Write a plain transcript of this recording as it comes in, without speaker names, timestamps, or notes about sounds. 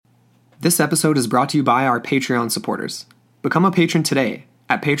This episode is brought to you by our Patreon supporters. Become a patron today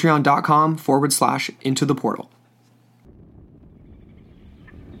at patreon.com/intotheportal.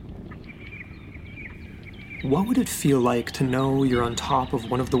 What would it feel like to know you're on top of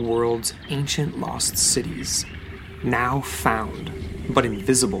one of the world's ancient lost cities, now found, but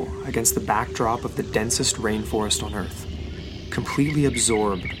invisible against the backdrop of the densest rainforest on Earth, completely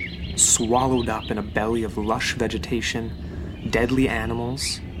absorbed, swallowed up in a belly of lush vegetation, deadly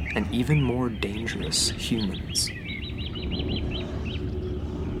animals, and even more dangerous humans?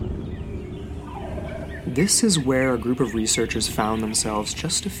 This is where a group of researchers found themselves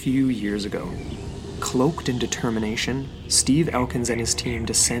just a few years ago. Cloaked in determination, Steve Elkins and his team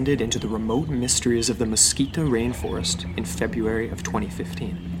descended into the remote mysteries of the Mesquite rainforest in February of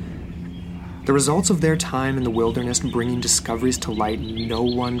 2015. The results of their time in the wilderness bringing discoveries to light no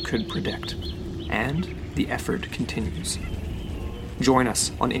one could predict. And the effort continues. Join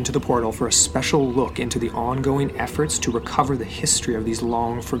us on Into the Portal for a special look into the ongoing efforts to recover the history of these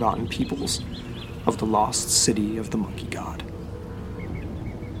long-forgotten peoples, of the lost city of the Monkey God.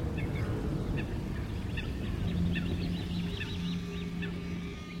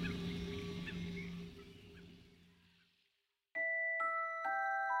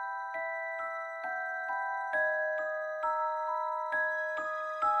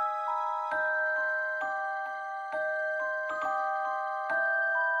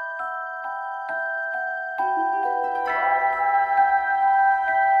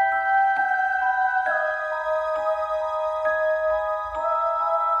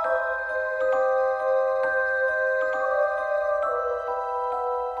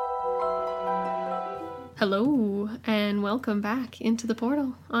 Hello, and welcome back into the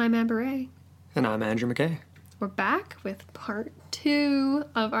portal. I'm Amber Ray. And I'm Andrew McKay. We're back with part 2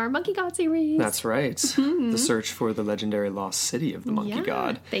 of our Monkey God series. That's right. The search for the legendary lost city of the Monkey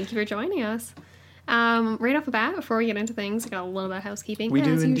God. Thank you for joining us. Right off the bat, before we get into things, I got a little bit of housekeeping. We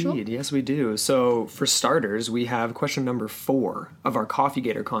do usual. indeed. Yes, we do. So, for starters, we have question number 4 of our Coffee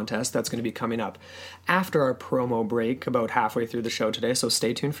Gator contest that's going to be coming up after our promo break about halfway through the show today. So,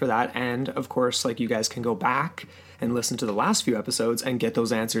 stay tuned for that. And, of course, you guys can go back and listen to the last few episodes and get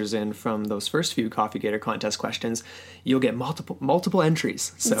those answers in from those first few Coffee Gator contest questions. You'll get multiple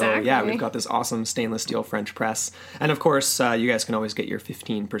entries. So, exactly. Yeah, we've got this awesome stainless steel French press. And, of course, you guys can always get your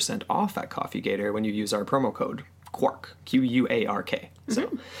 15% off at Coffee Gator when you use our promo code QUARK, Q-U-A-R-K. So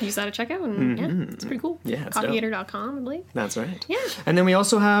use that at checkout, and yeah, it's pretty cool. Yeah, it's CoffeeGator.com, I believe. That's right. Yeah. And then we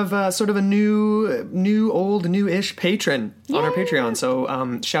also have sort of a new-ish patron on our Patreon.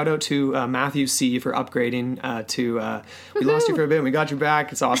 So shout out to Matthew C. for upgrading we lost you for a bit and we got you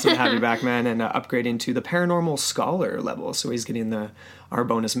back. It's awesome to have you back, man. And upgrading to the Paranormal Scholar level. So he's getting our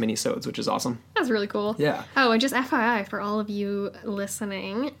bonus mini-sodes, which is awesome. That's really cool. Yeah. Oh, and just FYI for all of you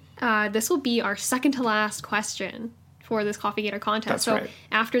listening, this will be our second to last question for this Coffee Gator contest. That's right.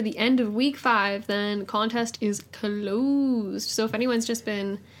 After the end of week 5, then contest is closed. So if anyone's just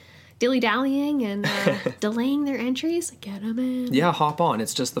been dilly-dallying and delaying their entries, get them in. Yeah, hop on.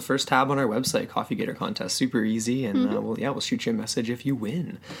 It's just the first tab on our website, Coffee Gator Contest. Super easy, and we'll shoot you a message if you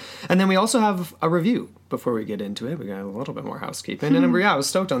win. And then we also have a review. Before we get into it, we got a little bit more housekeeping. And I was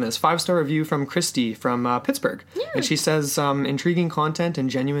stoked on this. 5-star review from Christy from Pittsburgh. Yeah. And she says, intriguing content and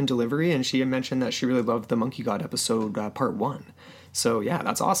genuine delivery, and she mentioned that she really loved the Monkey God episode, part 1. So, yeah,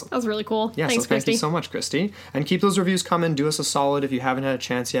 that's awesome. That was really cool. Yeah, Thanks, so thank you so much, Christy. And keep those reviews coming. Do us a solid. If you haven't had a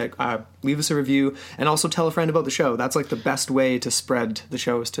chance yet, leave us a review. And also tell a friend about the show. That's the best way to spread the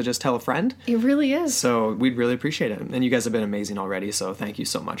show is to just tell a friend. It really is. So we'd really appreciate it. And you guys have been amazing already, so thank you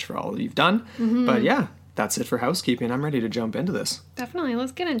so much for all that you've done. But yeah, that's it for housekeeping. I'm ready to jump into this. Definitely.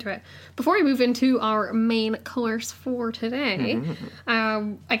 Let's get into it. Before we move into our main course for today,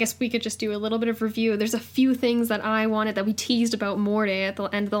 I guess we could just do a little bit of review. There's a few things that I wanted that we teased about Morday at the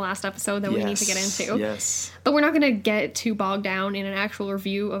end of the last episode that we need to get into. Yes. But we're not going to get too bogged down in an actual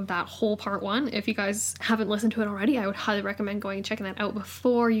review of that whole part 1. If you guys haven't listened to it already, I would highly recommend going and checking that out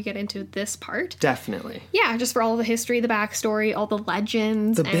before you get into this part. Definitely. Yeah, just for all the history, the backstory, all the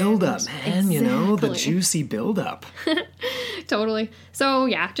legends. The build-up, man, exactly. The juicy build-up. Totally. So,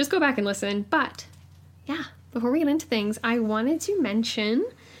 yeah, just go back and listen. But, yeah, before we get into things, I wanted to mention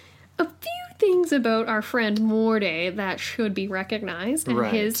a few things about our friend Morday that should be recognized and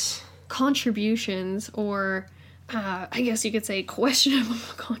his contributions, or I guess you could say questionable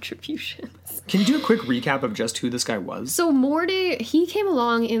contributions. Can you do a quick recap of just who this guy was? So Morday, he came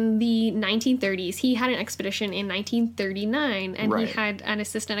along in the 1930s. He had an expedition in 1939, and he had an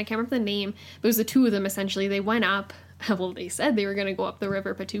assistant. I can't remember the name, but it was the two of them, essentially. They went up. Well, they said they were going to go up the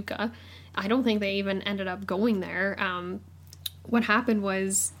River Patuca. I don't think they even ended up going there. what happened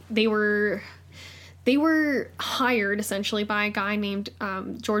was they were hired essentially by a guy named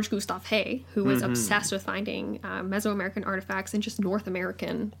George Gustav Hay, who was obsessed with finding Mesoamerican artifacts and just North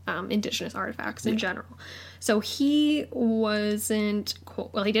American indigenous artifacts in general. So he wasn't,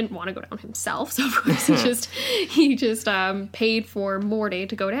 he didn't want to go down himself. So of course he just paid for Morday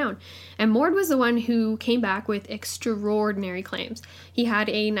to go down. And Mord was the one who came back with extraordinary claims. He had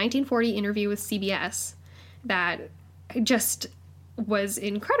a 1940 interview with CBS that just was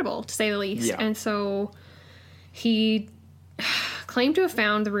incredible, to say the least. Yeah. And so he claimed to have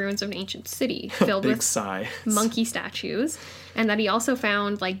found the ruins of an ancient city filled Big with sigh. monkey statues, and that he also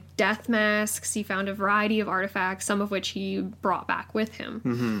found like death masks. He found a variety of artifacts, some of which he brought back with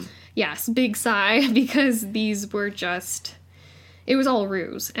him. Yes, big sigh, because these were just, it was all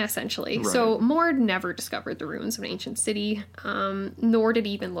ruse, essentially. Right. So Mord never discovered the ruins of an ancient city, nor did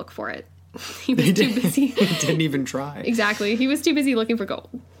he even look for it. He was too busy. He didn't even try. Exactly. He was too busy looking for gold.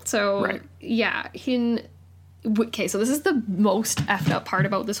 So, Right. yeah. Okay, so this is the most effed up part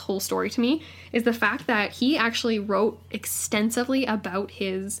about this whole story to me, is the fact that he actually wrote extensively about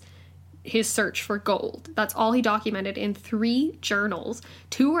his search for gold. That's all he documented in 3 journals.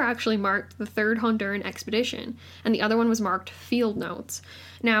 2 were actually marked the Third Honduran Expedition, and the other one was marked Field Notes.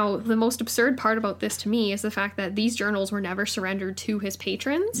 Now, the most absurd part about this to me is the fact that these journals were never surrendered to his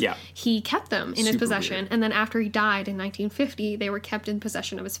patrons. Yeah. He kept them in his Super possession, weird. and then after he died in 1950, they were kept in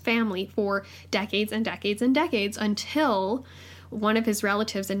possession of his family for decades and decades and decades, until one of his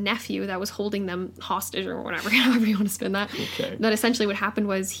relatives, a nephew that was holding them hostage or whatever, however you want to spin that, Okay. that essentially what happened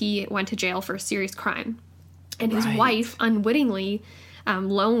was he went to jail for a serious crime. And his Right. wife unwittingly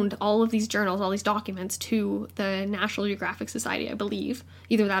loaned all of these journals, all these documents to the National Geographic Society, I believe,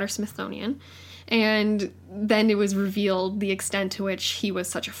 either that or Smithsonian. And then it was revealed the extent to which he was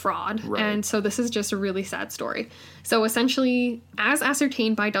such a fraud. Right. And so this is just a really sad story. So essentially, as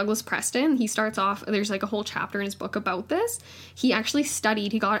ascertained by Douglas Preston, he starts off, there's like a whole chapter in his book about this. He actually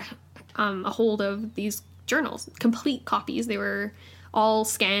studied, he got a hold of these journals, complete copies. They were all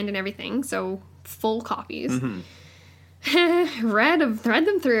scanned and everything, so full copies. read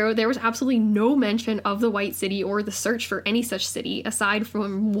them through. There was absolutely no mention of the White City or the search for any such city, aside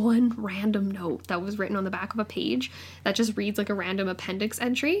from one random note that was written on the back of a page that just reads like a random appendix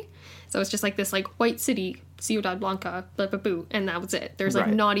entry. So it's just like this, like, White City, Ciudad Blanca, blah, blah, blah, and that was it. There's like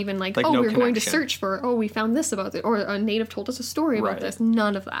Right. not even like, Like, oh, no we're going to connection. search for, oh, we found this about it, or a native told us a story about Right. this.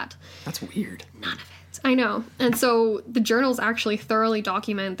 None of that. That's weird. None of it. I know. And so the journals actually thoroughly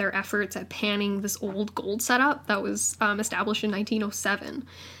document their efforts at panning this old gold setup that was established in 1907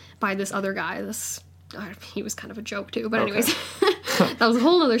 by this other guy. He was kind of a joke too, but Okay. anyways, that was a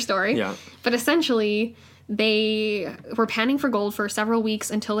whole other story. Yeah. But essentially, they were panning for gold for several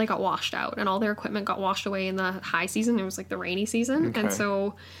weeks until they got washed out, and all their equipment got washed away in the high season. It was like the rainy season. Okay. And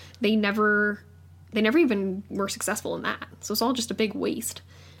so they never even were successful in that. So it's all just a big waste.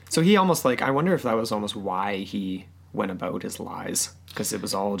 So he almost like, I wonder if that was almost why he went about his lies. Because it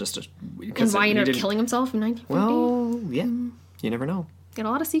was all just a... And why he ended up killing himself in 1950. Well, yeah. You never know. Got a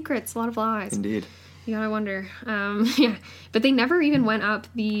lot of secrets, a lot of lies. Indeed. You gotta wonder. Yeah. But they never even went up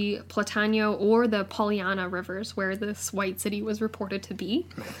the Platano or the Pollyanna rivers where this White City was reported to be.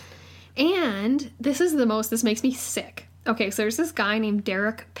 And this makes me sick. Okay, so there's this guy named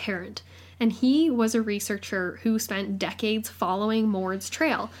Derek Parent. And he was a researcher who spent decades following Mord's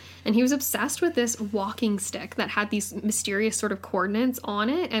trail. And he was obsessed with this walking stick that had these mysterious sort of coordinates on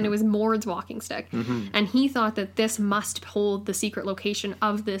it. And it was Mord's walking stick. And he thought that this must hold the secret location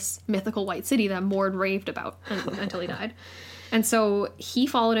of this mythical White City that Mord raved about until he died. And so he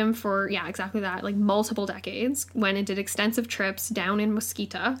followed him for, yeah, exactly that, like multiple decades, went and did extensive trips down in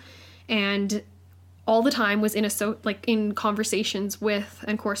Mosquita, and all the time was in conversations with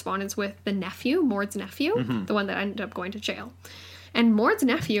and correspondence with the nephew, Mord's nephew, the one that ended up going to jail. And Mord's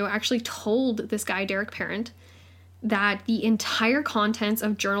nephew actually told this guy, Derek Parent, that the entire contents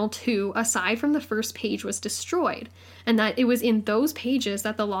of Journal 2, aside from the first page, was destroyed, and that it was in those pages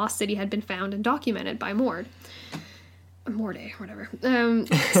that the lost city had been found and documented by Mord. Morday, whatever.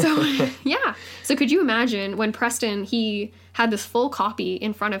 So, yeah. So could you imagine when Preston, he had this full copy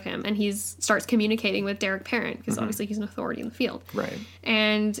in front of him and he starts communicating with Derek Parent, because obviously he's an authority in the field. Right.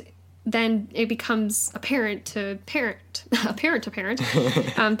 And then it becomes apparent to parent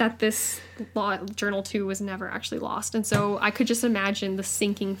that this Journal 2 was never actually lost. And so I could just imagine the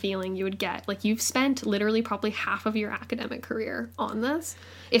sinking feeling you would get. Like, you've spent literally probably half of your academic career on this,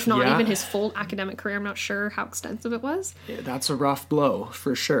 if not Yeah. even his full academic career. I'm not sure how extensive it was. Yeah, that's a rough blow,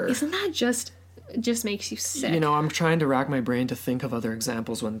 for sure. Isn't that just makes you sick? You know, I'm trying to rack my brain to think of other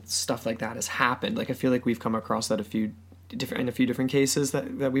examples when stuff like that has happened. Like, I feel like we've come across that a few in a few different cases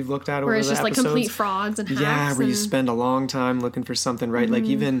that we've looked at Where over it's the just like episodes. complete frauds and hacks. Yeah, where you and- spend a long time looking for something, right? Like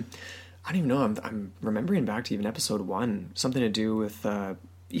even, I don't even know, I'm remembering back to even episode 1, something to do with,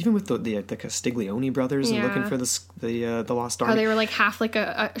 even with the Castiglione brothers and looking Yeah. for the lost How army. they were like half like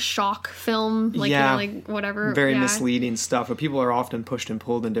a shock film, like, Yeah. you know, like whatever. Very yeah. misleading stuff, but people are often pushed and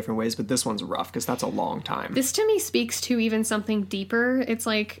pulled in different ways, but this one's rough because that's a long time. This to me speaks to even something deeper. It's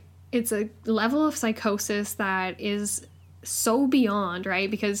like, it's a level of psychosis that is so beyond, right?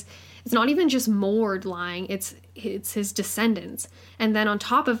 Because it's not even just Mord lying, it's his descendants. And then on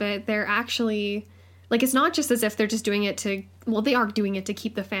top of it, they're actually, like, it's not just as if they're just doing it to, well, they are doing it to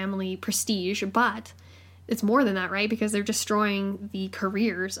keep the family prestige, but it's more than that, right? Because they're destroying the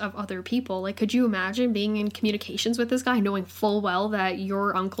careers of other people. Like, could you imagine being in communications with this guy, knowing full well that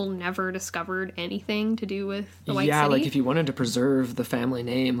your uncle never discovered anything to do with the White Yeah, City? like if you wanted to preserve the family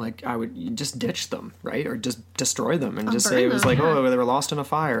name, like I would, you just ditch them, right? Or just destroy them and just say burn it was them, like, yeah. oh, they were lost in a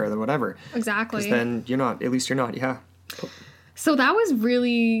fire or whatever. Exactly. Because then you're not, at least you're not, yeah. So that was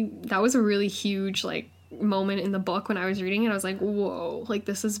a really huge, like, moment in the book when I was reading it. I was like, whoa, like,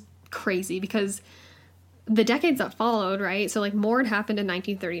 this is crazy, because the decades that followed, right? So, like, Mord happened in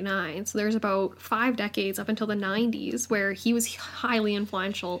 1939. So there's about 5 decades up until the 90s where he was highly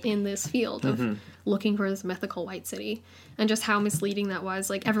influential in this field of looking for this mythical White City, and just how misleading that was.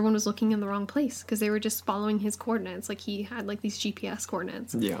 Like, everyone was looking in the wrong place because they were just following his coordinates. Like, he had, like, these GPS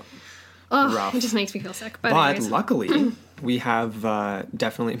coordinates. Yeah. Oh, Rough. it just makes me feel sick. But But anyways. luckily, we have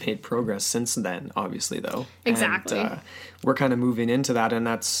definitely made progress since then, obviously, though. Exactly. And we're kind of moving into that, and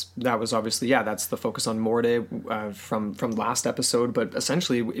that was obviously, that's the focus on Morde from last episode. But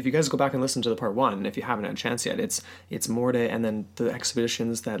essentially, if you guys go back and listen to the part 1, if you haven't had a chance yet, it's Morde and then the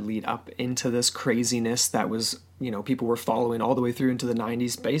expeditions that lead up into this craziness that was, you know, people were following all the way through into the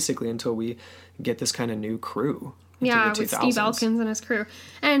 90s, basically, until we get this kind of new crew. Yeah, into the with 2000s. Steve Elkins and his crew.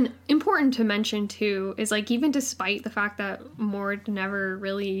 And important to mention, too, is, like, even despite the fact that Mord never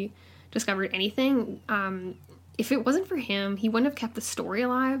really discovered anything, if it wasn't for him, he wouldn't have kept the story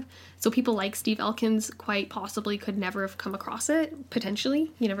alive. So people like Steve Elkins quite possibly could never have come across it, potentially.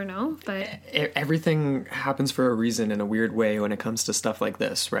 You never know, but... Everything happens for a reason in a weird way when it comes to stuff like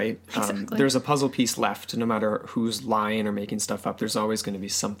this, right? Exactly. There's a puzzle piece left. No matter who's lying or making stuff up, there's always going to be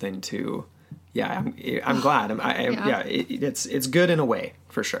something to... Yeah, I'm glad. It's good in a way,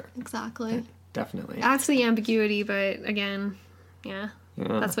 for sure. Exactly. Definitely. That's the ambiguity, but again, yeah.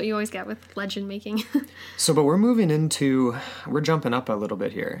 That's what you always get with legend making. So, but we're jumping up a little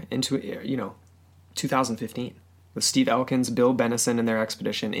bit here into, 2015 with Steve Elkins, Bill Benison, and their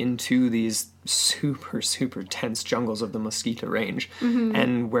expedition into these super, super tense jungles of the Mosquito Range,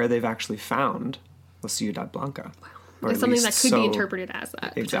 and where they've actually found La Ciudad Blanca. Or It's at something least that could be so- interpreted as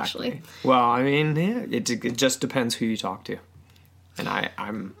that, Exactly. potentially. Well, I mean, it just depends who you talk to, and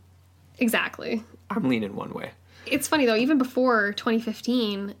I'm Exactly. leaning one way. It's funny, though, even before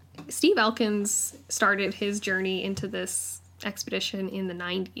 2015, Steve Elkins started his journey into this expedition in the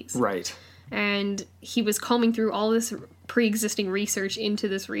 90s. Right. And he was combing through all this pre-existing research into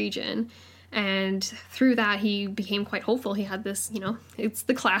this region. And through that, he became quite hopeful. He had this, it's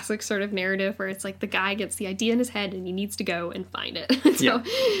the classic sort of narrative where it's like the guy gets the idea in his head and he needs to go and find it.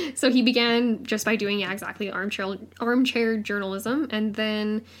 So he began just by doing, exactly, armchair journalism. And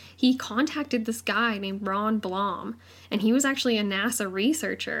then he contacted this guy named Ron Blom. And he was actually a NASA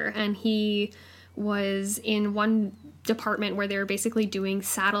researcher. And he was in one department where they were basically doing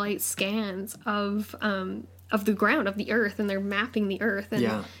satellite scans of the ground, of the earth, and they're mapping the earth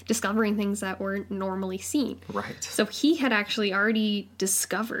and discovering things that weren't normally seen. Right. So he had actually already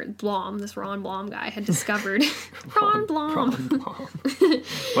discovered, this Ron Blom guy had discovered Ron Blom. Ron Blom.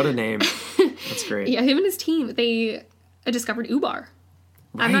 What a name. That's great. Yeah, him and his team, they discovered Ubar.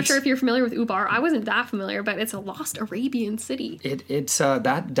 Right. I'm not sure if you're familiar with Ubar. I wasn't that familiar, but it's a lost Arabian city. It's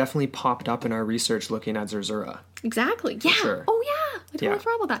that definitely popped up in our research looking at Zerzura. Exactly. Yeah. Sure. Oh, yeah. I totally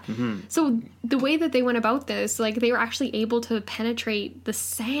forgot about that. So the way that they went about this, like, they were actually able to penetrate the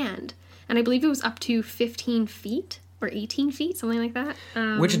sand. And I believe it was up to 15 feet or 18 feet, something like that.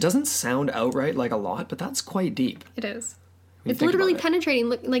 Which doesn't sound outright like a lot, but that's quite deep. It is. When you It's think literally about it.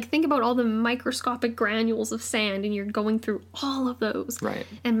 penetrating. Like, think about all the microscopic granules of sand, and you're going through all of those. Right.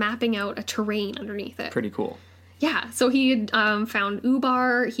 And mapping out a terrain underneath it. Pretty cool. Yeah, so he had found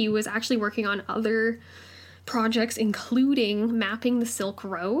Ubar. He was actually working on other projects, including mapping the Silk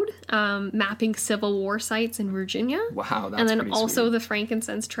Road, mapping Civil War sites in Virginia. Wow, that's and then pretty also sweet. the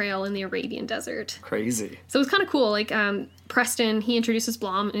frankincense trail in the Arabian Desert. Crazy. So it's kind of cool. Like, Preston, he introduces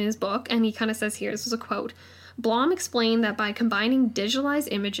Blom in his book, and he kind of says here, this is a quote, Blom explained that by combining digitalized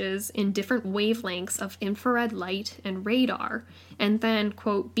images in different wavelengths of infrared light and radar, and then,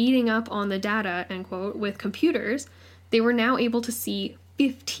 quote, beating up on the data, end quote, with computers, they were now able to see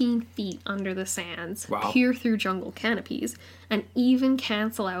 15 feet under the sands, Wow. peer through jungle canopies, and even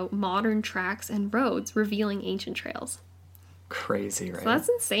cancel out modern tracks and roads, revealing ancient trails. Crazy, right? So that's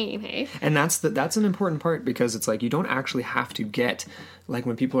insane, hey? And that's an important part, because it's like you don't actually have to get, like,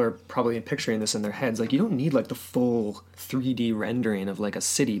 when people are probably picturing this in their heads, like, you don't need like the full 3D rendering of like a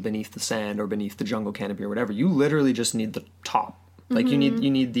city beneath the sand or beneath the jungle canopy or whatever. You literally just need the top. Like you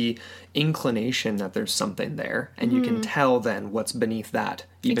need the inclination that there's something there, and you can tell then what's beneath that,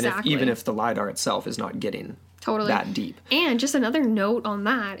 even if the LiDAR itself is not getting that deep. And just another note on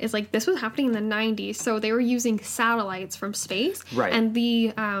that is, like, this was happening in the 90s, so they were using satellites from space, Right. and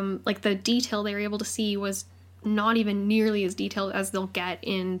the like the detail they were able to see was not even nearly as detailed as they'll get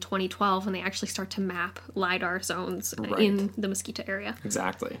in 2012 when they actually start to map LiDAR zones in the Mosquito area.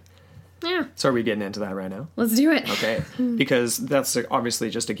 Exactly. Yeah. So are we getting into that right now? Let's do it. Okay, because that's obviously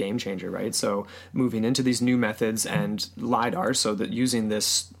just a game changer, right? So moving into these new methods and LiDAR, so that using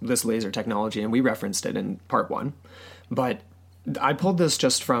this laser technology, and we referenced it in part 1, but I pulled this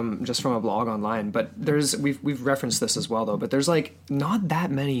just from a blog online, but we've referenced this as well though, but there's like not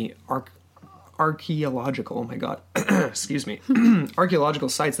that many archaeological, oh my god, excuse me, archaeological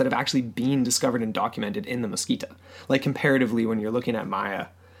sites that have actually been discovered and documented in the Mosquito. Like comparatively, when you're looking at Maya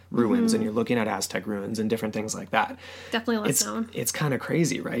ruins and you're looking at Aztec ruins and different things like that. Definitely less known. It's kind of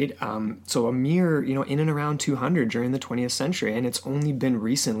crazy, right? So a mere, in and around 200 during the 20th century, and it's only been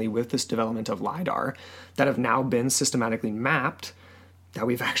recently with this development of LiDAR that have now been systematically mapped that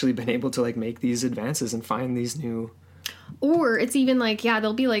we've actually been able to like make these advances and find these new. Or it's even like,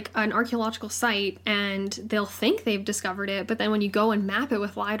 there'll be like an archaeological site and they'll think they've discovered it, but then when you go and map it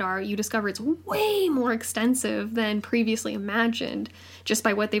with LiDAR, you discover it's way more extensive than previously imagined, just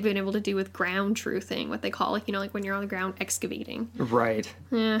by what they've been able to do with ground truthing, what they call, like, like when you're on the ground excavating. Right.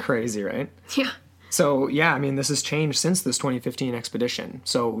 Yeah. Crazy, right? Yeah. So, yeah, I mean, this has changed since this 2015 expedition.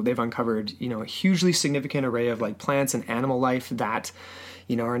 So they've uncovered, a hugely significant array of like plants and animal life that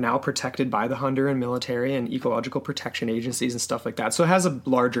are now protected by the Honduran military and ecological protection agencies and stuff like that. So it has a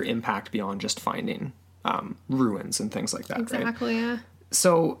larger impact beyond just finding ruins and things like that. Exactly, right? yeah.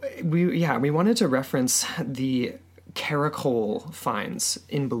 So we wanted to reference the Caracol finds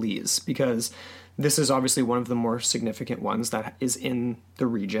in Belize, because this is obviously one of the more significant ones that is in the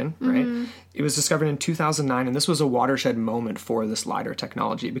region, right? Mm-hmm. It was discovered in 2009, and this was a watershed moment for this LiDAR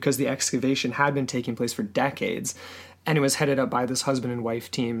technology, because the excavation had been taking place for decades, and it was headed up by this husband and wife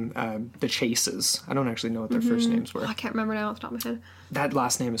team, the Chases. I don't actually know what their first names were. Oh, I can't remember now off the top of my head. That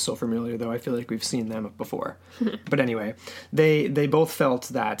last name is so familiar, though. I feel like we've seen them before. But anyway, they both felt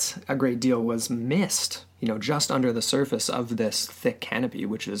that a great deal was missed, just under the surface of this thick canopy,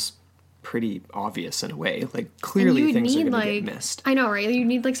 which is pretty obvious in a way. Like, clearly things are going to get missed. I know, right? You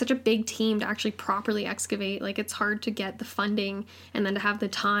need like such a big team to actually properly excavate. Like, it's hard to get the funding and then to have the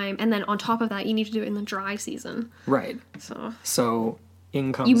time, and then on top of that you need to do it in the dry season. Right. So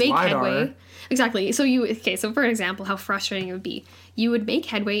in comes you make LiDAR. headway. Exactly. So so for example, how frustrating it would be. You would make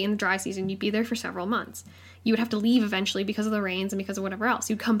headway in the dry season. You'd be there for several months. You would have to leave eventually because of the rains and because of whatever else.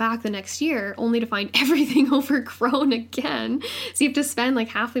 You'd come back the next year only to find everything overgrown again. So you have to spend like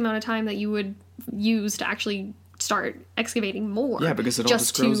half the amount of time that you would use to actually start excavating more. Yeah, because it all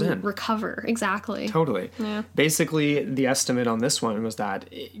just grows in. Recover. Exactly. Totally. Yeah. Basically, the estimate on this one was that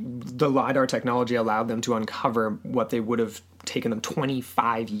the LiDAR technology allowed them to uncover what they would have taken them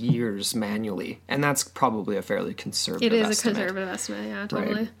 25 years manually. And that's probably a fairly conservative estimate. It is a conservative estimate, yeah,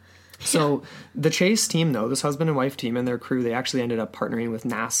 totally. Right. So the Chase team, though, this husband and wife team and their crew, they actually ended up partnering with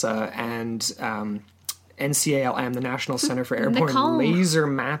NASA and NCALM, the National Center for Airborne Laser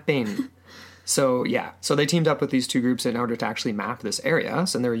Mapping. So they teamed up with these two groups in order to actually map this area.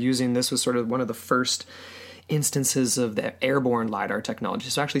 So, and they were using, this was sort of one of the first instances of the airborne LiDAR technology.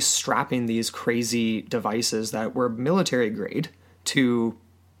 So actually strapping these crazy devices that were military grade to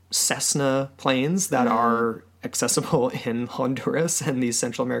Cessna planes that are accessible in Honduras and these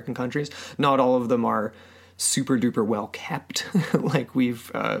Central American countries. Not all of them are super duper well kept, like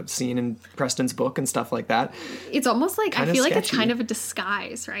we've seen in Preston's book and stuff like that. It's almost like, I feel like it's sketchy. kind of a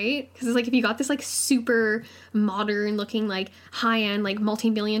disguise, right? Because it's like if you got this like super modern looking, like high end, like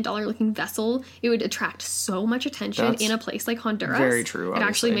multi-million dollar looking vessel, it would attract so much attention. That's in a place like Honduras. Very true. It obviously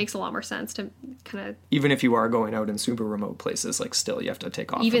actually makes a lot more sense to kind of, even if you are going out in super remote places, like still you have to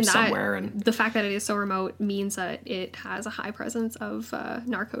take off from somewhere. And the fact that it is so remote means that it has a high presence of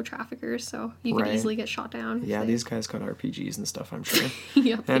narco traffickers, so you could easily get shot down. down. Yeah, these guys got RPGs and stuff, I'm sure.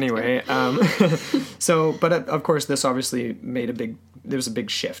 Yep, they Anyway, but of course this obviously there was a big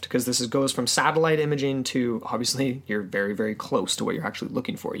shift, because goes from satellite imaging to, obviously you're very, very close to what you're actually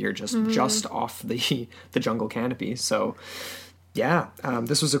looking for. You're just off the jungle canopy. So yeah,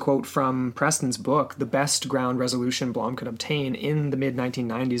 this was a quote from Preston's book. The best ground resolution Blom could obtain in the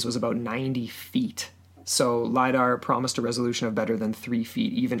mid-1990s was about 90 feet. So LiDAR promised a resolution of better than 3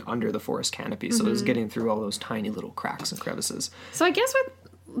 feet, even under the forest canopy. So it was getting through all those tiny little cracks and crevices. So I guess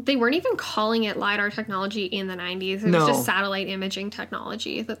they weren't even calling it LiDAR technology in the 90s. It was just satellite imaging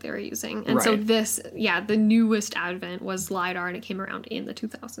technology that they were using. And so the newest advent was LiDAR, and it came around in the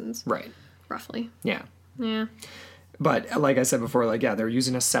 2000s. Right. Roughly. Yeah. Yeah. But like I said before, they were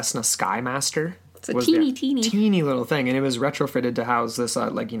using a Cessna Skymaster. It's a teeny little thing, and it was retrofitted to house this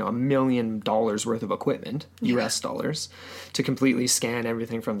 $1 million worth of equipment, US dollars, to completely scan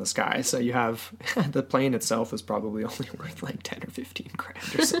everything from the sky. So you have the plane itself is probably only worth 10 or 15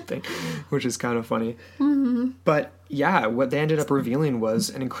 grand or something, which is kind of funny. Mm-hmm. But yeah, what they ended up revealing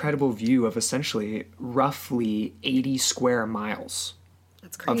was an incredible view of essentially roughly 80 square miles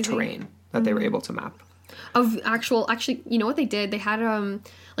of terrain that they were able to map. Actually, you know what they did? They had a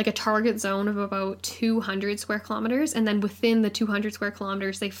target zone of about 200 square kilometers, and then within the 200 square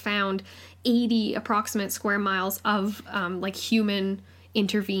kilometers, they found 80 approximate square miles of human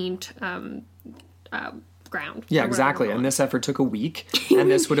intervened ground. Yeah, exactly. And this effort took a week, and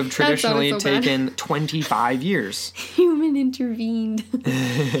this would have traditionally taken 25 years. Human intervened,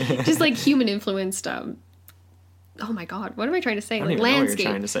 just human influenced. Oh my God, what am I trying to say? I don't even know what you're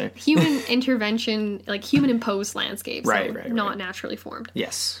trying to say. Human intervention, human imposed landscapes. Right. Not naturally formed.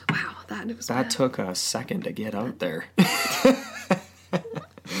 Yes. Wow, that took a second to get out there.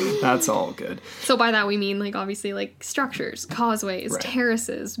 That's all good. So by that we mean obviously structures, causeways,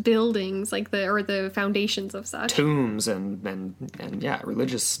 terraces, buildings, the foundations of such. Tombs and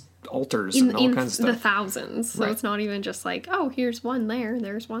religious altars and all kinds of stuff. The thousands. So it's not even just here's one there,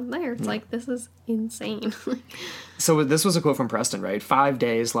 there's one there. It's this is insane. So this was a quote from Preston, right? 5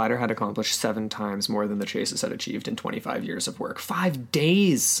 days, LiDAR had accomplished 7 times more than the Chases had achieved in 25 years of work. 5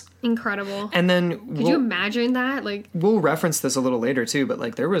 days! Incredible. And then could you imagine that? We'll reference this a little later too,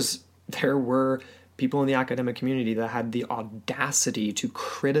 but there were people in the academic community that had the audacity to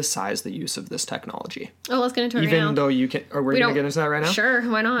criticize the use of this technology. Oh, let's get into it Even though you can... Or we're going to get into that right now? Sure,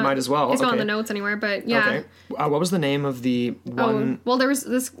 why not? Might as well. It's not in the notes anywhere, but yeah. Okay. What was the name of the one... well, there was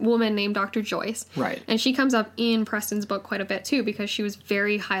this woman named Dr. Joyce. Right. And she comes up in Preston's book quite a bit, too, because she was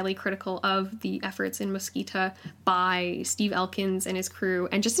very highly critical of the efforts in Mesquite by Steve Elkins and his crew,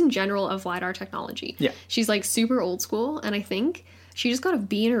 and just in general of LiDAR technology. Yeah. She's, super old school, and I think... She just got a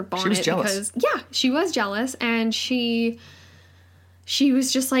bee in her bonnet. She was jealous. She was jealous, and she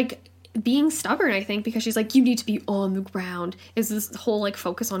was just being stubborn, I think, because she's you need to be on the ground. Is this whole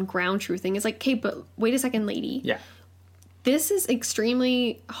focus on ground truthing? It's okay, but wait a second, lady. Yeah. This is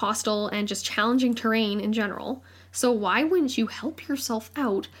extremely hostile and just challenging terrain in general. So why wouldn't you help yourself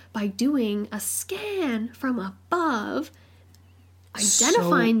out by doing a scan from above,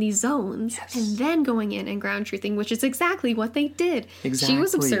 identifying these zones, and then going in and ground truthing, which is exactly what they did. Exactly. She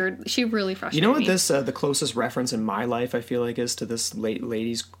was absurd. She really frustrated me. You know what this, the closest reference in my life, I feel is to this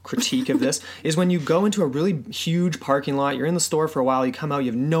lady's critique of this, is when you go into a really huge parking lot, you're in the store for a while, you come out,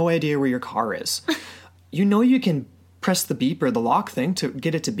 you have no idea where your car is. You know you can press the beep or the lock thing to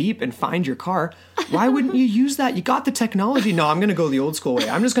get it to beep and find your car. Why wouldn't you use that? You got the technology. No, I'm going to go the old school way.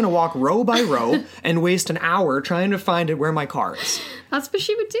 I'm just going to walk row by row and waste an hour trying to find it where my car is. That's what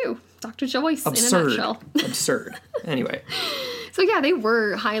she would do. Dr. Joyce Absurd. In a nutshell. Absurd. Anyway. So yeah, they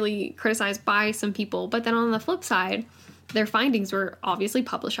were highly criticized by some people, but then on the flip side, their findings were obviously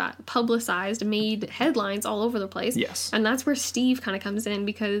publicized, made headlines all over the place. Yes. And that's where Steve kind of comes in,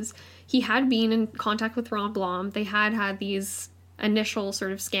 because he had been in contact with Ron Blom. They had these initial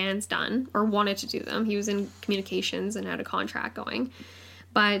sort of scans done, or wanted to do them. He was in communications and had a contract going.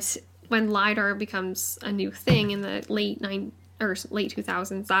 But when LiDAR becomes a new thing in the late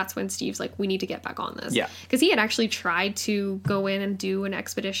 2000s, that's when Steve's we need to get back on this. Yeah. Because he had actually tried to go in and do an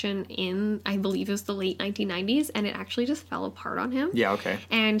expedition in, I believe it was the late 1990s, and it actually just fell apart on him. Yeah, okay.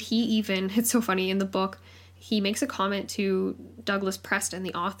 And he even, it's so funny, in the book, he makes a comment to Douglas Preston,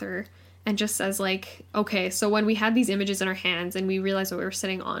 the author, and just says okay, so when we had these images in our hands and we realized what we were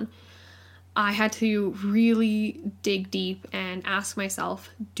sitting on, I had to really dig deep and ask myself,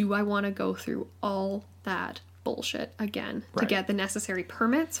 do I want to go through all that bullshit again to Right. get the necessary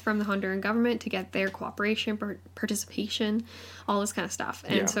permits from the Honduran government, to get their cooperation, participation, all this kind of stuff.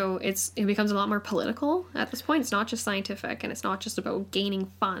 And Yeah. so it becomes a lot more political at this point. It's not just scientific, and it's not just about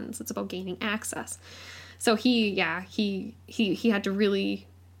gaining funds. It's about gaining access. So he had to really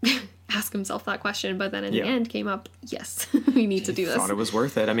ask himself that question, but then in the end came up, yes, we need to do this. Thought it was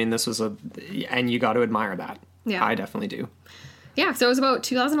worth it. I mean, this was and you got to admire that. Yeah. I definitely do. Yeah, so it was about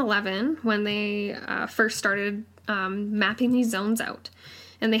 2011 when they first started mapping these zones out.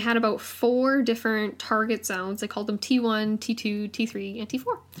 And they had about 4 different target zones. They called them T1, T2, T3, and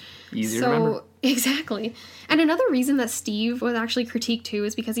T4. Easy to remember. Exactly. And another reason that Steve was actually critiqued too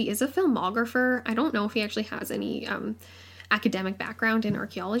is because he is a filmographer. I don't know if he actually has any academic background in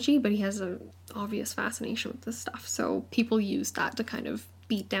archaeology, but he has an obvious fascination with this stuff. So people used that to kind of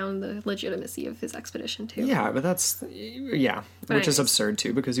beat down the legitimacy of his expedition too. Yeah, but that's which anyways. is absurd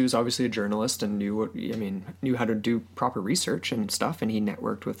too, because he was obviously a journalist and knew how to do proper research and stuff, and he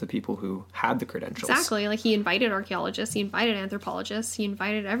networked with the people who had the credentials. Exactly. Like, he invited archaeologists, he invited anthropologists, he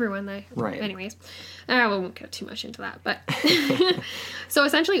invited everyone that... Right. Anyways, I won't get too much into that, but... So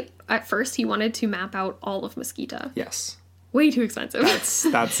essentially, at first, he wanted to map out all of Mesquita. Yes. Way too expensive.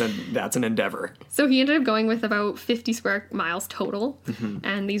 That's an endeavor. So he ended up going with about 50 square miles total,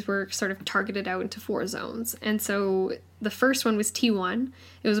 and these were sort of targeted out into 4 zones. And so the first one was T1.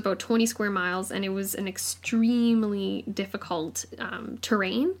 It was about 20 square miles, and it was an extremely difficult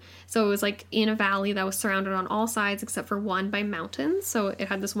terrain. So it was like in a valley that was surrounded on all sides except for one by mountains. So it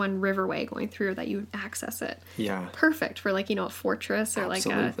had this one riverway going through that you would access it. Yeah. Perfect for, like, a fortress or like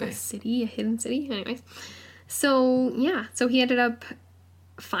Absolutely. a city, a hidden city. Anyways. So, yeah. So he ended up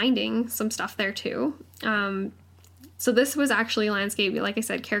finding some stuff there too. So this was actually a landscape, like I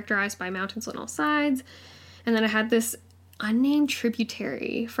said, characterized by mountains on all sides. And then it had this unnamed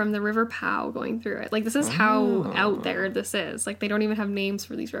tributary from the River Pau going through it. Like, this is how out there this is. Like, they don't even have names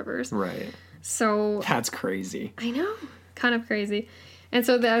for these rivers. Right. So... That's crazy. I know. Kind of crazy. And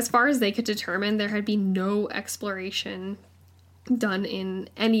so as far as they could determine, there had been no exploration done in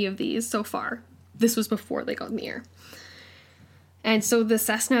any of these so far. This was before they got in the air. And so the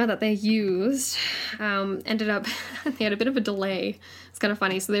Cessna that they used ended up, they had a bit of a delay. It's kind of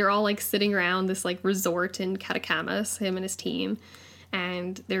funny. So they were all, like, sitting around this, like, resort in Catacamas, him and his team.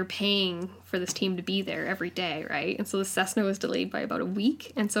 And they're paying for this team to be there every day, right? And so the Cessna was delayed by about a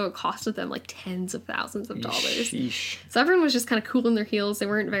week. And so it costed them, like, tens of thousands of dollars. Sheesh. So everyone was just kind of cooling their heels. They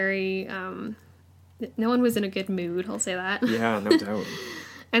weren't very, no one was in a good mood, I'll say that. Yeah, no doubt.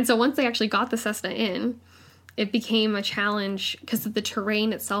 And so once they actually got the Cessna in, it became a challenge because the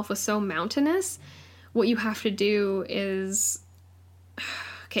terrain itself was so mountainous. What you have to do is...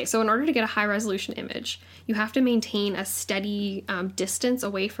 Okay, so in order to get a high-resolution image, you have to maintain a steady distance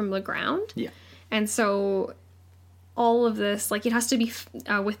away from the ground. Yeah. And so all of this, like, it has to be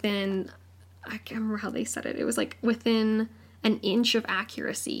within... I can't remember how they said it. It was, like, within an inch of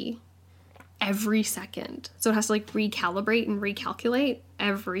accuracy every second. So it has to, like, recalibrate and recalculate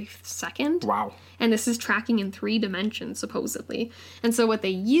every second. Wow. And this is tracking in 3 dimensions, supposedly. And so what they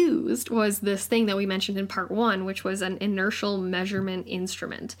used was this thing that we mentioned in part 1, which was an inertial measurement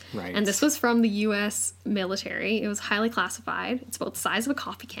instrument. Right. And this was from the U.S. military. It was highly classified. It's about the size of a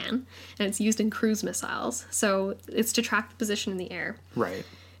coffee can, and it's used in cruise missiles. So it's to track the position in the air. Right.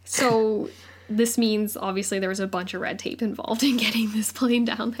 So... This means, obviously, there was a bunch of red tape involved in getting this plane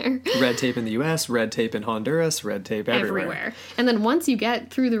down there. Red tape in the U.S., red tape in Honduras, red tape everywhere. And then once you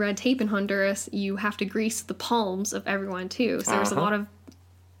get through the red tape in Honduras, you have to grease the palms of everyone, too. So there was a lot of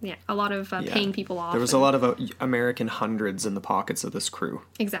paying people off. There was a lot of American hundreds in the pockets of this crew.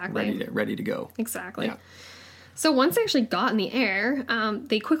 Exactly. Ready to go. Exactly. Yeah. So once they actually got in the air,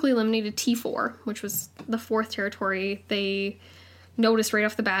 they quickly eliminated T4, which was the 4th territory. They... noticed right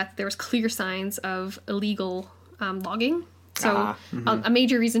off the bat there was clear signs of illegal logging. So a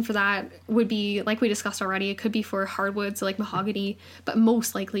major reason for that would be, like we discussed already, it could be for hardwoods like mahogany, but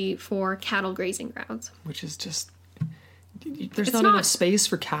most likely for cattle grazing grounds. Which is just... There's It's not not- enough space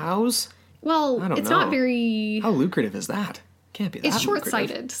for cows? Well, I don't it's know. not very... How lucrative is that? Can't be that It's lucrative.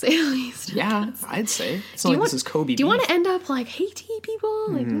 short-sighted, to say the least. Yeah, I'd say. It's not like this is Kobe Do you want beef. to end up like Haiti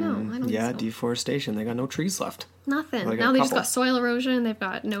people? Like, no, I don't Yeah, think so. deforestation. They got no trees left. Nothing. Well, I got Now a they just couple. got soil erosion. They've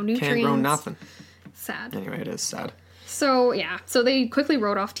got no nutrients. Can't grow nothing. Sad. Anyway, it is sad. So, yeah. So they quickly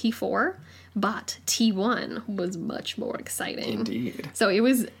wrote off T4, but T1 was much more exciting. Indeed. So it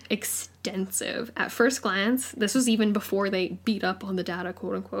was extensive. At first glance, this was even before they beat up on the data,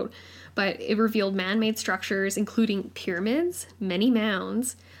 quote unquote, but it revealed man-made structures, including pyramids, many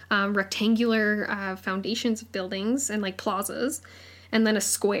mounds, rectangular foundations of buildings, and, like, plazas. and then a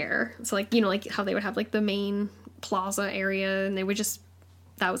square. So like, like how they would have like the main plaza area, and they would just,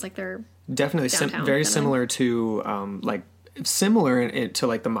 that was like their definitely very similar to to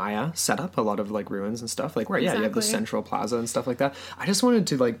like the Maya setup, a lot of like ruins and stuff like where you have the central plaza and stuff like that. I just wanted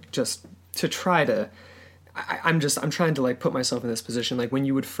to like try to I'm trying to like put myself in this position, like when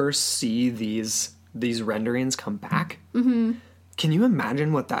you would first see these renderings come back. Mm-hmm. Can you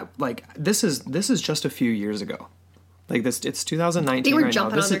imagine what that, like, this is just a few years ago. Like it's 2019 right now.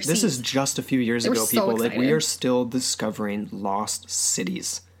 This is just a few years ago, people. Like we are still discovering lost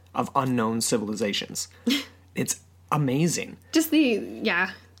cities of unknown civilizations. It's amazing. Just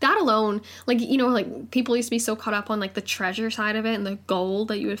that alone, like, like people used to be so caught up on like the treasure side of it and the gold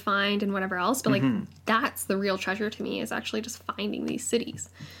that you would find and whatever else, but like that's the real treasure to me, is actually just finding these cities.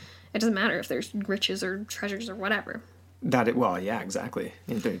 It doesn't matter if there's riches or treasures or whatever. Well, yeah, exactly.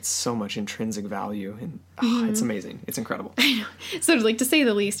 It's so much intrinsic value, and it's amazing. It's incredible. I know. So, like, to say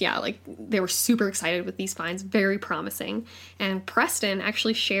the least, yeah, like, they were super excited with these finds, very promising. And Preston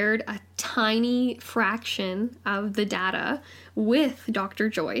actually shared a tiny fraction of the data with Dr.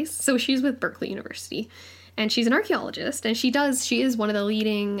 Joyce. So she's with Berkeley University, and she's an archaeologist, and she is one of the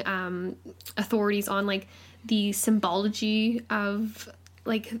leading authorities on, like, the symbology of,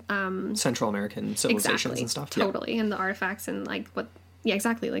 like, Central American civilizations and stuff. Totally. And the artifacts and like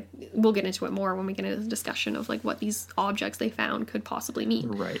exactly. Like, we'll get into it more when we get into the discussion of like what these objects they found could possibly mean.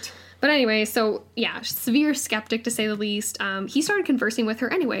 Right. But anyway, so yeah, severe skeptic to say the least. He started conversing with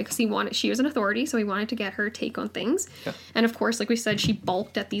her anyway because she was an authority, so he wanted to get her take on things. Yeah. And of course, like we said, she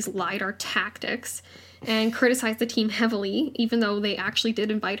balked at these LiDAR tactics and criticized the team heavily, even though they actually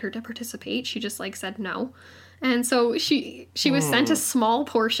did invite her to participate. She just like said no. And so she was sent a small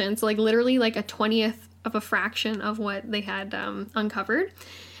portion, so like literally like a 20th of a fraction of what they had uncovered.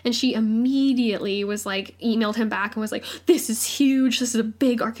 And she immediately was like, emailed him back and was like, this is huge. This is a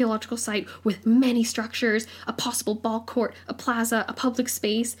big archaeological site with many structures, a possible ball court, a plaza, a public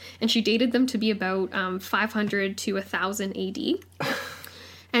space. And she dated them to be about 500 to 1000 AD.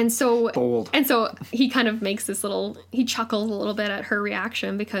 And so, bold. And so he kind of makes he chuckles a little bit at her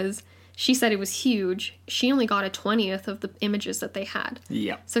reaction because she said it was huge. She only got a 20th of the images that they had.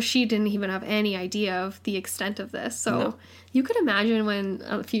 Yeah. So she didn't even have any idea of the extent of this. So you could imagine when,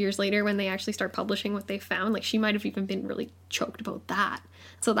 a few years later, when they actually start publishing what they found, like she might have even been really choked about that.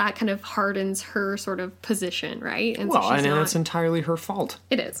 So that kind of hardens her sort of position, right? And well, and it's entirely her fault.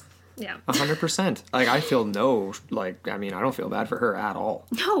 It is. Yeah. 100%. Like, I don't feel bad for her at all.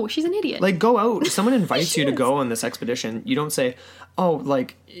 No, she's an idiot. Like, go out. Someone invites you to go on this expedition. You don't say, oh,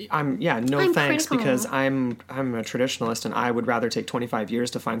 like, I'm thanks, critical. Because I'm a traditionalist and I would rather take 25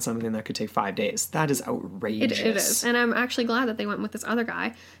 years to find something that could take 5 days. That is outrageous. It is. And I'm actually glad that they went with this other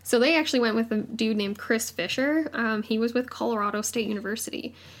guy. So they actually went with a dude named Chris Fisher. He was with Colorado State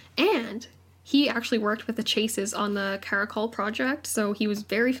University. And he actually worked with the Chases on the Caracol project, so he was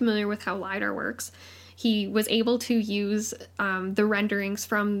very familiar with how LiDAR works. He was able to use the renderings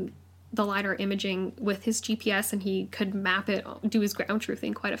from the LiDAR imaging with his GPS, and he could map it, do his ground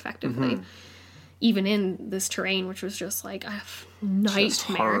truthing quite effectively, even in this terrain, which was just like a nightmare. Just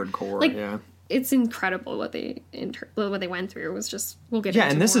hardcore, like, yeah. It's incredible what they went through. It was just, we'll get into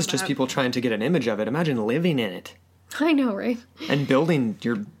and this is just people trying to get an image of it. Imagine living in it. I know, right? And building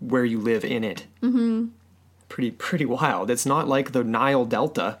where you live in it. Mm-hmm. Pretty wild. It's not like the Nile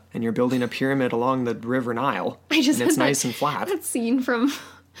Delta, and you're building a pyramid along the River Nile, and it's nice and flat. That scene from,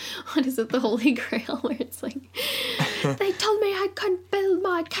 what is it, The Holy Grail, where it's like, they told me I couldn't build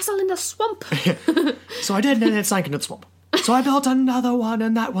my castle in the swamp. So I did, and it sank into the swamp. So I built another one,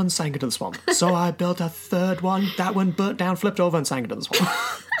 and that one sank into the swamp. So I built a third one. That one burnt down, flipped over, and sank into the swamp.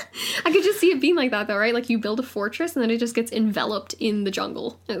 I could just see it being like that, though, right? Like, you build a fortress, and then it just gets enveloped in the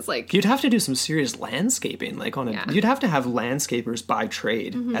jungle. And it's like... You'd have to do some serious landscaping. Like, you'd have to have landscapers by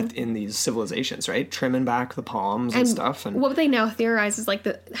trade in these civilizations, right? Trimming back the palms and stuff. And what they now theorize is, like,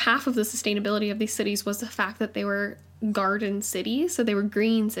 half of the sustainability of these cities was the fact that they were garden cities, so they were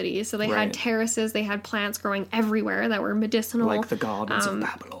green cities. So they had terraces, they had plants growing everywhere that were medicinal. Like the gardens of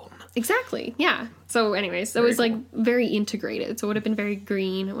Babylon. Exactly, yeah. So anyways, it was like very integrated. So it would have been very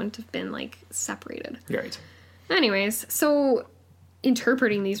green. It wouldn't have been like separated. Right. Anyways, so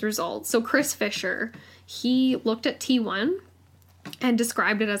interpreting these results. So Chris Fisher, he looked at T1 and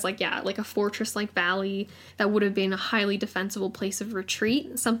described it as like a fortress-like valley that would have been a highly defensible place of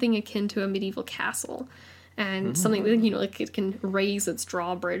retreat, something akin to a medieval castle. And something, like it can raise its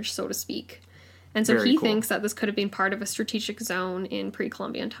drawbridge, so to speak. And so he thinks that this could have been part of a strategic zone in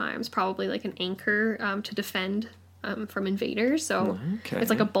pre-Columbian times, probably like an anchor to defend from invaders. So it's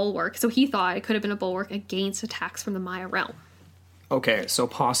like a bulwark. So he thought it could have been a bulwark against attacks from the Maya realm. Okay, so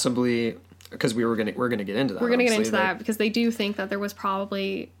possibly, because we're gonna get into that. We're going to get into obviously, that because they do think that there was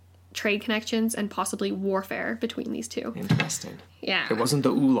probably trade connections and possibly warfare between these two. Interesting. Yeah. It wasn't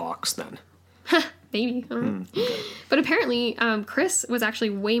the Uloks then. Maybe. I don't know. But apparently, Chris was actually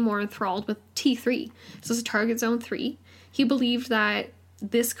way more enthralled with T3. So it's Target Zone 3. He believed that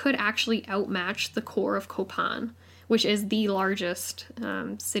this could actually outmatch the core of Copan, which is the largest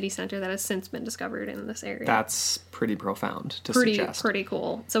city center that has since been discovered in this area. That's pretty profound to suggest. Pretty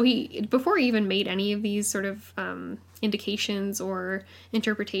cool. So he, before he even made any of these sort of indications or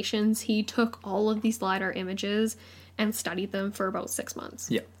interpretations, he took all of these LiDAR images and studied them for about 6 months.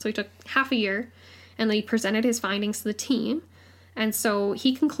 Yeah. So he took half a year, and then he presented his findings to the team. And so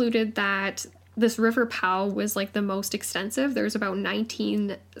he concluded that this River Pau was like the most extensive. There's about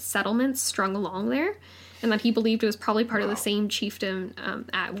 19 settlements strung along there, and that he believed it was probably part of the same chieftain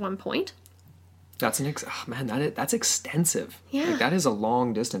at one point. That's that's extensive. Yeah. Like, that is a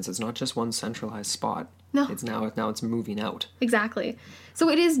long distance. It's not just one centralized spot. No. It's now it's moving out. Exactly. So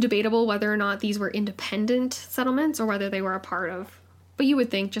it is debatable whether or not these were independent settlements or whether they were a part of. But you would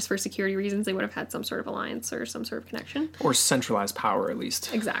think, just for security reasons, they would have had some sort of alliance or some sort of connection. Or centralized power, at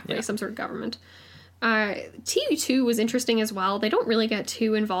least. Exactly, Yeah. some sort of government. T2 was interesting as well. They don't really get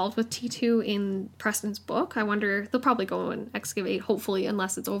too involved with T2 in Preston's book. I wonder, they'll probably go and excavate, hopefully,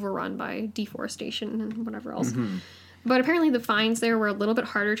 unless it's overrun by deforestation and whatever else. But apparently the finds there were a little bit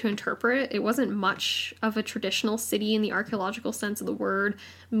harder to interpret. It wasn't much of a traditional city in the archaeological sense of the word,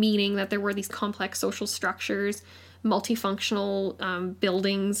 meaning that there were these complex social structures, multifunctional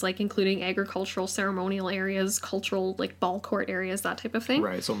buildings, like including agricultural, ceremonial areas, cultural, like ball court areas, that type of thing.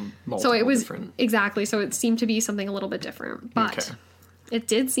 Right, so multiple So it was different. exactly. So it seemed to be something a little bit different, but Okay. it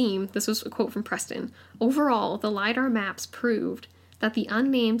did seem. This was a quote from Preston. Overall, the LiDAR maps proved that the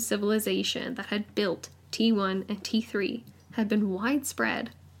unnamed civilization that had built T1 and T3 had been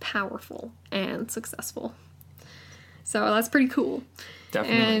widespread, powerful, and successful. So that's pretty cool.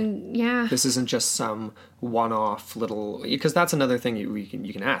 Definitely. And yeah, This isn't just some one-off little, because that's another thing you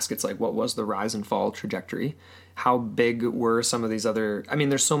can ask. It's like, what was the rise and fall trajectory? How big were some of these other? I mean,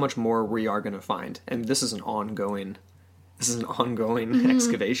 there's so much more we are going to find, and this is an ongoing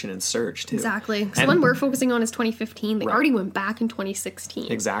excavation and search too. exactly. So And- one we're focusing on is 2015. They Right. already went back in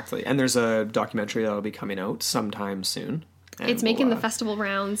 2016. Exactly, and there's a documentary that'll be coming out sometime soon. and It's making we'll, the festival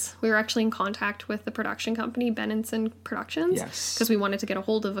rounds. We were actually in contact with the production company, Benenson Productions. Yes. Because we wanted to get a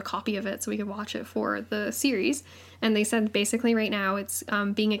hold of a copy of it so we could watch it for the series. And they said basically right now it's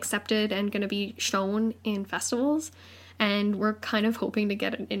being accepted and going to be shown in festivals. And we're kind of hoping to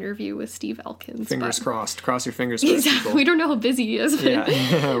get an interview with Steve Elkins. Fingers but- crossed. Cross your fingers crossed, Exactly. people. We don't know how busy he is. But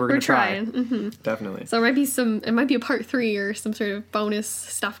Yeah, we're gonna try. trying. Mm-hmm. Definitely. So it might be a part 3 or some sort of bonus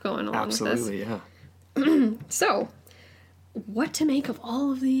stuff going along with this. Absolutely, yeah. So, what to make of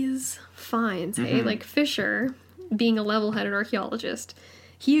all of these finds, eh? Like Fisher, being a level-headed archaeologist,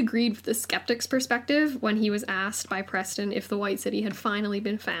 he agreed with the skeptic's perspective when he was asked by Preston if the White City had finally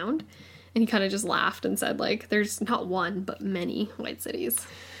been found. And he kind of just laughed and said, like, there's not one, but many White Cities.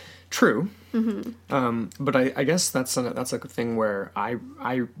 True. But I guess that's like a thing where I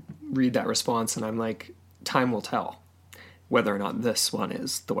read that response and I'm like, time will tell whether or not this one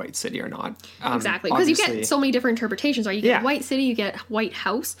is the White City or not. Exactly. Because you obviously, get so many different interpretations, right? You get Yeah. White City, you get White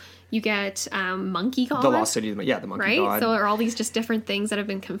House, you get Monkey God. the Lost City, the Monkey right? God. So are all these just different things that have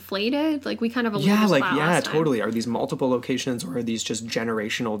been conflated? Like we kind of alluded Yeah, to like, that yeah, last time. totally. Are these multiple locations or are these just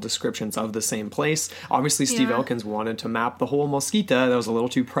generational descriptions of the same place? Obviously, Steve Yeah. Elkins wanted to map the whole Mosquita. That was a little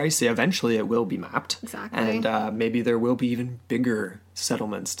too pricey. Eventually, it will be mapped. Exactly. And maybe there will be even bigger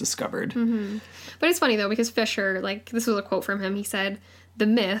settlements discovered. But it's funny though, because Fisher, like this was a quote from him, he said, the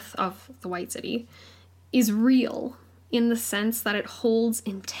myth of the White City is real in the sense that it holds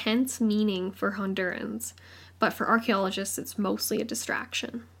intense meaning for Hondurans, but for archaeologists it's mostly a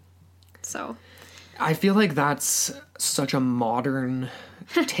distraction. So I feel like that's such a modern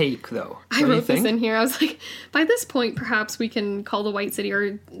take, though. I Don't you wrote this think? in here. I was like, by this point, perhaps we can call the White City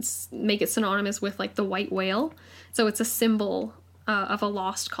or make it synonymous with like the white whale. So it's a symbol of a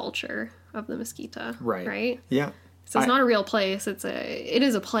lost culture of the Mosquita. Right. Right. Yeah. So it's not a real place. It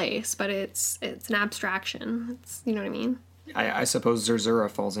is a place, but it's an abstraction. It's, you know what I mean? I suppose Zerzura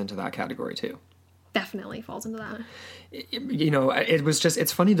falls into that category too. Definitely falls into that. You know,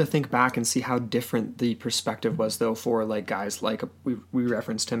 it's funny to think back and see how different the perspective was, though, for like guys like we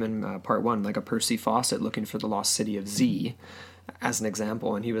referenced him in part 1, like a Percy Fawcett looking for the lost city of Z as an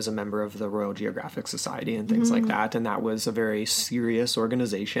example, and he was a member of the Royal Geographic Society and things like that, and that was a very serious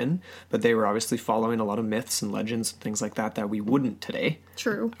organization, but they were obviously following a lot of myths and legends and things like that we wouldn't today.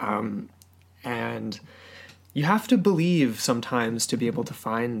 True. And you have to believe sometimes to be able to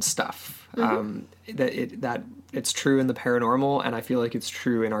find stuff. That it's true in the paranormal, and I feel like it's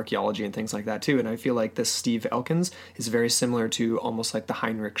true in archaeology and things like that too. And I feel like this Steve Elkins is very similar to almost like the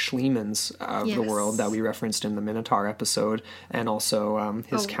Heinrich Schliemann's of the world that we referenced in the Minotaur episode, and also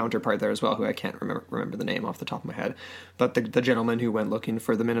his counterpart there as well, who I can't remember the name off the top of my head, but the gentleman who went looking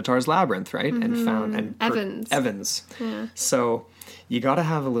for the Minotaur's labyrinth, right, and found Evans. Yeah. So you got to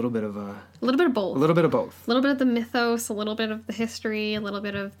have a little bit of both. A little bit of both. A little bit of the mythos, a little bit of the history, a little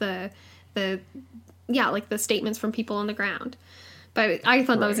bit of the like the statements from people on the ground. But I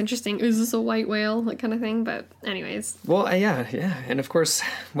thought that was interesting. Is this a white whale? That kind of thing. But anyways. Well, yeah. And of course,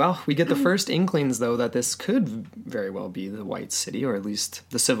 well, we get the first inklings, though, that this could very well be the White City, or at least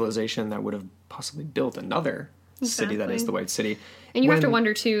the civilization that would have possibly built another city that is the White City. And you have to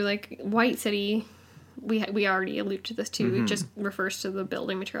wonder, too, like, White City, we already alluded to this, too. It just refers to the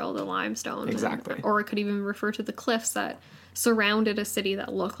building material, the limestone. Exactly. Or it could even refer to the cliffs that surrounded a city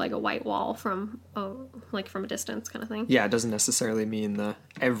that looked like a white wall from a distance, kind of thing. Yeah, it doesn't necessarily mean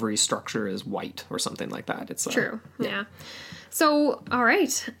every structure is white or something like that. It's true. Yeah. So, all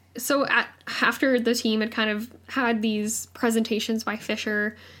right. So after the team had kind of had these presentations by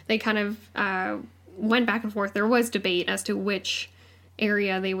Fisher, they kind of went back and forth. There was debate as to which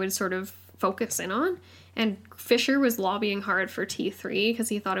area they would sort of focus in on. And Fisher was lobbying hard for T3 because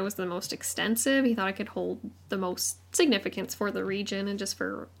he thought it was the most extensive. He thought it could hold the most significance for the region and just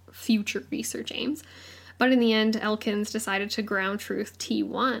for future research aims. But in the end, Elkins decided to ground truth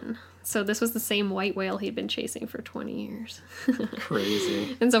T1. So this was the same white whale he'd been chasing for 20 years.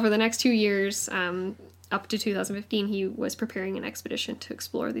 Crazy. And so for the next 2 years, up to 2015, he was preparing an expedition to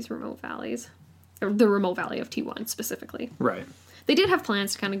explore these remote valleys. Or the remote valley of T1 specifically. Right. They did have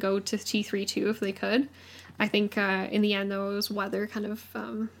plans to kind of go to T3 too if they could. I think in the end, though, it was weather kind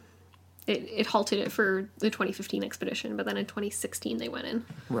of... It halted it for the 2015 expedition, but then in 2016 they went in.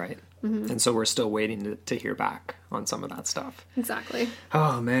 Right. And so we're still waiting to hear back on some of that stuff. Exactly.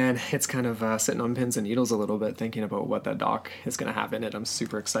 Oh, man. It's kind of sitting on pins and needles a little bit thinking about what that doc is going to have in it. I'm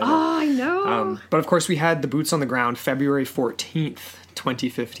super excited. Oh, I know. But of course, we had the boots on the ground February 14th,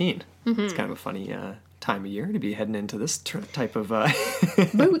 2015. It's kind of a funny... time of year to be heading into this type of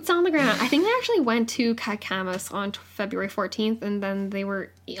boots on the ground. I think they actually went to Kakamas on February 14th, and then they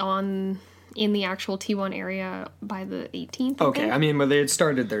were in the actual T1 area by the 18th. Okay, I mean, but they had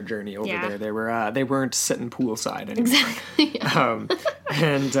started their journey over there. They weren't sitting poolside anymore. Exactly. Yeah.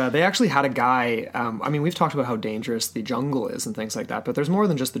 And they actually had a guy. I mean, we've talked about how dangerous the jungle is and things like that, but there's more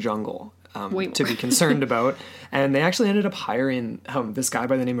than just the jungle to be concerned about. And they actually ended up hiring this guy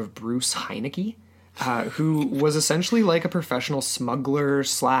by the name of Bruce Heinecke. Who was essentially like a professional smuggler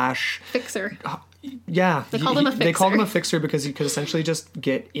 / fixer. Yeah. They called him a fixer. They called him a fixer because he could essentially just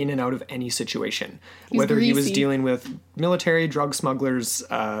get in and out of any situation. Whether he was dealing with military, drug smugglers,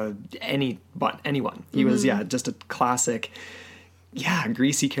 anyone. He was, just a classic...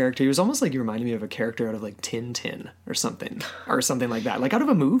 greasy character. He was almost like, he reminded me of a character out of like Tintin or something like that, like out of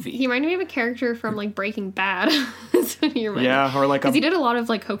a movie. He reminded me of a character from like Breaking Bad. That's what he reminded me. Yeah, or like because he did a lot of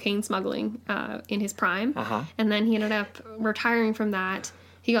like cocaine smuggling in his prime, and then he ended up retiring from that.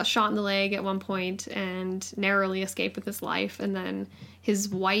 He got shot in the leg at one point and narrowly escaped with his life, and then his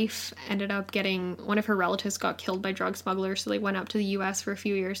wife ended up one of her relatives got killed by drug smugglers, so they went up to the US for a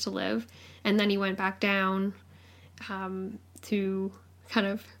few years to live, and then he went back down to kind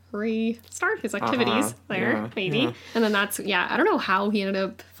of restart his activities maybe. Yeah. And then I don't know how he ended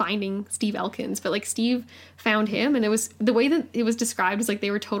up finding Steve Elkins, but like Steve found him, and it was the way that it was described as like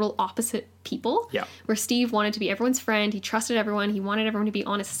they were total opposite people. Yeah. Where Steve wanted to be everyone's friend, he trusted everyone, he wanted everyone to be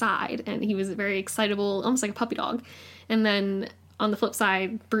on his side, and he was very excitable, almost like a puppy dog. And then on the flip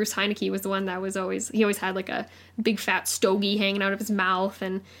side, Bruce Heinecke was the one that was always had like a big fat stogie hanging out of his mouth,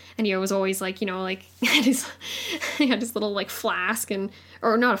 and he was always like, like he had this little like flask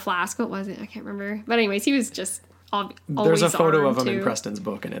or not a flask, what was it? I can't remember. But anyways, he was just always There's a photo of him in Preston's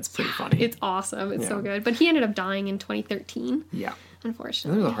book, and it's pretty funny. It's awesome. It's so good. But he ended up dying in 2013. Yeah.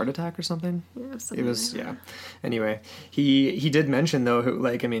 Unfortunately. It was a heart attack or something? Yeah, it was, Anyway, he did mention, though,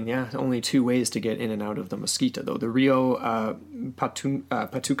 only two ways to get in and out of the Mesquita, though. The Rio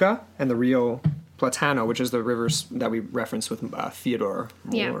Patuca and the Rio Platano, which is the rivers that we referenced with Theodore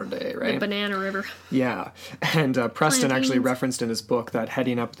Morde, right? The Banana River. Yeah. And Preston actually referenced in his book that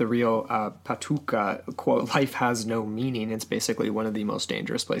heading up the Rio Patuca, quote, life has no meaning. It's basically one of the most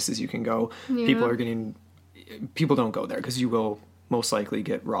dangerous places you can go. Yeah. People don't go there because you will most likely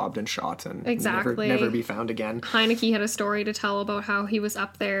get robbed and shot and never be found again. Heinecke had a story to tell about how he was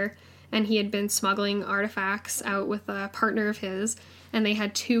up there and he had been smuggling artifacts out with a partner of his, and they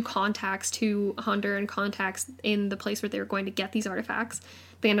had two Honduran contacts in the place where they were going to get these artifacts.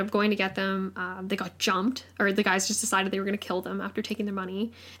 They ended up going to get them. They got jumped, or the guys just decided they were going to kill them after taking their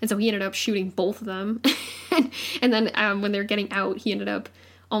money. And so he ended up shooting both of them. and then when they were getting out, he ended up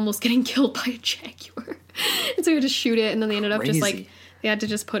almost getting killed by a jaguar. And so he had to shoot it, and then they ended up just like, they had to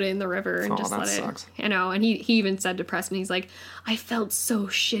just put it in the river and just let sucks. it. I know. And he even said to Preston, he's like, I felt so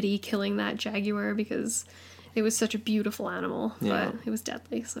shitty killing that jaguar because it was such a beautiful animal, but it was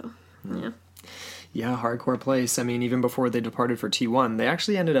deadly. So, yeah. Yeah, hardcore place. I mean, even before they departed for T1, they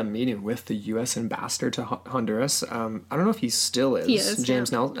actually ended up meeting with the U.S. ambassador to Honduras. I don't know if he still is. He is,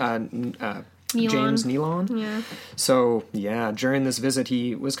 James James Nealon. Yeah. So, yeah, during this visit,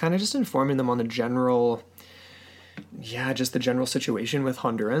 he was kind of just informing them on the general situation with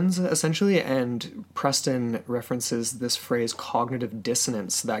Hondurans, essentially. And Preston references this phrase, cognitive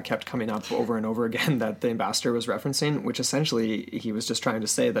dissonance, that kept coming up over and over again that the ambassador was referencing, which essentially he was just trying to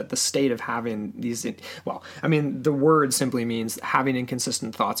say that the state of having these, the word simply means having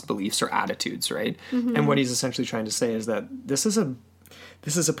inconsistent thoughts, beliefs, or attitudes, right? Mm-hmm. And what he's essentially trying to say is that this is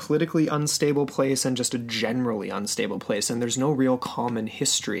a politically unstable place and just a generally unstable place, and there's no real common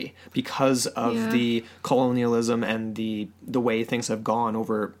history because of the colonialism and the way things have gone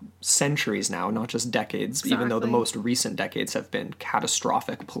over centuries now, not just decades, even though the most recent decades have been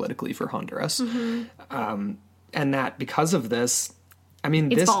catastrophic politically for Honduras. Mm-hmm. And that because of this, I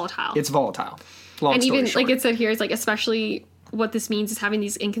mean, it's volatile. It's volatile. Long and story even, short. like it said here, it's like especially... what this means is having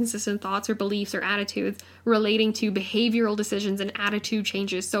these inconsistent thoughts or beliefs or attitudes relating to behavioral decisions and attitude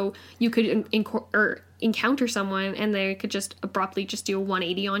changes. So you could encounter someone and they could just abruptly just do a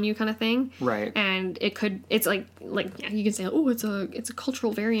 180 on you kind of thing. Right. And it's like you can say, oh, it's a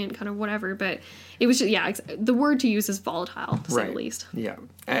cultural variant kind of whatever. But it was just, the word to use is volatile, to say the least. Yeah.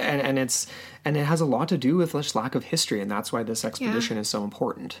 And it has a lot to do with just lack of history. And that's why this expedition is so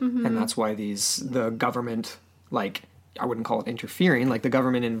important. Mm-hmm. And that's why the government, I wouldn't call it interfering, the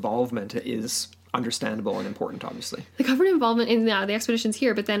government involvement is understandable and important, obviously. The government involvement in the expeditions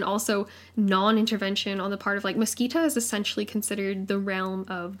here, but then also non-intervention on the part of, Mesquita is essentially considered the realm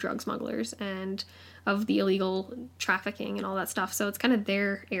of drug smugglers and of the illegal trafficking and all that stuff. So it's kind of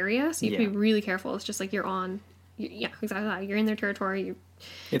their area, so you have to be really careful. It's just you're on... Yeah, exactly. You're in their territory.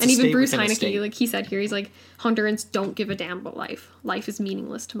 And even Bruce Heineke, he said here, he's like, Hondurans don't give a damn about life. Life is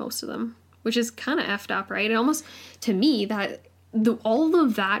meaningless to most of them. Which is kind of effed up, right? And almost, to me, that all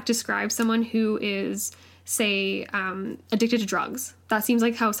of that describes someone who is, say, addicted to drugs. That seems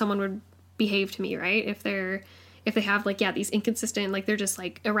like how someone would behave to me, right? If they have these inconsistent, they're just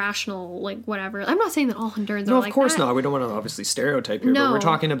irrational, whatever. I'm not saying that all Hondurans are like that. No, of course not. We don't want to obviously stereotype here, but we're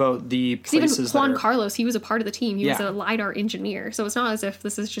talking about the places even Juan Carlos, he was a part of the team. He was a LiDAR engineer. So it's not as if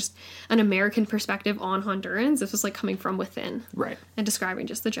this is just an American perspective on Hondurans. This was coming from within. Right. And describing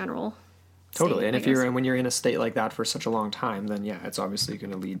just the general... Totally. And when you're in a state like that for such a long time, then it's obviously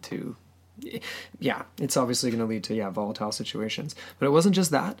going to lead to volatile situations. But it wasn't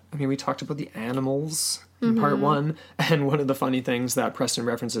just that. I mean, we talked about the animals in part one, and one of the funny things that Preston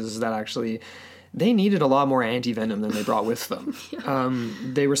references is that actually they needed a lot more anti-venom than they brought with them.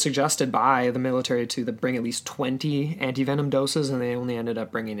 They were suggested by the military to bring at least 20 anti-venom doses, and they only ended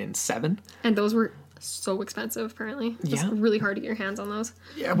up bringing in 7. And those were so expensive, apparently. It's really hard to get your hands on those.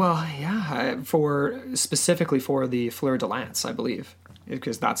 Specifically for the Fleur de Lance, I believe,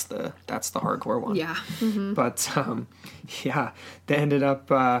 because that's the hardcore one. Yeah. Mm-hmm. But they ended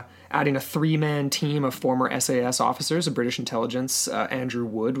up adding a 3-man team of former SAS officers of British intelligence. Andrew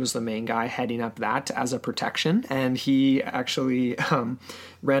Wood was the main guy heading up that as a protection, and he actually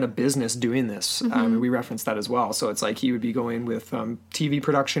ran a business doing this. We referenced that as well. So it's he would be going with TV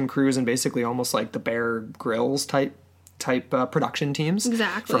production crews and basically almost like the Bear Grylls type production teams.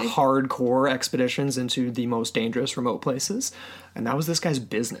 Exactly. For hardcore expeditions into the most dangerous remote places. And that was this guy's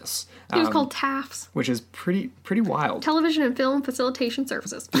business. It was called TAFS. Which is pretty wild. Television and Film Facilitation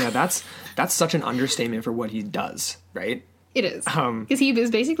Services. Yeah, that's such an understatement for what he does, right? It is. Because he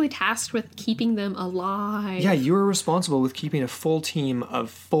is basically tasked with keeping them alive. Yeah, you are responsible with keeping a full team of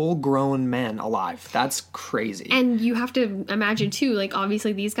full-grown men alive. That's crazy. And you have to imagine, too,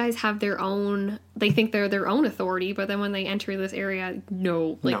 obviously these guys have their own... They think they're their own authority, but then when they enter this area,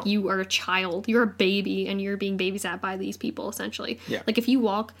 no. You are a child. You're a baby, and you're being babysat by these people, essentially. Yeah. If you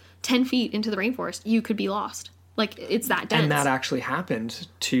walk 10 feet into the rainforest, you could be lost. It's that dense. And that actually happened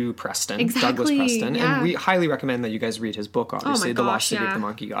to Preston, exactly, Douglas Preston. Yeah. And we highly recommend that you guys read his book, obviously, The Lost City of the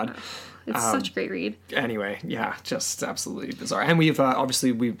Monkey God. it's such a great read. Anyway, yeah, just absolutely bizarre. And we've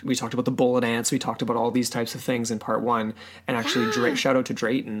obviously we talked about the bullet ants. We talked about all these types of things in part 1. And actually, shout out to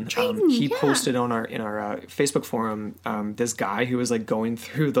Drayton. He posted in our Facebook forum this guy who was like going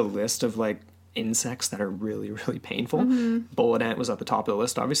through the list of like insects that are really, really painful. Bullet ant was at the top of the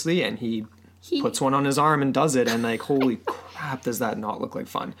list, obviously, and he puts one on his arm and does it, and like, holy crap, does that not look like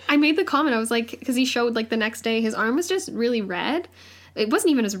fun? I made the comment, I was like, because he showed like the next day his arm was just really red. It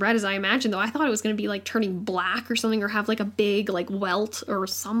wasn't even as red as I imagined, though. I thought it was going to be like turning black or something, or have like a big like welt or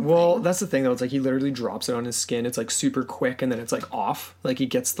something. Well, that's the thing though. It's like he literally drops it on his skin. It's like super quick, and then it's like off. Like he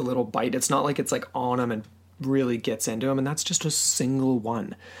gets the little bite. It's not like it's like on him and really gets into him, and that's just a single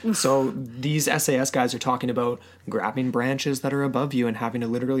one. So these SAS guys are talking about grabbing branches that are above you and having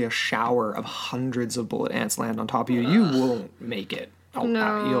literally a shower of hundreds of bullet ants land on top of you. You won't make it.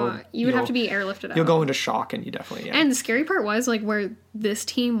 You would have to be airlifted out. You'll go into shock, and you definitely, yeah. And the scary part was like where this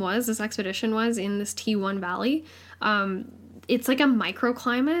expedition was in this T1 Valley. It's like a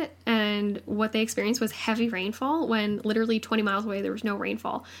microclimate, and what they experienced was heavy rainfall when literally 20 miles away there was no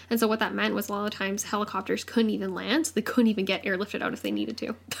rainfall. And so what that meant was a lot of times helicopters couldn't even land, so they couldn't even get airlifted out if they needed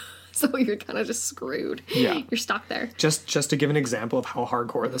to. So you're kind of just screwed. Yeah. You're stuck there. Just to give an example of how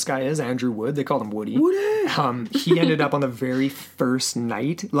hardcore this guy is, Andrew Wood, they called him Woody. He ended up on the very first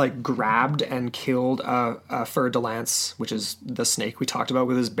night, like, grabbed and killed a fer de lance, which is the snake we talked about,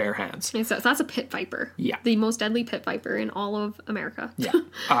 with his bare hands. And so that's a pit viper. Yeah. The most deadly pit viper in all of America.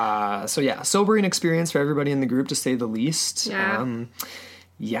 Yeah. So yeah, sobering experience for everybody in the group, to say the least. Yeah.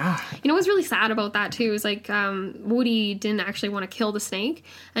 Yeah. You know what's really sad about that too is like Woody didn't actually want to kill the snake,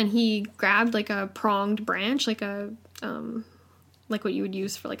 and he grabbed like a pronged branch, like a like what you would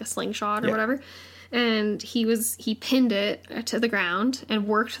use for like a slingshot or whatever, and he pinned it to the ground and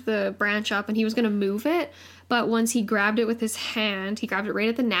worked the branch up, and he was going to move it, but once he grabbed it with his hand, he grabbed it right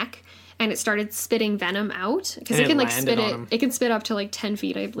at the neck, and it started spitting venom out, because it can like spit it can spit up to like 10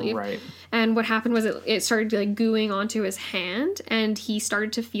 feet, I believe. Right. And what happened was it started like gooing onto his hand, and he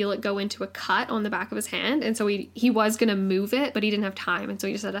started to feel it go into a cut on the back of his hand, and so he was going to move it, but he didn't have time, and so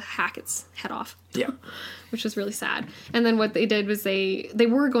he just had to hack its head off. Yeah. Which was really sad. And then what they did was they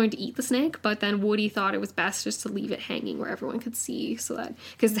were going to eat the snake, but then Woody thought it was best just to leave it hanging where everyone could see, so that,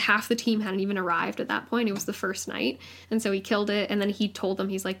 because half the team hadn't even arrived at that point. It was the first night, and so he killed it, and then he told them,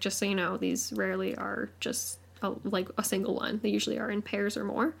 he's like, just so you know, these rarely are just like a single one. They usually are in pairs or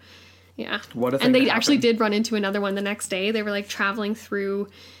more. Yeah. What a thing. And they to actually happen. did run into another one the next day. They were like traveling through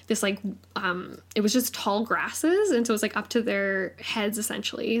this like it was just tall grasses, and so it was like up to their heads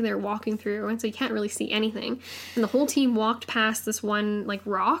essentially. They're walking through, and so you can't really see anything. And the whole team walked past this one like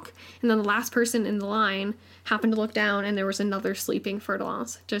rock, and then the last person in the line happened to look down, and there was another sleeping fer de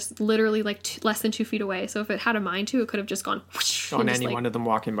lance just literally like less than 2 feet away. So if it had a mind to, it could have just gone whoosh, on and just, any one of them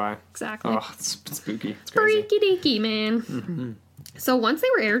walking by. Exactly. Oh, it's spooky. It's crazy. Freaky deaky, man. So once they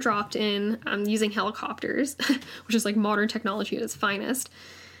were airdropped in using helicopters, which is like modern technology at its finest,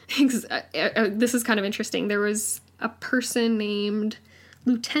 this is kind of interesting. There was a person named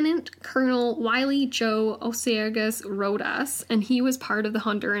Lieutenant Colonel Wiley Joe Oseagas Rodas, and he was part of the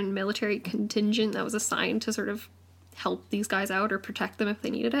Honduran military contingent that was assigned to sort of help these guys out or protect them if they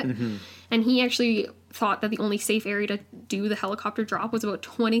needed it. And he actually thought that the only safe area to do the helicopter drop was about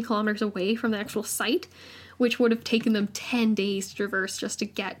 20 kilometers away from the actual site, which would have taken them 10 days to traverse just to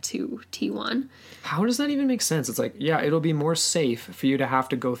get to T1. How does that even make sense? It's like, yeah, it'll be more safe for you to have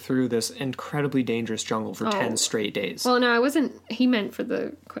to go through this incredibly dangerous jungle for 10 straight days. Well, no, I wasn't. He meant for the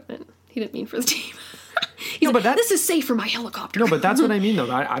equipment. He didn't mean for the team. No, but this is safe for my helicopter. No, but that's what I mean,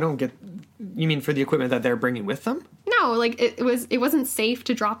 though. I don't get... You mean for the equipment that they're bringing with them? No, like it wasn't safe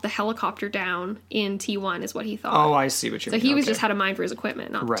to drop the helicopter down in T1 is what he thought. Oh, I see what you mean. So he was just had a mind for his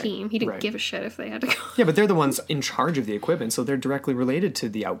equipment, not the team. He didn't give a shit if they had to go. Yeah, but they're the ones in charge of the equipment, so they're directly related to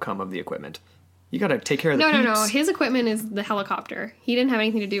the outcome of the equipment. You gotta take care of the peeps. No. His equipment is the helicopter. He didn't have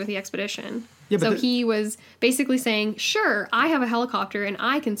anything to do with the expedition. Yeah, but so he was basically saying, sure, I have a helicopter and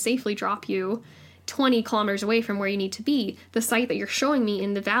I can safely drop you 20 kilometers away from where you need to be. The site that you're showing me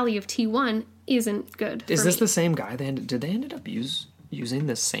in the valley of T1 isn't good. Is this the same guy? Did they ended up using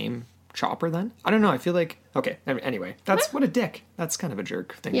the same chopper then? I don't know. I feel like... Okay, anyway. What a dick. That's kind of a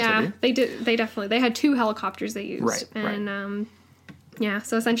jerk thing to do. They did. They definitely... They had 2 helicopters they used. Right. Yeah,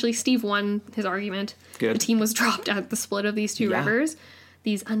 so essentially Steve won his argument. Good. The team was dropped at the split of these 2 rivers,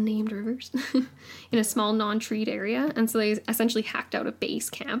 these unnamed rivers, in a small non-treed area. And so they essentially hacked out a base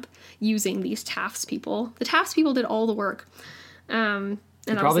camp using these Tafts people. The Tafts people did all the work. And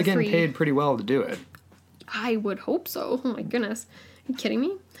they're probably getting paid pretty well to do it. I would hope so. Oh my goodness. Are you kidding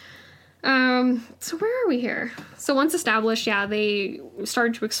me? So where are we here? So once established, yeah, they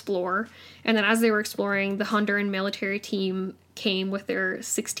started to explore. And then as they were exploring, the Honduran military team came with their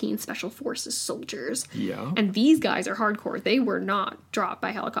 16 Special Forces soldiers. Yeah. And these guys are hardcore. They were not dropped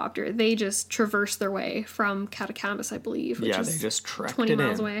by helicopter. They just traversed their way from Catacamas, I believe, which Yeah, is they just trekked 20 it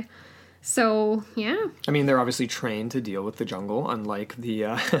miles in. away. So, yeah. I mean, they're obviously trained to deal with the jungle, unlike the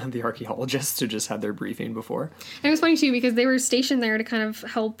the archaeologists who just had their briefing before. And it was funny, too, because they were stationed there to kind of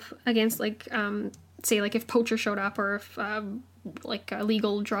help against, like, say, like, if poachers showed up or if, like,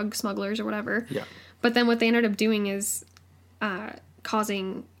 illegal drug smugglers or whatever. Yeah. But then what they ended up doing is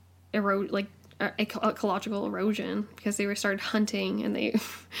causing ecological erosion, because they were started hunting, and they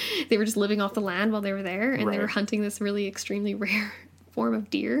were just living off the land while they were there, and they were hunting this really extremely rare form of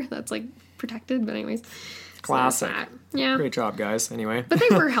deer that's like protected. But anyways, classic. So yeah, Great job, guys. Anyway, but they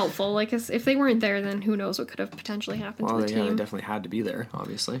were helpful. Like, if they weren't there, then who knows what could have potentially happened to the they team. definitely had to be there,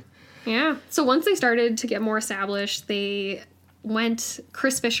 obviously. Yeah. So once they started to get more established,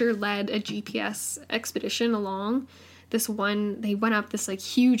 Chris Fisher led a GPS expedition along they went up this like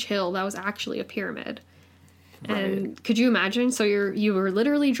huge hill that was actually a pyramid. Right. And could you imagine? So you were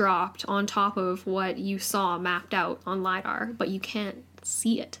literally dropped on top of what you saw mapped out on LiDAR, but you can't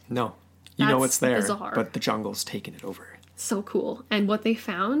see it. No. You know it's there, bizarre. but the jungle's taking it over. So cool. And what they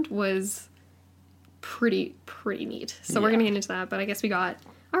found was pretty neat. So we're going to get into that, but I guess we got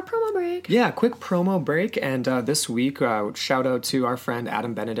our promo break. Yeah, quick promo break. And this week, shout out to our friend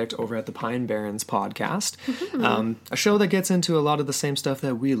Adam Benedict over at the Pine Barrens podcast. A show that gets into a lot of the same stuff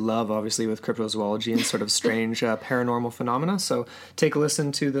that we love, obviously, with cryptozoology and sort of strange paranormal phenomena. So take a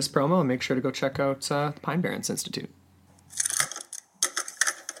listen to this promo and make sure to go check out the Pine Barrens Institute.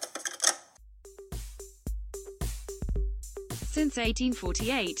 Since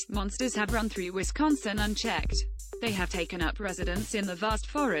 1848, monsters have run through Wisconsin unchecked. They have taken up residence in the vast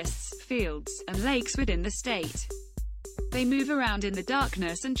forests, fields, and lakes within the state. They move around in the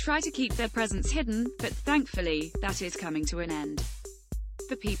darkness and try to keep their presence hidden, but thankfully, that is coming to an end.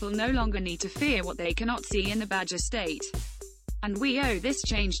 The people no longer need to fear what they cannot see in the Badger State. And we owe this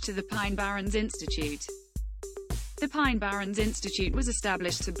change to the Pine Barrens Institute. The Pine Barrens Institute was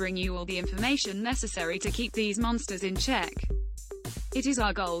established to bring you all the information necessary to keep these monsters in check. It is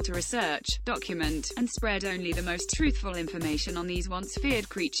our goal to research, document, and spread only the most truthful information on these once feared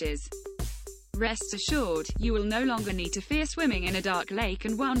creatures. Rest assured, you will no longer need to fear swimming in a dark lake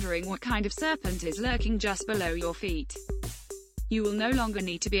and wondering what kind of serpent is lurking just below your feet. You will no longer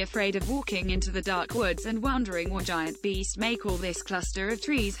need to be afraid of walking into the dark woods and wondering what giant beast may call this cluster of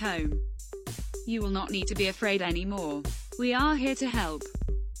trees home. You will not need to be afraid anymore. We are here to help.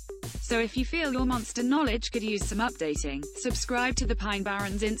 So if you feel your monster knowledge could use some updating, subscribe to the Pine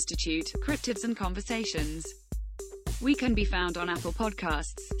Barrens Institute, Cryptids and Conversations. We can be found on Apple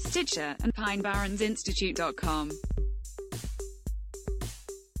Podcasts, Stitcher, and pinebarrensinstitute.com.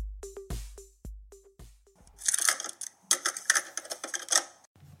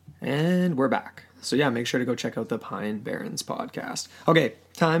 And we're back. So yeah, make sure to go check out the Pine Barrens podcast. Okay,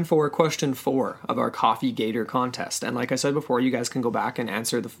 time for question 4 of our Coffee Gator contest. And like I said before, you guys can go back and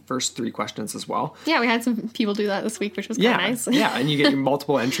answer the first 3 questions as well. Yeah, we had some people do that this week, which was kind of nice. Yeah, and you get your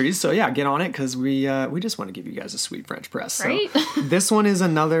multiple entries. So yeah, get on it, because we just want to give you guys a sweet French press. Right? So this one is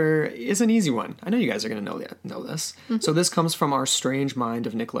an easy one. I know you guys are going to know this. Mm-hmm. So this comes from our Strange Mind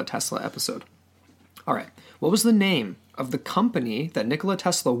of Nikola Tesla episode. All right, what was the name of the company that Nikola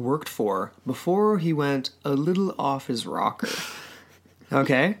Tesla worked for before he went a little off his rocker?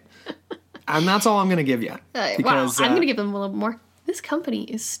 Okay? And that's all I'm going to give you. Because, I'm going to give them a little more. This company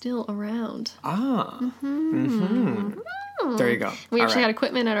is still around. There you go. We actually had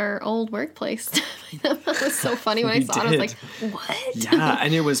equipment at our old workplace. That was so funny when I saw it. I was like, what? Yeah,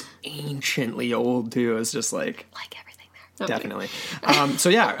 and it was anciently old, too. It was just like everything there. Definitely. So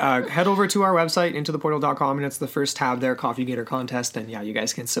yeah, head over to our website, intotheportal.com, and it's the first tab there, Coffee Gator Contest. And yeah, you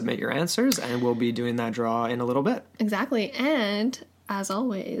guys can submit your answers, and we'll be doing that draw in a little bit. Exactly. And as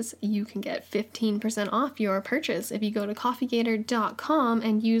always, you can get 15% off your purchase if you go to coffeegator.com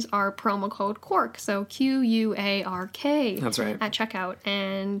and use our promo code QUARK. So QUARK. That's right. At checkout.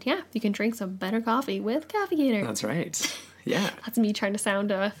 And yeah, you can drink some better coffee with Coffee Gator. That's right. Yeah. That's me trying to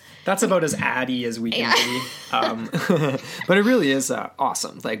sound... That's about as addy as we can be. But it really is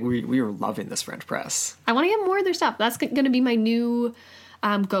awesome. Like, we were loving this French press. I want to get more of their stuff. That's going to be my new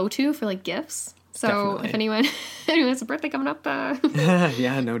go-to for, like, gifts. So definitely. If anyone has a birthday coming up...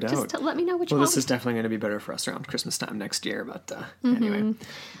 yeah, no doubt. Just let me know which one. Well, this is definitely going to be better for us around Christmas time next year, but anyway.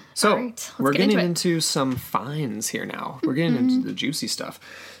 So, right, we're getting into some finds here now. We're getting into the juicy stuff.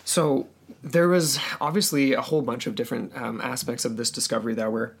 So... there was obviously a whole bunch of different aspects of this discovery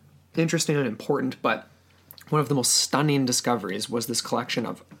that were interesting and important, but one of the most stunning discoveries was this collection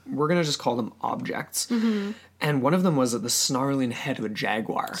of, we're going to just call them objects. And one of them was the snarling head of a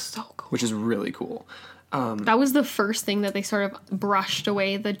jaguar, So cool. which is really cool. That was the first thing that they sort of brushed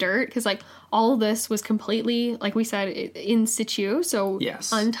away the dirt, because like all of this was completely, like we said, in situ, so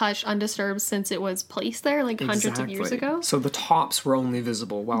Yes. untouched, undisturbed since it was placed there like hundreds of years ago. So the tops were only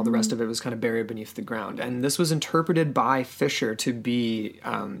visible while the rest of it was kind of buried beneath the ground. And this was interpreted by Fisher to be,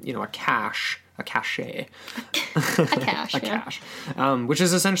 a cache. A cache. A cache, A yeah. cache. Which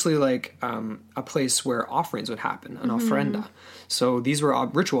is essentially like a place where offerings would happen, an ofrenda. So these were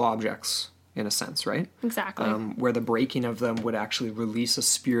ritual objects, in a sense, right? Exactly. Where the breaking of them would actually release a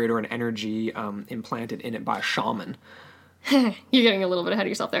spirit or an energy implanted in it by a shaman. You're getting a little bit ahead of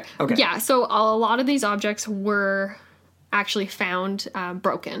yourself there. Okay. Yeah, so a lot of these objects were actually found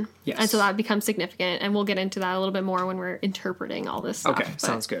broken. Yes. And so that becomes significant, and we'll get into that a little bit more when we're interpreting all this stuff. Okay,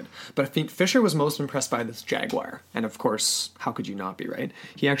 sounds good. But I think Fisher was most impressed by this jaguar. And of course, how could you not be, right?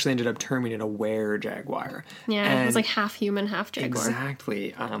 He actually ended up terming it a were-jaguar. Yeah, and it was like half human, half jaguar.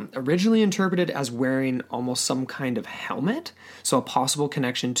 Exactly. Originally interpreted as wearing almost some kind of helmet, so a possible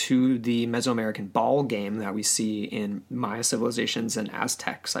connection to the Mesoamerican ball game that we see in Maya civilizations and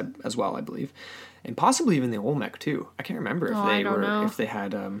Aztecs as well, I believe, and possibly even the Olmec too. I can't remember if they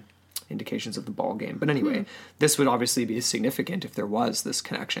had indications of the ball game, but anyway, this would obviously be significant if there was this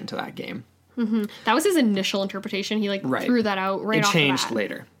connection to that game. That was his initial interpretation. He Right. threw that out right It off the changed bat.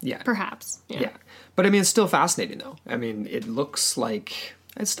 later. Yeah. Perhaps. Yeah. But I mean, it's still fascinating though. I mean, it looks like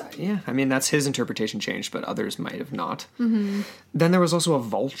I mean, that's his interpretation changed, but others might have not. Then there was also a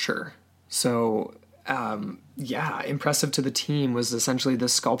vulture. So, impressive to the team was essentially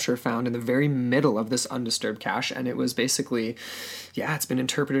this sculpture found in the very middle of this undisturbed cache. And it was basically, it's been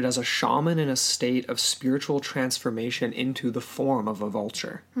interpreted as a shaman in a state of spiritual transformation into the form of a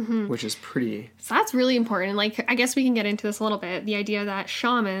vulture, which is pretty... So that's really important. Like, I guess we can get into this a little bit. The idea that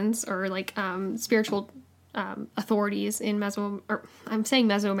shamans or like spiritual authorities in I'm saying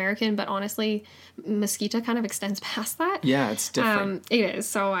Mesoamerican, but honestly, Mesquite kind of extends past that. Yeah, it's different. It is.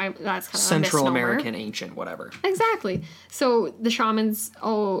 So that's kind of Central a misnomer. American, ancient, whatever. Exactly. So the shamans, a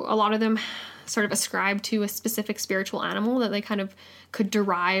lot of them sort of ascribe to a specific spiritual animal that they kind of could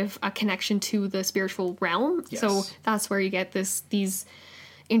derive a connection to the spiritual realm. Yes. So that's where you get these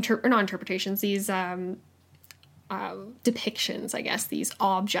depictions, I guess, these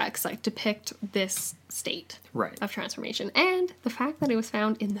objects like depict this state Right. of transformation. And the fact that it was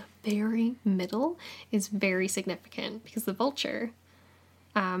found in the very middle is very significant because the vulture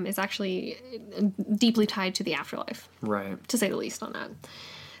is actually deeply tied to the afterlife, Right. to say the least on that.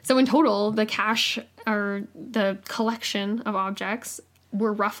 So in total, the cache or the collection of objects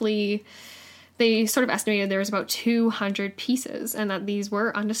were roughly, they sort of estimated there was about 200 pieces, and that these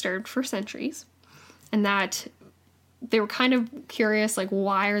were undisturbed for centuries, and that they were kind of curious, like,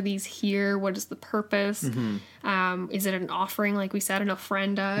 why are these here? What is the purpose? Is it an offering, like we said, an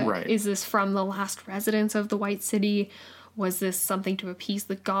ofrenda? Right. Is this from the last residents of the White City? Was this something to appease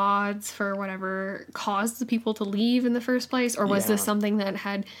the gods for whatever caused the people to leave in the first place? Or was this Yeah. something that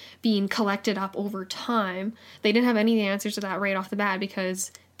had been collected up over time? They didn't have any of the answers to that right off the bat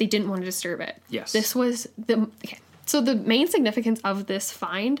because they didn't want to disturb it. Yes. This was So the main significance of this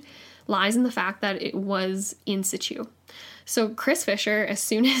find lies in the fact that it was in situ. So Chris Fisher, as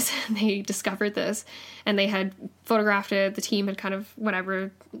soon as they discovered this and they had photographed it, the team had kind of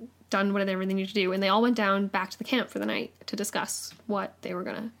done whatever they needed to do, and they all went down back to the camp for the night to discuss how they were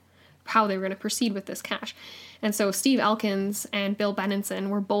gonna proceed with this cache. And so Steve Elkins and Bill Benenson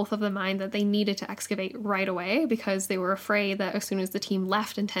were both of the mind that they needed to excavate right away because they were afraid that as soon as the team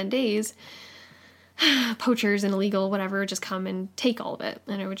left in 10 days, poachers and illegal whatever would just come and take all of it,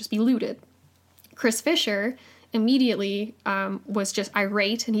 and it would just be looted. Chris Fisher immediately was just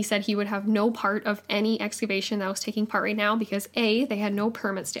irate, and he said he would have no part of any excavation that was taking part right now because A, they had no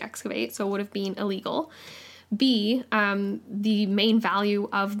permits to excavate, so it would have been illegal. B, the main value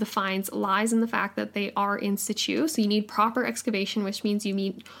of the finds lies in the fact that they are in situ, so you need proper excavation, which means you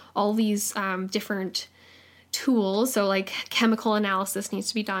need all these different tools. So like chemical analysis needs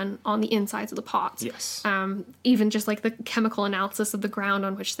to be done on the insides of the pots. Yes. Even just like the chemical analysis of the ground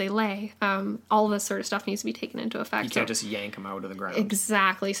on which they lay. All of this sort of stuff needs to be taken into effect. You can't just yank them out of the ground.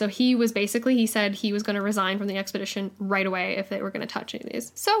 Exactly. So he said he was going to resign from the expedition right away if they were going to touch any of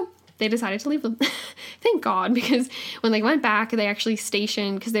these. So they decided to leave them. Thank God, because when they went back, they actually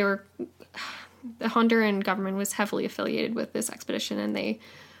stationed, because the Honduran government was heavily affiliated with this expedition, and they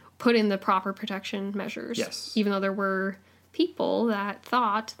put in the proper protection measures. Yes. Even though there were people that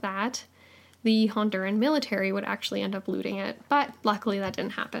thought that the Honduran military would actually end up looting it. But luckily that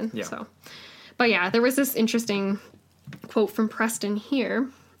didn't happen. Yeah. So, but yeah, there was this interesting quote from Preston here.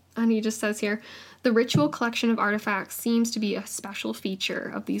 And he just says here, the ritual collection of artifacts seems to be a special feature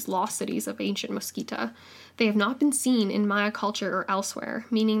of these lost cities of ancient Mosquita. They have not been seen in Maya culture or elsewhere,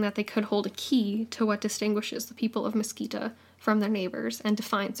 meaning that they could hold a key to what distinguishes the people of Mosquita from their neighbors and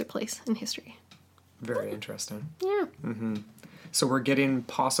defines their place in history. Very interesting. Yeah. So we're getting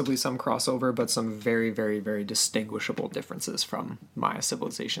possibly some crossover, but some very, very, very distinguishable differences from Maya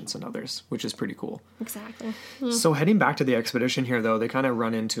civilizations and others, which is pretty cool. Exactly. So heading back to the expedition here, though, they kind of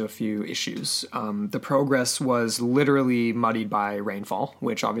run into a few issues. The progress was literally muddied by rainfall,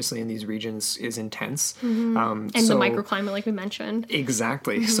 which obviously in these regions is intense. And the microclimate, like we mentioned.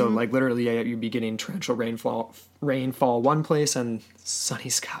 Exactly. So like literally you'd be getting torrential rainfall one place and sunny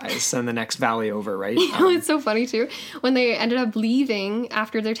skies and the next valley over, right? It's so funny too. When they ended up leaving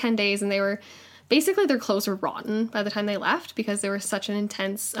after their 10 days and they were basically their clothes were rotten by the time they left because there was such an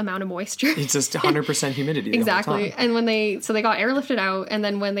intense amount of moisture. It's just 100% humidity. Exactly. The whole time. And when they got airlifted out, and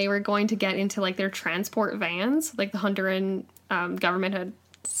then when they were going to get into like their transport vans, like the Honduran government had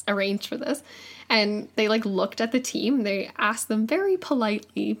arranged for this, and they like looked at the team, they asked them very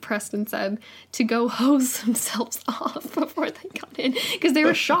politely, Preston said, to go hose themselves off before they got in, because they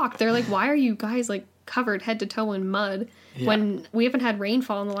were shocked. They're like, why are you guys like covered head to toe in mud when we haven't had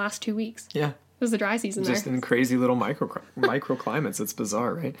rainfall in the last 2 weeks? Yeah. It was the dry season Just in crazy little microclimates. It's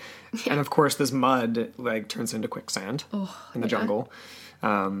bizarre, right? Yeah. And of course, this mud like turns into quicksand in the jungle.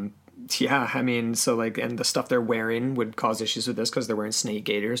 Yeah, I mean, so like, and the stuff they're wearing would cause issues with this because they're wearing snake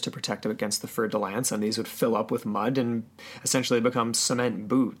gaiters to protect them against the fer de lance, and these would fill up with mud and essentially become cement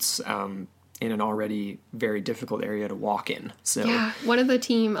boots in an already very difficult area to walk in. So yeah, one of the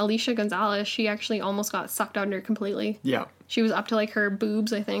team, Alicia Gonzalez, she actually almost got sucked under completely. Yeah. She was up to like her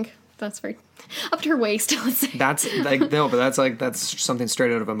boobs, I think. That's very up to her waist, let's say. That's like no, but that's something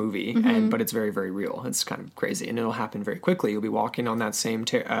straight out of a movie, but it's very, very real. It's kind of crazy, and it'll happen very quickly. You'll be walking on that same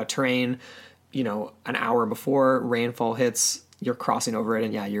terrain, an hour before rainfall hits. You're crossing over it,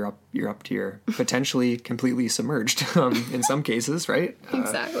 and yeah, you're up to your potentially completely submerged in some cases, right?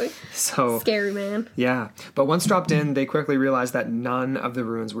 Exactly. So scary, man. Yeah, but once dropped in, they quickly realized that none of the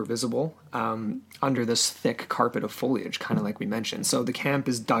ruins were visible under this thick carpet of foliage, kind of like we mentioned. So the camp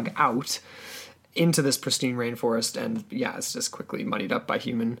is dug out into this pristine rainforest, and yeah, it's just quickly muddied up by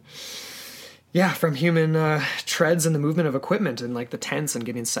human treads and the movement of equipment and like the tents and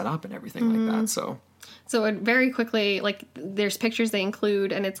getting set up and everything like that. So it very quickly, like, there's pictures they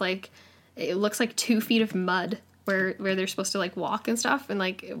include, and it's like, it looks like 2 feet of mud where they're supposed to like walk and stuff, and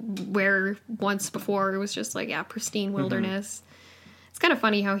like where once before it was just like, yeah, pristine wilderness. It's kind of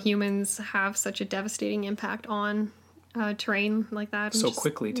funny how humans have such a devastating impact on terrain like that. So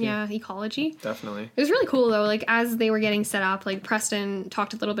quickly, too. Yeah, ecology. Definitely. It was really cool, though. Like, as they were getting set up, like, Preston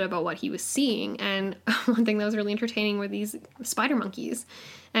talked a little bit about what he was seeing. And one thing that was really entertaining were these spider monkeys.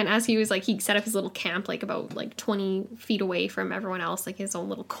 And as he was, like, he set up his little camp, like, about, like, 20 feet away from everyone else, like, his own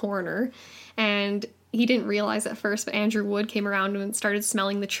little corner. And he didn't realize at first, but Andrew Wood came around and started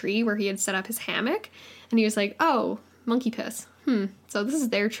smelling the tree where he had set up his hammock. And he was like, oh, monkey piss. So this is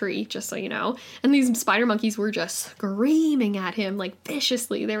their tree, just so you know. And these spider monkeys were just screaming at him, like,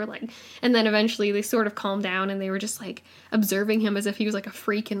 viciously. They were like, and then eventually they sort of calmed down and they were just like observing him as if he was like a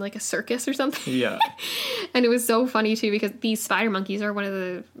freak in like a circus or something. Yeah. And it was so funny too, because these spider monkeys are one of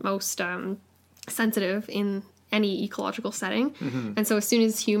the most sensitive in any ecological setting. And so as soon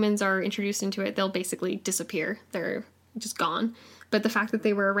as humans are introduced into it, they'll basically disappear. They're just gone. But the fact that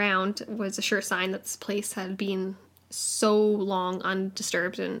they were around was a sure sign that this place had been so long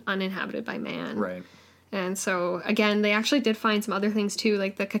undisturbed and uninhabited by man. Right. And so, again, they actually did find some other things, too,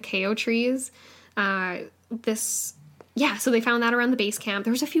 like the cacao trees. So they found that around the base camp.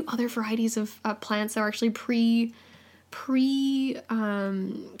 There was a few other varieties of plants that were actually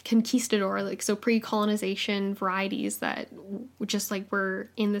conquistador, like, so pre-colonization varieties that just, like, were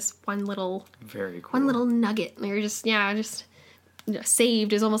in this one little... Very cool. One little nugget. They were just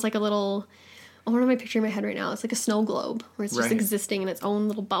saved as almost like a little... Oh, what am I picturing in my head right now? It's like a snow globe where it's just existing in its own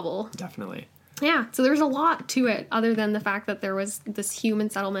little bubble. Definitely. Yeah, so there's a lot to it other than the fact that there was this human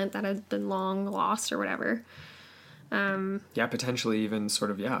settlement that has been long lost or whatever. Potentially even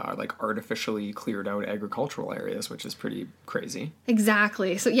sort of, like artificially cleared out agricultural areas, which is pretty crazy.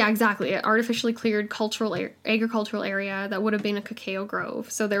 Exactly. So, yeah, exactly. An artificially cleared agricultural area that would have been a cacao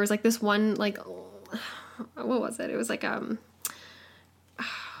grove. So there was like this one, like, what was it? It was like a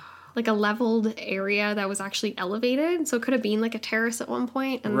leveled area that was actually elevated. So it could have been like a terrace at one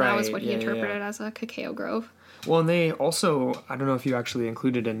point, and that was what he interpreted as a cacao grove. Well, and they also, I don't know if you actually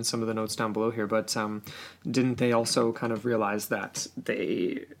included in some of the notes down below here, but didn't they also kind of realize that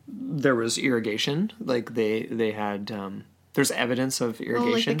there was irrigation? Like they had, there's evidence of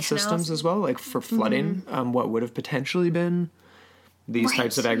irrigation the systems canals. as well, like for flooding, what would have potentially been these Right,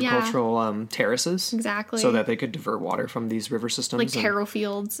 types of yeah. agricultural terraces. Exactly. So that they could divert water from these river systems. Like and- taro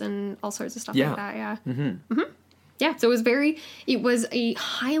fields and all sorts of stuff Yeah. like that, yeah. Yeah, so it was a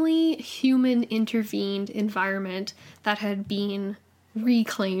highly human intervened environment that had been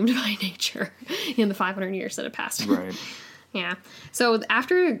reclaimed by nature in the 500 years that had passed. Right. Yeah. So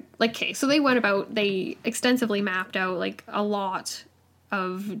after, so they extensively mapped out, like, a lot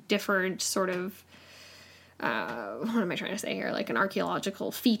of different sort of, what am I trying to say here? Like, an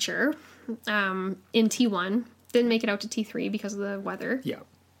archaeological feature in T1. Didn't make it out to T3 because of the weather. Yeah.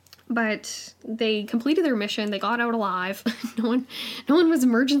 But they completed their mission. They got out alive. No one was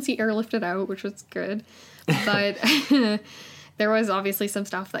emergency airlifted out, which was good. But there was obviously some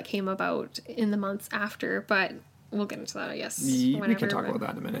stuff that came about in the months after. But we'll get into that, I guess. We can whenever, talk but- about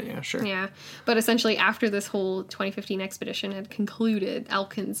that in a minute. Yeah, sure. Yeah. But essentially, after this whole 2015 expedition had concluded,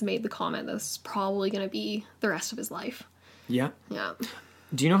 Elkins made the comment that this is probably going to be the rest of his life. Yeah. Yeah.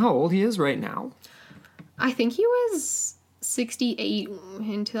 Do you know how old he is right now? I think he was 68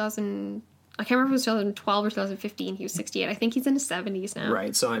 in 2000. I can't remember if it was 2012 or 2015. He was 68. I think he's in his 70s now.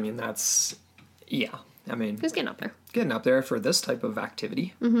 Right. So, I mean, yeah. I mean, He's getting up there. getting up there for this type of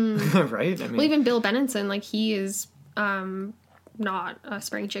activity. Mm-hmm. Right? I mean, Well, even Bill Benenson, like, he is not a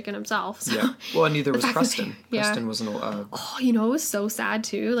spring chicken himself. So. yeah. Well, and neither was fact that Preston. they- yeah. Preston was an Oh, it was so sad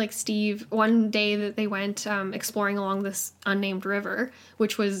too. Like, Steve, one day that they went exploring along this unnamed river,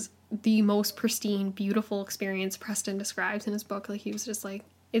 which was the most pristine, beautiful experience Preston describes in his book. Like, he was just like,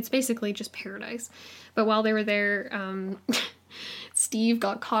 it's basically just paradise. But while they were there, Steve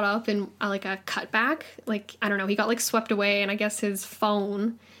got caught up in like a cutback. Like, I don't know, he got like swept away, and I guess his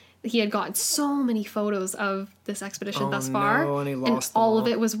phone, he had gotten so many photos of this expedition thus far, no, and he lost them all of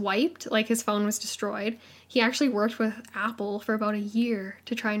all. it was wiped. Like, his phone was destroyed. He actually worked with Apple for about a year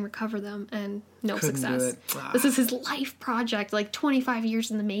to try and recover them, and no Couldn't do success. it. Ah. This is his life project, like 25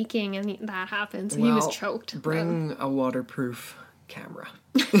 years in the making, and that happened. So he was well, choked. Bring a waterproof camera.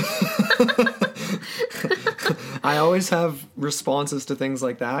 I always have responses to things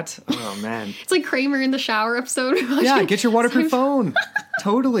like that. Oh, man. It's like Kramer in the shower episode. Yeah, get your waterproof phone.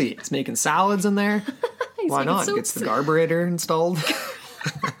 Totally. It's making salads in there. Why making not? soups. Gets the carburetor installed.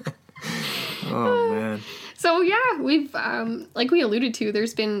 Oh, man. So yeah, we've, like we alluded to,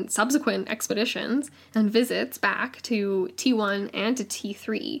 there's been subsequent expeditions and visits back to T1 and to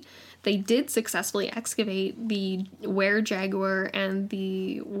T3. They did successfully excavate the were jaguar and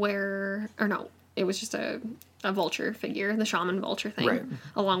the it was just a vulture figure, the shaman vulture thing, Right.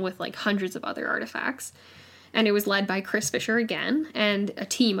 along with like hundreds of other artifacts. And it was led by Chris Fisher again and a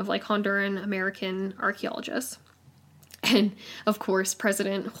team of like Honduran American archaeologists. And of course,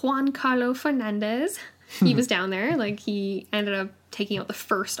 President Juan Carlos Fernandez, he was down there. Like, he ended up taking out the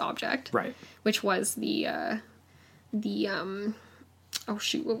first object, Right. which was which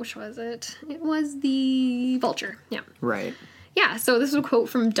was it? It was the vulture. Yeah. Right. Yeah, so this is a quote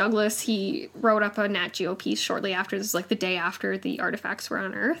from Douglas. He wrote up a Nat Geo piece shortly after. This is like the day after the artifacts were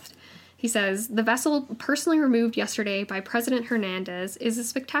unearthed. He says, "The vessel personally removed yesterday by President Hernandez is a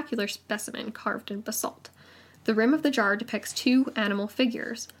spectacular specimen carved in basalt. The rim of the jar depicts two animal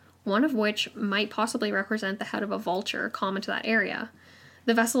figures, one of which might possibly represent the head of a vulture common to that area.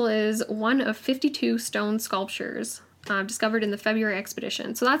 The vessel is one of 52 stone sculptures discovered in the February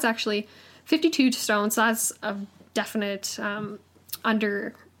expedition." So that's actually 52 stones. So that's a definite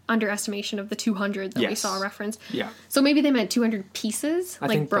underestimation of the 200 that we Yes. saw referenced. Yeah. So maybe they meant 200 pieces, I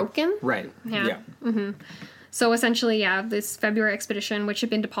like think broken. Right. Yeah. So essentially, yeah, this February expedition, which had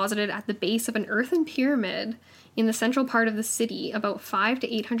been deposited at the base of an earthen pyramid in the central part of the city about 500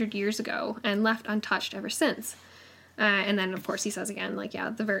 to 800 years ago, and left untouched ever since. And then, of course, he says again, like,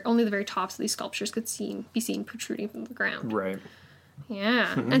 yeah, only the very tops of these sculptures could be seen protruding from the ground. Right.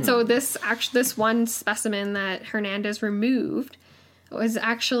 Yeah. And so this one specimen that Hernandez removed was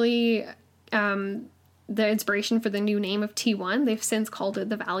actually the inspiration for the new name of T1. They've since called it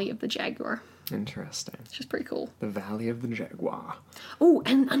the Valley of the Jaguar, Interesting. which is pretty cool. The Valley of the Jaguar. Oh,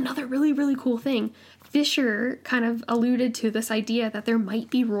 and another really, really cool thing. Fisher kind of alluded to this idea that there might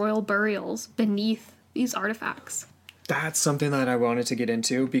be royal burials beneath these artifacts. That's something that I wanted to get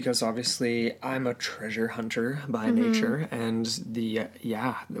into because obviously I'm a treasure hunter by nature, and the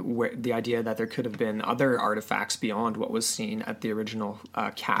idea that there could have been other artifacts beyond what was seen at the original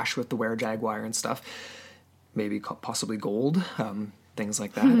cache with the were jaguar and stuff, maybe possibly gold, things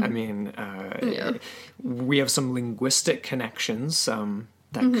like that. I mean, we have some linguistic connections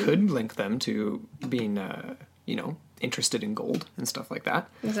that could link them to being, interested in gold and stuff like that.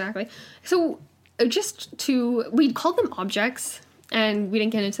 Exactly. So we called them objects, and we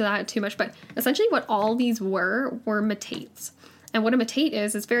didn't get into that too much, but essentially what all these were metates. And what a metate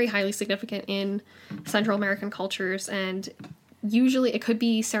is very highly significant in Central American cultures, and usually it could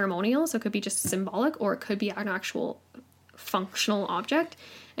be ceremonial, so it could be just symbolic, or it could be an actual functional object,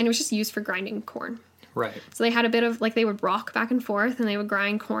 and it was just used for grinding corn. Right. So they had a bit of, they would rock back and forth, and they would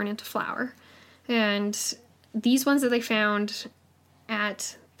grind corn into flour. And these ones that they found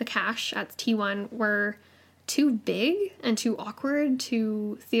at the cache at T1 were too big and too awkward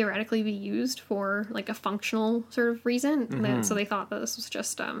to theoretically be used for a functional sort of reason. So they thought that this was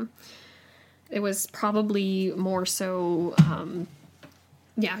just it was probably more so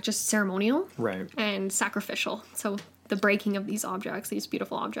just ceremonial, right, and sacrificial. So the breaking of these objects, these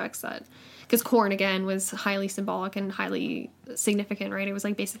beautiful objects, because corn again was highly symbolic and highly significant, right? It was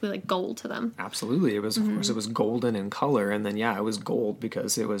basically gold to them. Absolutely. It was, of course, it was golden in color, and then it was gold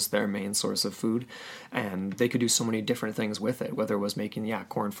because it was their main source of food, and they could do so many different things with it, whether it was making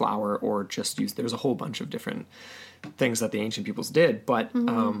corn flour or just there's a whole bunch of different things that the ancient peoples did. But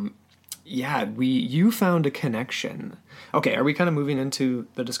you found a connection. Okay, are we kind of moving into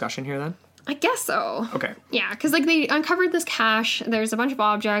the discussion here then? I guess so. Okay. Yeah, because they uncovered this cache. There's a bunch of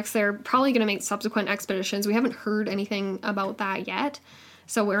objects. They're probably going to make subsequent expeditions. We haven't heard anything about that yet,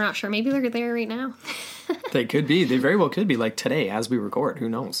 so we're not sure. Maybe they're there right now. They could be. They very well could be, today as we record. Who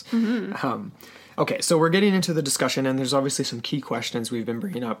knows? Okay, so we're getting into the discussion, and there's obviously some key questions we've been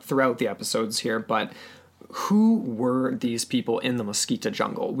bringing up throughout the episodes here, but who were these people in the Mesquite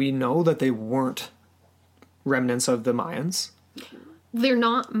jungle? We know that they weren't remnants of the Mayans. They're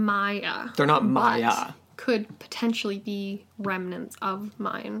not Maya. They're not Maya. Could potentially be remnants of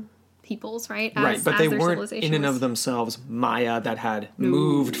Mayan peoples, right? Right, but they weren't in and of themselves Maya that had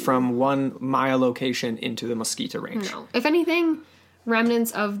moved from one Maya location into the Mesquite Range. No. If anything,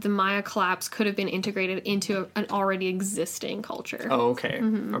 remnants of the Maya collapse could have been integrated into an already existing culture. Oh, okay.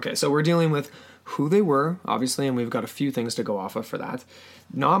 Okay, so we're dealing with who they were, obviously, and we've got a few things to go off of for that.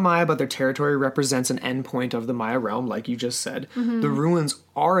 Not Maya, but their territory represents an endpoint of the Maya realm, like you just said. The ruins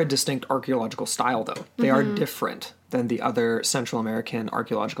are a distinct archaeological style, though. They are different than the other Central American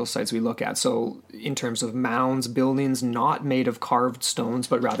archaeological sites we look at. So in terms of mounds, buildings not made of carved stones,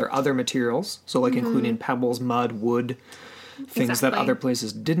 but rather other materials. So including pebbles, mud, wood, things that other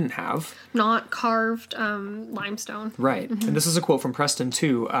places didn't have. Not carved limestone. Right. And this is a quote from Preston,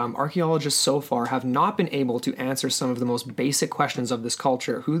 too. Archaeologists so far have not been able to answer some of the most basic questions of this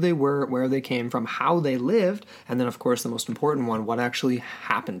culture. Who they were, where they came from, how they lived, and then, of course, the most important one, what actually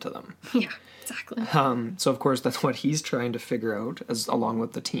happened to them. Yeah, exactly. So, of course, that's what he's trying to figure out, along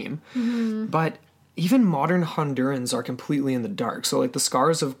with the team. But even modern Hondurans are completely in the dark. So, the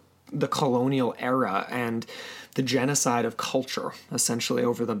scars of the colonial era and the genocide of culture, essentially,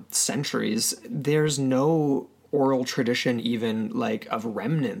 over the centuries, there's no oral tradition even, of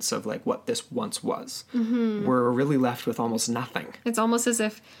remnants of, what this once was. We're really left with almost nothing. It's almost as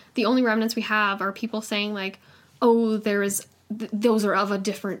if the only remnants we have are people saying, oh, those are of a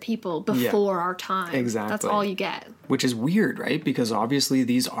different people before our time. Exactly. That's all you get. Which is weird, right? Because obviously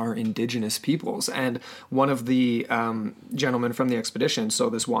these are indigenous peoples. And one of the gentlemen from the expedition, so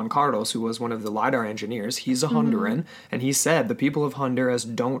this Juan Carlos, who was one of the LiDAR engineers, he's a Honduran, and he said the people of Honduras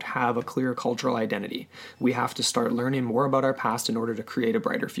don't have a clear cultural identity. We have to start learning more about our past in order to create a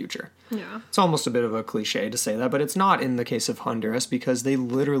brighter future. Yeah. It's almost a bit of a cliche to say that, but it's not in the case of Honduras because they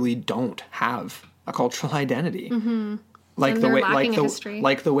literally don't have a cultural identity. Like the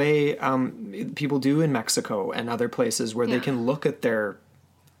way people do in Mexico and other places where they can look at their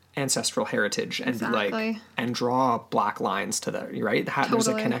ancestral heritage and and draw black lines to that, right? There's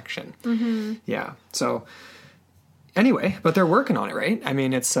a connection. Yeah. So anyway, but they're working on it, right? I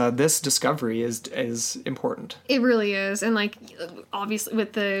mean, it's this discovery is important. It really is. And obviously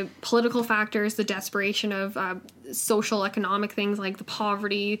with the political factors, the desperation of social economic things like the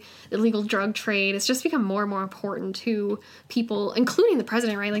poverty, illegal drug trade, it's just become more and more important to people, including the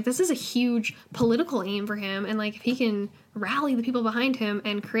president, right? This is a huge political aim for him. And if he can rally the people behind him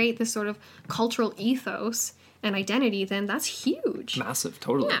and create this sort of cultural ethos and identity, then that's huge. Massive,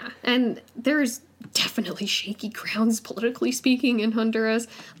 totally. Yeah. And there's definitely shaky grounds, politically speaking, in Honduras.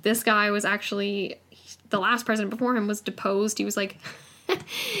 This guy was actually, the last president before him was deposed. He was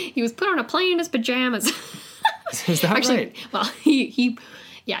he was put on a plane in his pajamas. Is that right? Well, he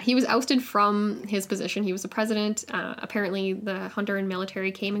was ousted from his position. He was the president. Apparently, the Honduran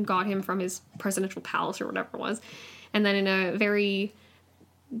military came and got him from his presidential palace or whatever it was. And then in a very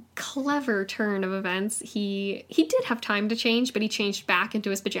clever turn of events, he did have time to change, but he changed back into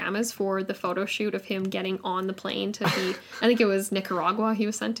his pajamas for the photo shoot of him getting on the plane to the, I think it was Nicaragua he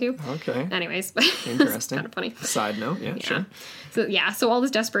was sent to. Okay. Anyways, Interesting. kind of funny. Side note, yeah, sure. So all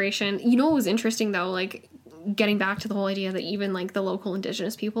this desperation. You know what was interesting though, like getting back to the whole idea that even like the local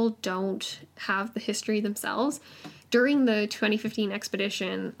indigenous people don't have the history themselves. During the 2015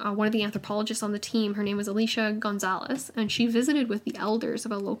 expedition, one of the anthropologists on the team, her name was Alicia Gonzalez, and she visited with the elders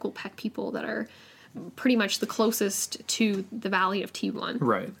of a local Peck people that are pretty much the closest to the valley of T1.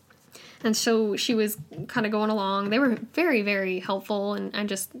 Right. And so she was kind of going along. They were very, very helpful and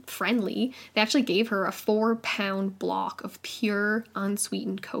just friendly. They actually gave her a 4-pound block of pure,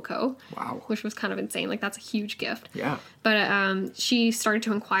 unsweetened cocoa. Wow. Which was kind of insane. Like, that's a huge gift. Yeah. But she started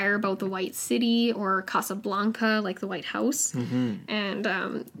to inquire about the White City or Casablanca, like the White House. Mm-hmm.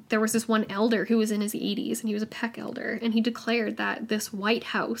 And there was this one elder who was in his 80s, and he was a Peck elder. And he declared that this White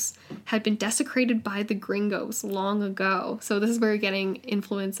House had been desecrated by the gringos long ago. So this is where you're getting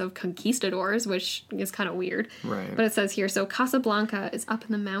influence of conquistadors, which is kind of weird. Right. But it says here, so Casablanca is up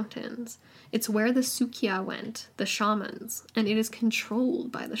in the mountains. It's where the Sukia went, the shamans, and it is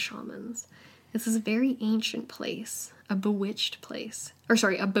controlled by the shamans. This is a very ancient place, a bewitchment place,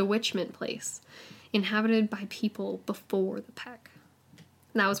 inhabited by people before the Peck.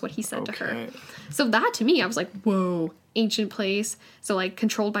 And that was what he said to her. So that, to me, I was like, whoa, ancient place. So, like,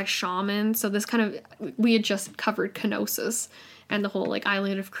 controlled by shamans. So this kind of, we had just covered kenosis and the whole, like,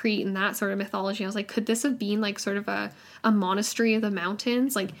 island of Crete and that sort of mythology. I was like, could this have been, like, sort of a monastery of the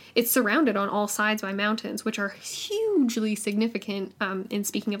mountains? Like, it's surrounded on all sides by mountains, which are hugely significant in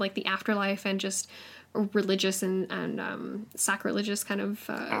speaking of, like, the afterlife and just religious and sacrilegious kind of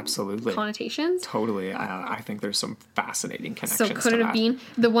absolutely connotations. Totally. I think there's some fascinating connections. So could it have been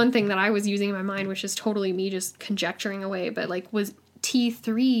the one thing that I was using in my mind, which is totally me just conjecturing away, but like was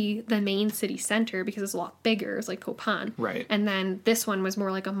T3 the main city center because it's a lot bigger, it's like Copan. Right. And then this one was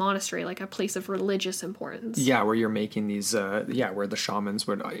more like a monastery, like a place of religious importance. Yeah, where you're making these, where the shamans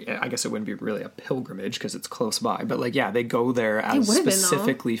would, I guess it wouldn't be really a pilgrimage because it's close by, but like, yeah, they go there as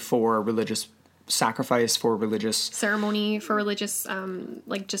specifically for religious sacrifice, for religious ceremony, for religious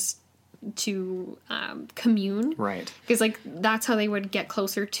like just to commune, right? Because like that's how they would get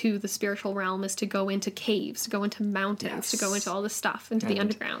closer to the spiritual realm, is to go into caves, to go into mountains, to go into all this stuff, into the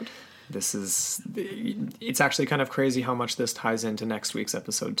underground. It's actually kind of crazy how much this ties into next week's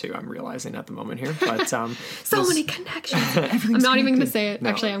episode too. I'm realizing at the moment here, but many connections. I'm not even going to say it. No.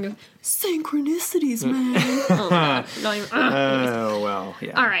 Actually, I'm going to synchronicities, man. Well,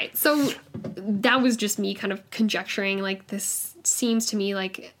 yeah. All right, so that was just me kind of conjecturing. Like this seems to me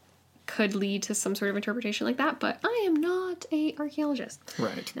like could lead to some sort of interpretation like that, but I am not a archaeologist.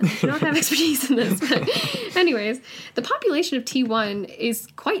 Right. And I do not have expertise in this. But anyways, the population of T1 is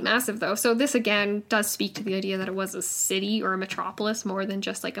quite massive, though. So this, again, does speak to the idea that it was a city or a metropolis more than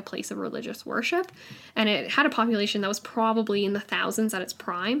just like a place of religious worship. And it had a population that was probably in the thousands at its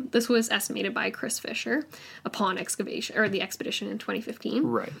prime. This was estimated by Chris Fisher upon excavation, or the expedition in 2015.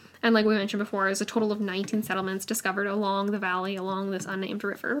 Right. And like we mentioned before, there's a total of 19 settlements discovered along the valley, along this unnamed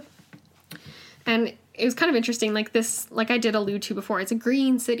river. And it was kind of interesting, like this, like I did allude to before, it's a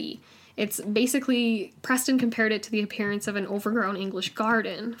green city. It's basically, Preston compared it to the appearance of an overgrown English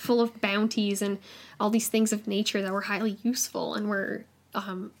garden, full of bounties and all these things of nature that were highly useful and were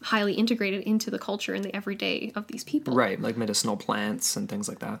highly integrated into the culture and the everyday of these people. Right, like medicinal plants and things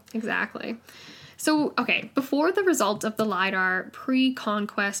like that. Exactly. So, okay, before the result of the LIDAR,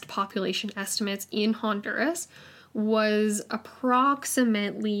 pre-conquest population estimates in Honduras was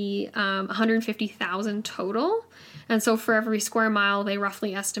approximately 150,000 total. And so for every square mile, they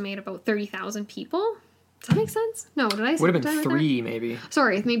roughly estimate about 30,000 people. Does that make sense? No, did I say would have been 3, maybe.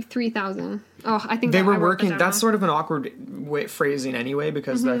 Sorry, maybe 3,000. Oh, I think they were working. That's sort of an awkward phrasing anyway,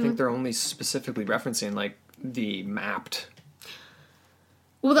 because I think they're only specifically referencing like the mapped.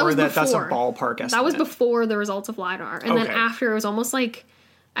 Well, that was before. That's a ballpark estimate. That was before the results of LIDAR. And then after, it was almost like,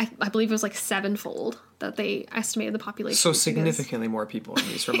 I believe it was like 7-fold that they estimated the population. So significantly more people in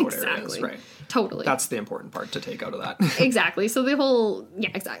these remote areas, right? Totally. That's the important part to take out of that. Exactly. So the whole,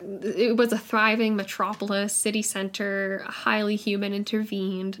 it was a thriving metropolis, city center, highly human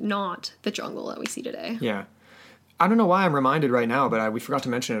intervened, not the jungle that we see today. Yeah. I don't know why I'm reminded right now, but we forgot to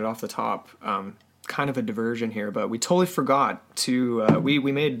mention it off the top. Kind of a diversion here, but we totally forgot to,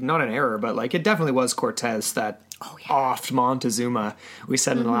 we made not an error, but like it definitely was Cortez that offed Montezuma. We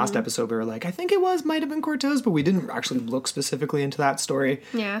said in the last episode, we were like, I think might have been Cortez, but we didn't actually look specifically into that story.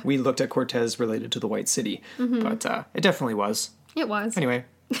 Yeah. We looked at Cortez related to the White City, but it definitely was. It was. Anyway,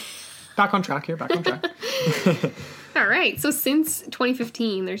 back on track here, back on track. All right. So since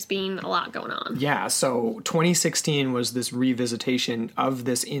 2015, there's been a lot going on. Yeah, so 2016 was this revisitation of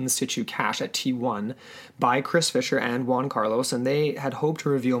this in situ cache at T1 by Chris Fisher and Juan Carlos, and they had hoped to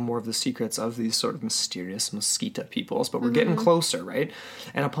reveal more of the secrets of these sort of mysterious Mosquita peoples, but we're getting closer, right?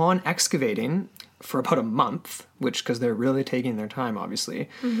 And upon excavating for about a month, which, because they're really taking their time, obviously,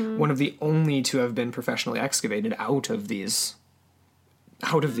 one of the only to have been professionally excavated out of these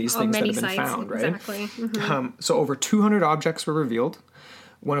things that have been sites, found, right? Exactly. So over 200 objects were revealed,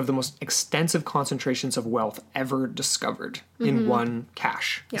 one of the most extensive concentrations of wealth ever discovered in one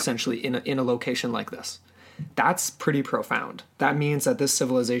cache, essentially in a location like this. That's pretty profound. That means that this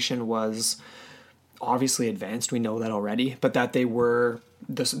civilization was obviously advanced, we know that already, but that they were,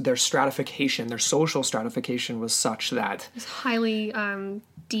 their stratification, their social stratification was such that... It's highly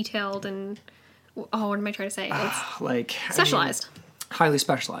detailed and, what am I trying to say? It's like... specialized. Highly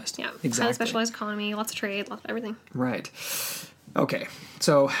specialized. Yeah, exactly. Highly specialized economy, lots of trade, lots of everything. Right. Okay,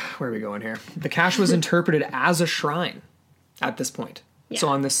 so where are we going here? The cache was interpreted as a shrine at this point. Yeah. So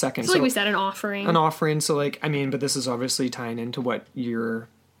on this second... So like we said, an offering. An offering, so like, I mean, but this is obviously tying into what you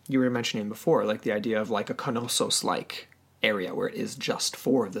were mentioning before, like the idea of like a Knossos-like area where it is just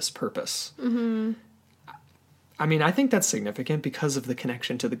for this purpose. Mm-hmm. I mean, I think that's significant because of the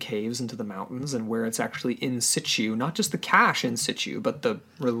connection to the caves and to the mountains and where it's actually in situ, not just the cache in situ, but the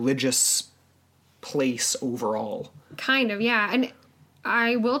religious place overall. Kind of, yeah. And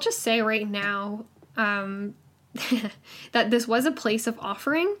I will just say right now that this was a place of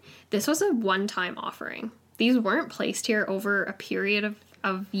offering. This was a one-time offering. These weren't placed here over a period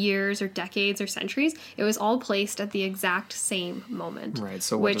of years or decades or centuries. It was all placed at the exact same moment. Right,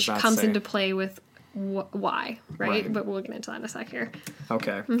 so what which does that comes say? into play with why, right? Right? But we'll get into that in a sec here.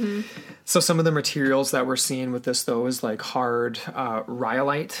 Okay. So some of the materials that we're seeing with this, though, is like hard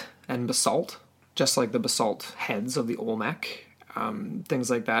rhyolite and basalt, just like the basalt heads of the Olmec, things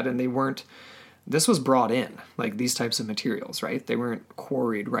like that. And they weren't... This was brought in, like these types of materials, right? They weren't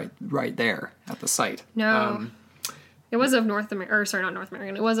quarried right there at the site. No. It was of not North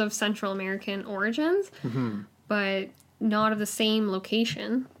American. It was of Central American origins, but not of the same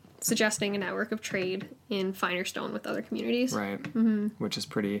location, suggesting a network of trade in finer stone with other communities. Right. Which is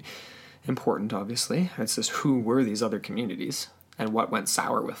pretty important, obviously. It's just who were these other communities and what went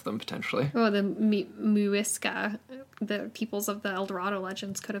sour with them, potentially. Oh, the Muisca, the peoples of the El Dorado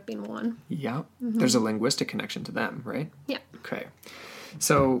legends could have been one. Yeah. There's a linguistic connection to them, right? Yeah. Okay.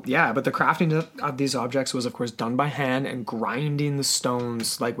 So, yeah, but the crafting of these objects was, of course, done by hand and grinding the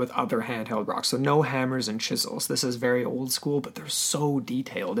stones like with other handheld rocks. So no hammers and chisels. This is very old school, but they're so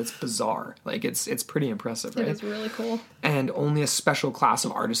detailed. It's bizarre. Like, it's pretty impressive, right? It is really cool. And only a special class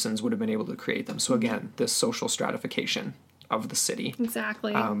of artisans would have been able to create them. So, again, this social stratification of the city.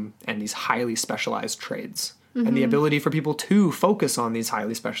 Exactly. And these highly specialized trades. And the ability for people to focus on these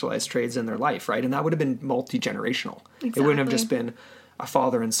highly specialized trades in their life, right? And that would have been multi-generational. It wouldn't have just been a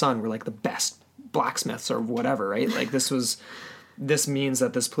father and son were like the best blacksmiths or whatever, right? Like this means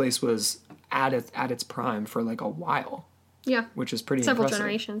that this place was at its prime for like a while. Yeah. Which is pretty Several impressive.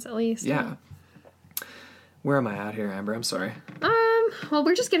 generations at least. Yeah. Where am I at here, Amber? I'm sorry. Well,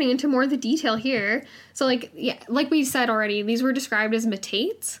 we're just getting into more of the detail here. So like we said already, these were described as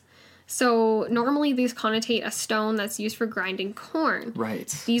metates. So normally these connotate a stone that's used for grinding corn. Right.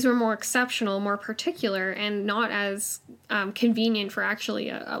 These were more exceptional, more particular, and not as convenient for actually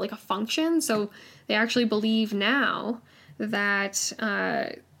a function. So they actually believe now that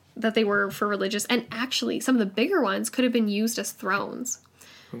that they were for religious, and actually some of the bigger ones could have been used as thrones.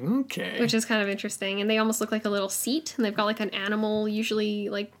 Okay. Which is kind of interesting. And they almost look like a little seat, and they've got like an animal, usually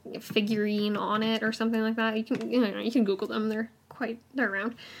like a figurine on it or something like that. You can Google them. They're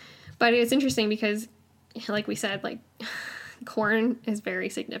around. But it's interesting because, like we said, like corn is very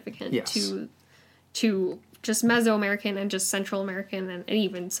significant to just Mesoamerican and just Central American and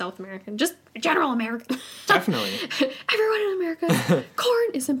even South American, just general American. Definitely. Everyone in America, corn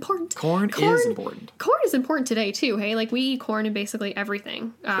is important. Corn is important. Corn is important today too. Hey, like we eat corn in basically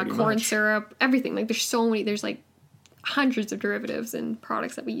everything. Corn much. syrup, everything. Like there's like hundreds of derivatives and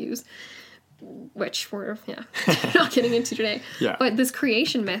products that we use, which we're not getting into today. Yeah. But this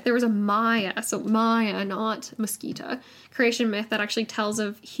creation myth, there was a Maya, so Maya, not Mosquita, creation myth that actually tells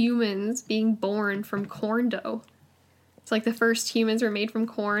of humans being born from corn dough. It's like the first humans were made from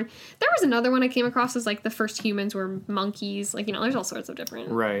corn. There was another one I came across as like the first humans were monkeys. Like, there's all sorts of different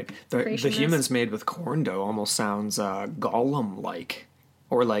Right. The creation humans myths. made with corn dough almost sounds Gollum-like.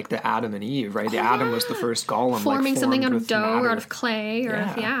 Or like the Adam and Eve, right? The Adam was the first golem. Forming something out of with dough matter. or out of clay or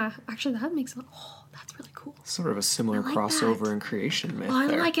Yeah. actually that makes that's really cool. Sort of a similar like crossover that. and creation myth I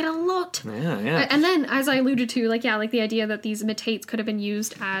there. like it a lot. Yeah. And then, as I alluded to, like the idea that these metates could have been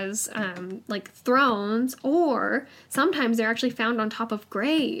used as like thrones, or sometimes they're actually found on top of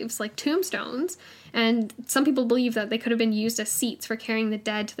graves, like tombstones. And some people believe that they could have been used as seats for carrying the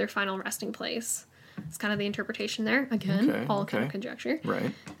dead to their final resting place. It's kind of the interpretation there. Again, all kind of conjecture.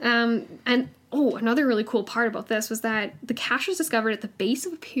 Right. And another really cool part about this was that the cache was discovered at the base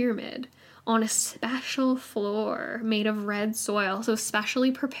of a pyramid on a special floor made of red soil, so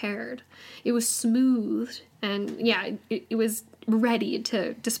specially prepared. It was smoothed, and it was ready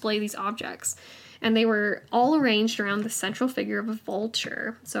to display these objects. And they were all arranged around the central figure of a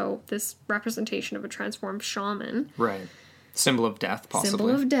vulture. So this representation of a transformed shaman. Right. Symbol of death, possibly. Symbol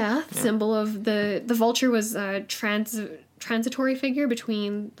of death. Yeah. Symbol of the vulture was a transitory figure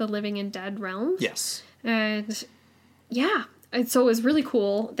between the living and dead realms. Yes. And so it was really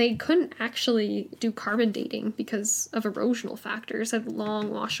cool. They couldn't actually do carbon dating because of erosional factors that long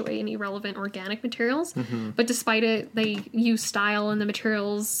wash away any relevant organic materials. Mm-hmm. But despite it, they used style and the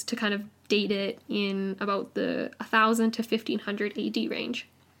materials to kind of date it in about the 1000 to 1500 AD range.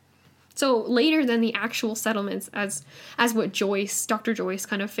 So later than the actual settlements, as what Dr. Joyce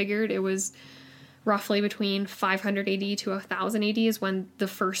kind of figured, it was roughly between 500 AD to 1000 AD is when the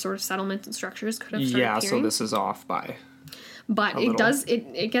first sort of settlements and structures could have started appearing. So this is off by But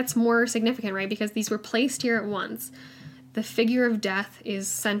it gets more significant, right? Because these were placed here at once. The figure of death is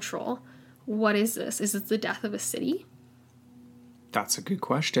central. What is this? Is it the death of a city? That's a good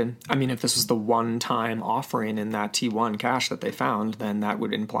question. I mean, if this was the one-time offering in that T1 cache that they found, then that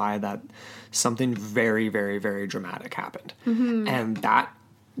would imply that something very, very, very dramatic happened. Mm-hmm. And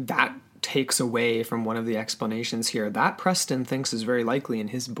that takes away from one of the explanations here that Preston thinks is very likely in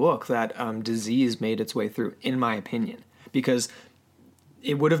his book that disease made its way through, in my opinion. Because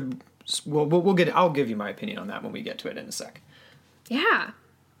it would have... I'll give you my opinion on that when we get to it in a sec. Yeah.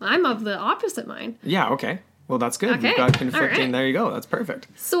 I'm of the opposite mind. Yeah, okay. Well, that's good. Okay. We've got conflicting. Right. There you go. That's perfect.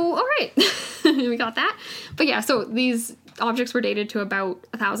 So, all right. We got that. But yeah, so these objects were dated to about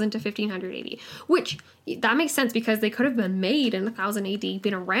 1000 to 1500 AD, which that makes sense because they could have been made in 1000 AD,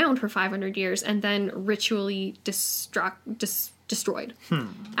 been around for 500 years, and then ritually destroyed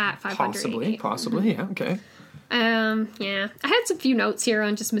at 500 AD. Possibly, yeah, okay. Yeah. I had some few notes here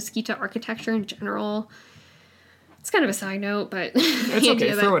on just Mesquita architecture in general. It's kind of a side note, but... It's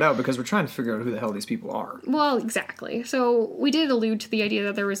okay, throw it out, because we're trying to figure out who the hell these people are. Well, exactly. So we did allude to the idea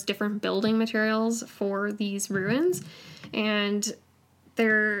that there was different building materials for these ruins, and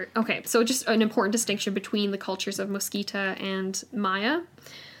they're... Okay, so just an important distinction between the cultures of Mesquita and Maya.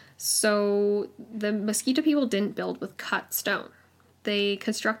 So the Mesquita people didn't build with cut stone. They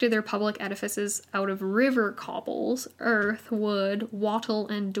constructed their public edifices out of river cobbles, earth, wood, wattle,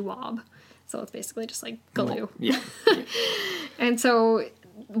 and daub. So it's basically just like glue. Yeah. And so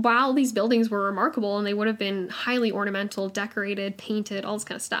while these buildings were remarkable and they would have been highly ornamental, decorated, painted, all this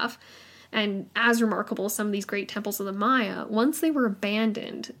kind of stuff, and as remarkable as some of these great temples of the Maya, once they were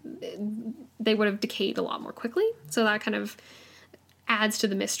abandoned, they would have decayed a lot more quickly. So that kind of adds to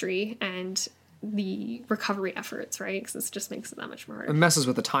the mystery and the recovery efforts, right? Because this just makes it that much more harder. It messes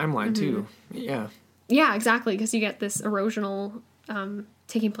with the timeline, too. Yeah. Yeah, exactly, because you get this erosional...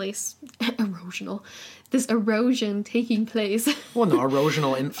 taking place. This erosion taking place. Well, no,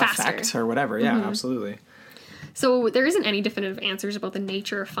 erosional effect or whatever. Yeah, absolutely. So there isn't any definitive answers about the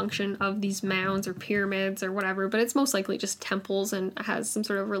nature or function of these mounds or pyramids or whatever, but it's most likely just temples and has some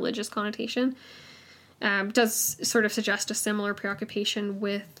sort of religious connotation. Does sort of suggest a similar preoccupation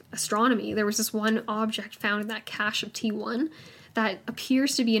with astronomy. There was this one object found in that cache of T1 that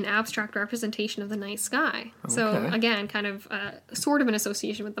appears to be an abstract representation of the night sky. Okay. So, again, kind of sort of an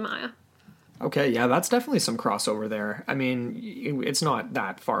association with the Maya. Okay, yeah, that's definitely some crossover there. I mean, it's not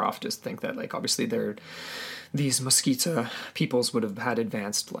that far off to think that, like, obviously these Mesquita peoples would have had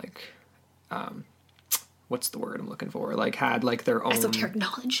advanced, like, what's the word I'm looking for? Like, had, like, their own... Esoteric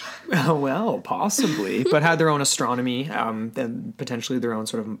knowledge. Well, possibly. But had their own astronomy, and potentially their own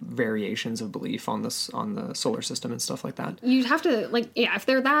sort of variations of belief on the solar system and stuff like that. You'd have to, like, yeah, if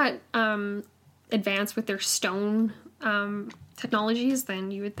they're that advanced with their stone technologies, then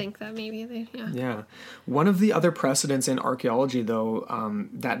you would think that maybe they, Yeah. One of the other precedents in archaeology, though,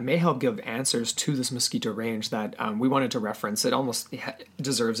 that may help give answers to this Mesquita range that we wanted to reference, it almost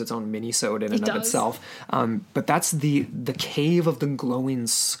deserves its own mini-sode in and of itself. But that's the Cave of the Glowing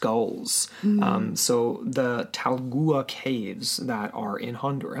Skulls. So the Talgua Caves that are in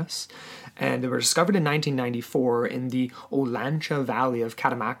Honduras. And they were discovered in 1994 in the Olancha Valley of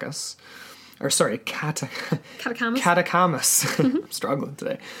Catamarcas. Catacamas. Catacamas, struggling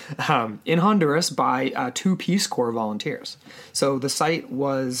today, in Honduras by 2 Peace Corps volunteers. So the site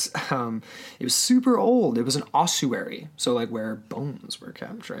was, it was super old. It was an ossuary, so like where bones were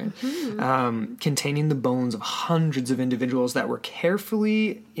kept, right? Containing the bones of hundreds of individuals that were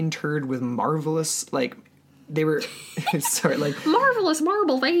carefully interred with marvelous, like, they were, sorry, like... Marvelous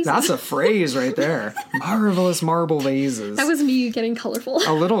marble vases. That's a phrase right there. Marvelous marble vases. That was me getting colorful.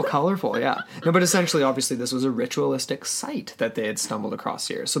 A little colorful, yeah. No, but essentially, obviously, this was a ritualistic site that they had stumbled across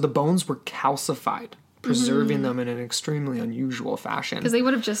here. So the bones were calcified, preserving them in an extremely unusual fashion. Because they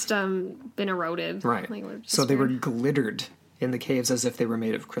would have just been eroded. Right. So they were glittered in the caves as if they were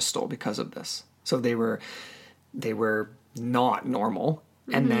made of crystal because of this. So they were not normal.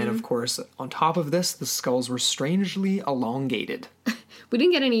 And then, of course, on top of this, the skulls were strangely elongated. We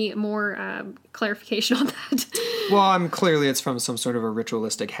didn't get any more clarification on that. Well, clearly it's from some sort of a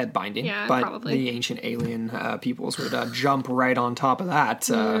ritualistic head binding. Yeah, but probably. The ancient alien peoples would jump right on top of that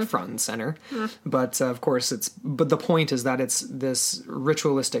front and center. But, of course, but the point is that it's this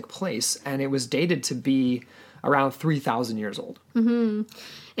ritualistic place, and it was dated to be around 3,000 years old. Mm-hmm.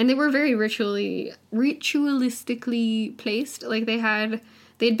 And they were very ritualistically placed. Like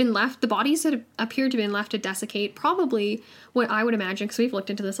they'd been left, the bodies had appeared to have been left to desiccate. Probably what I would imagine, because we've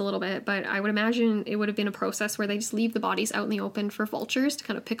looked into this a little bit, but I would imagine it would have been a process where they just leave the bodies out in the open for vultures to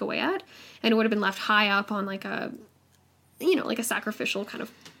kind of pick away at. And it would have been left high up on like a sacrificial kind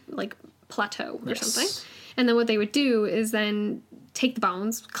of like plateau or something. And then what they would do is then take the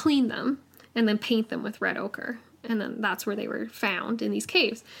bones, clean them, and then paint them with red ochre. And then that's where they were found, in these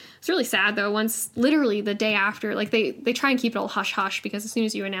caves. It's really sad, though. Once, literally the day after, like they try and keep it all hush-hush, because as soon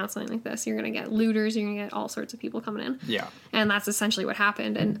as you announce something like this, you're going to get looters, you're going to get all sorts of people coming in. Yeah. And that's essentially what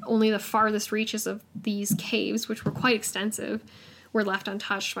happened. And only the farthest reaches of these caves, which were quite extensive, were left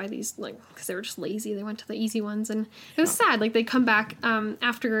untouched by these, like, because they were just lazy. They went to the easy ones. And it was sad. Like, they'd come back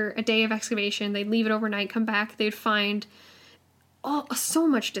after a day of excavation, they'd leave it overnight, come back, they'd find... so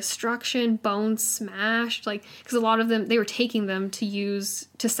much destruction, bones smashed, like, because a lot of them, they were taking them to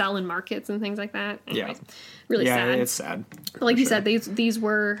sell in markets and things like that. Anyways, really sad. Yeah, it's sad. But like you said, these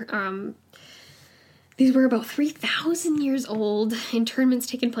were about 3,000 years old. Internments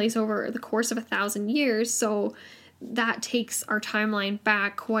taken place over the course of 1,000 years, so that takes our timeline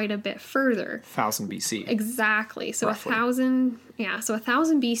back quite a bit further. 1,000 BC. Exactly. So roughly. 1,000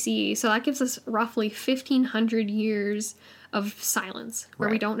 BC. So that gives us roughly 1,500 years of silence where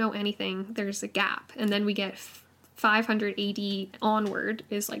we don't know anything. There's a gap, and then we get 500 AD onward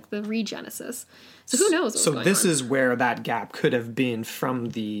is like the regenesis. So who knows what's going this on. is where that gap could have been from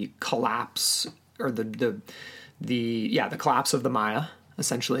the collapse, or the collapse of the Maya,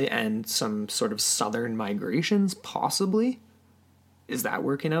 essentially, and some sort of southern migrations, possibly. Is that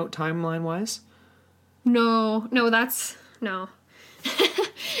working out timeline wise? No, that's no.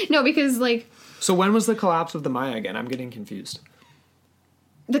 No, because like, so when was the collapse of the Maya again? I'm getting confused.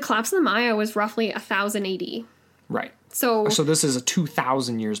 The collapse of the Maya was roughly 1,000 AD. Right. So this is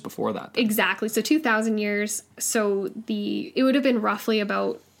 2,000 years before that. Then. Exactly. So 2,000 years. So it would have been roughly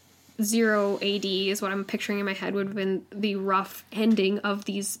about 0 AD is what I'm picturing in my head, would have been the rough ending of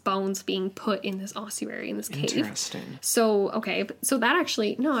these bones being put in this ossuary, in this cave. Interesting. So, okay. So that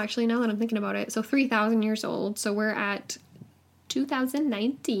actually, now that I'm thinking about it, so 3,000 years old. So we're at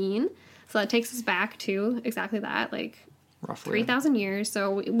 2019. So that takes us back to exactly that, like roughly 3,000 years.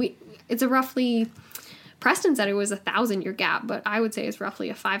 So it's a roughly, Preston said it was 1,000-year gap, but I would say it's roughly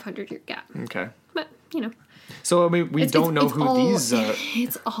a 500-year gap. Okay. But, So, I mean, we don't know who these...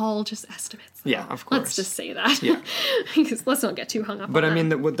 It's all just estimates. Yeah, of course. Let's just say that. Yeah. Because let's not get too hung up on that. But, that. I mean,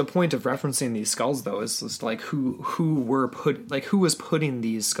 the point of referencing these skulls, though, is just, like, who was putting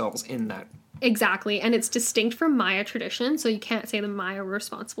these skulls in that... Exactly, and it's distinct from Maya tradition, so you can't say the Maya were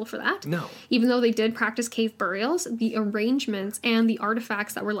responsible for that. No. Even though they did practice cave burials, the arrangements and the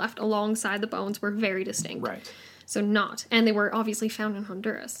artifacts that were left alongside the bones were very distinct. Right. So and they were obviously found in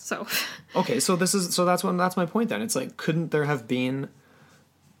Honduras, so... Okay, so that's my point then. It's like, couldn't there have been...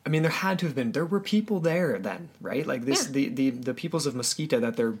 I mean, there had to have been. There were people there then, right? Like this, the peoples of Mesquite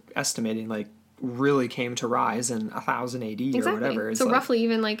that they're estimating, like, really came to rise in 1,000 AD or whatever. It's so like, roughly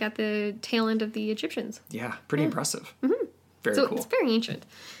even like at the tail end of the Egyptians. Yeah, pretty impressive. Mm-hmm. Very so cool. It's very ancient.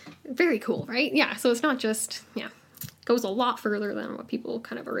 Very cool, right? Yeah, so it's not just, goes a lot further than what people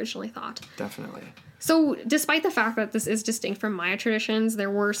kind of originally thought. Definitely. So despite the fact that this is distinct from Maya traditions, there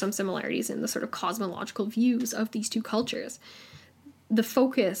were some similarities in the sort of cosmological views of these two cultures. The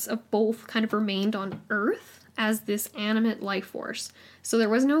focus of both kind of remained on Earth as this animate life force. So there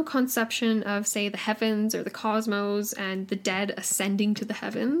was no conception of, say, the heavens or the cosmos and the dead ascending to the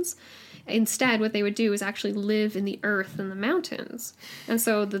heavens. Instead, what they would do is actually live in the earth and the mountains. And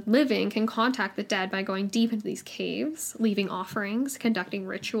so the living can contact the dead by going deep into these caves, leaving offerings, conducting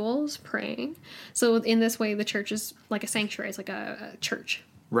rituals, praying. So in this way, the church is like a sanctuary. It's like a church.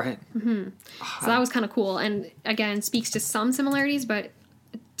 Right. So that was kind of cool. And again, speaks to some similarities, but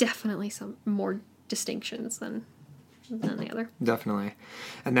definitely some more distinctions than the other. Definitely.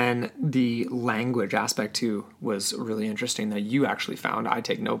 And then the language aspect too was really interesting that you actually found. I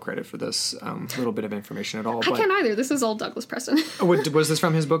take no credit for this little bit of information at all. I can't either. This is all Douglas Preston. Was this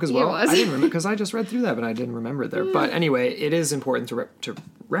from his book as well? It was. I didn't remember, because I just read through that, but I didn't remember it there. But anyway, it is important to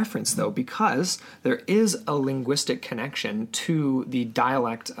reference, though, because there is a linguistic connection to the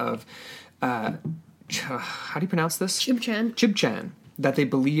dialect of, how do you pronounce this? Chibchan. Chibchan. That they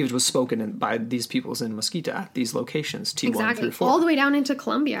believed was spoken by these peoples in Mesquite at these locations, T1 Exactly. through 4. All the way down into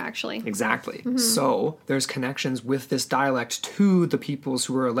Colombia, actually. Exactly. So there's connections with this dialect to the peoples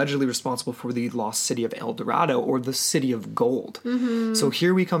who were allegedly responsible for the lost city of El Dorado, or the city of gold. So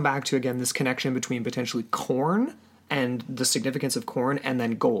here we come back to, again, this connection between potentially corn and the significance of corn, and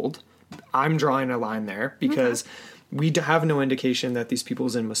then gold. I'm drawing a line there because we have no indication that these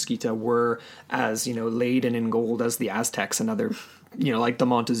peoples in Mesquite were as, laden in gold as the Aztecs and other, like the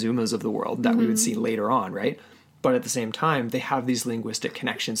Montezumas of the world that we would see later on, right? But at the same time, they have these linguistic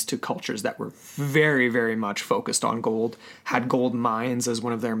connections to cultures that were very, very much focused on gold, had gold mines as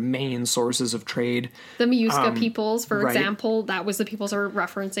one of their main sources of trade. The Miusca peoples, for right. example, that was the peoples are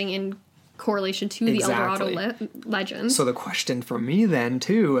referencing in correlation to the El Dorado legend. So the question for me then,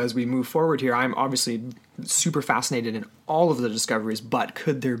 too, as we move forward here, I'm obviously super fascinated in all of the discoveries, but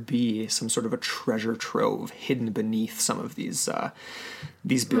could there be some sort of a treasure trove hidden beneath some of these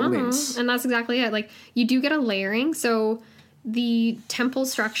buildings? And that's exactly it. Like, you do get a layering, so the temple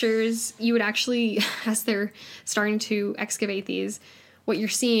structures, you would actually, as they're starting to excavate these, what you're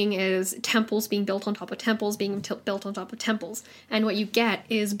seeing is temples being built on top of temples being built on top of temples. And what you get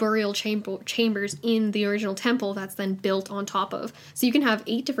is burial chambers in the original temple that's then built on top of. So you can have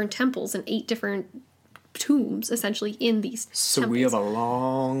 8 different temples and 8 different tombs, essentially, in these So temples. we have a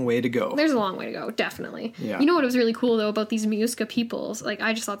long way to go. There's a long way to go, definitely. Yeah. You know what was really cool, though, about these Miusca peoples? Like,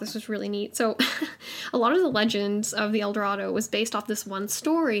 I just thought this was really neat. So, a lot of the legends of the El Dorado was based off this one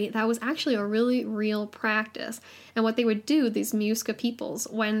story that was actually a really real practice. And what they would do, these Miusca peoples,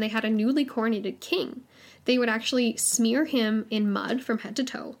 when they had a newly coronated king, they would actually smear him in mud from head to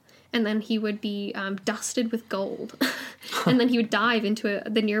toe. And then he would be dusted with gold. And then he would dive into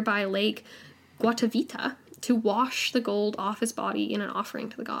the nearby lake Guatavita to wash the gold off his body in an offering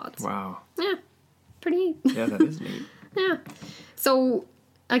to the gods. Wow. Yeah, pretty neat. Yeah, that is neat. Yeah. So,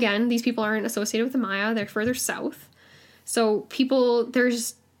 again, these people aren't associated with the Maya. They're further south. So,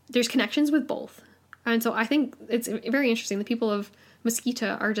 there's connections with both. And so I think it's very interesting. The people of Mesquite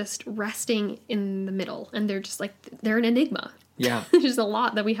are just resting in the middle. And they're just like, they're an enigma. Yeah. There's just a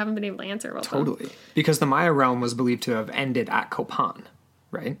lot that we haven't been able to answer about them. Totally. Because the Maya realm was believed to have ended at Copan,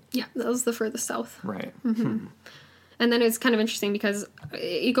 right? Yeah, that was the furthest south. Right. And then it's kind of interesting because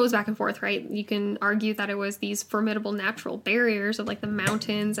it goes back and forth, right? You can argue that it was these formidable natural barriers of like the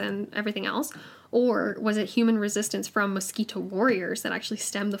mountains and everything else. Or was it human resistance from Mesquite warriors that actually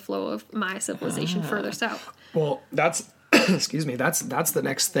stemmed the flow of Maya civilization further south? Well, that's, excuse me, that's the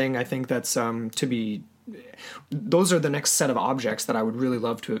next thing I think that's to be, those are the next set of objects that I would really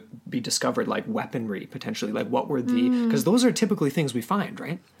love to be discovered, like weaponry, potentially. Like what were the, because those are typically things we find,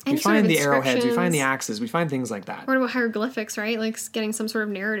 right? Any we sort of find the arrowheads, we find the inscriptions. axes, we find things like that. What about hieroglyphics, right? Like getting some sort of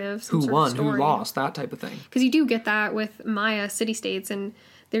narrative, some Who sort won, of who story. lost, that type of thing. Because you do get that with Maya city-states, and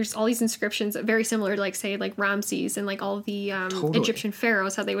there's all these inscriptions very similar to, like, say, like Ramses and like all the Totally. Egyptian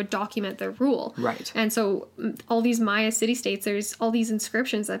pharaohs, how they would document their rule. Right. And so all these Maya city-states, there's all these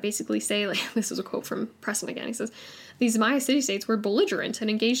inscriptions that basically say, like, this is a quote from Preston again, he says, these Maya city-states were belligerent and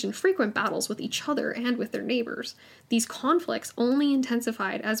engaged in frequent battles with each other and with their neighbors. These conflicts only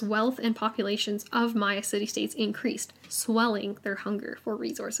intensified as wealth and populations of Maya city-states increased, swelling their hunger for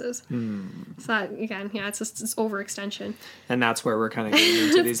resources. So that, again, yeah, it's just it's overextension. And that's where we're kind of getting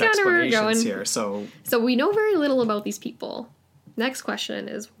into these kinda where we're explanations going. here. So, So we know very little about these people. Next question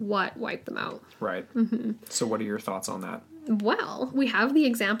is, what wiped them out? right. So what are your thoughts on that? Well, we have the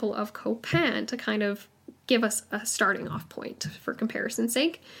example of Copan to kind of give us a starting off point for comparison's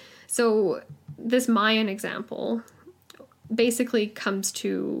sake. So this Mayan example basically comes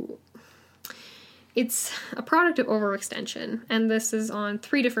to, it's a product of overextension, and this is on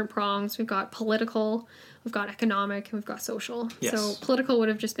 3 different prongs. We've got political, we've got economic, and we've got social. Yes. So political would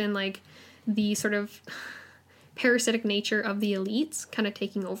have just been like the sort of parasitic nature of the elites kind of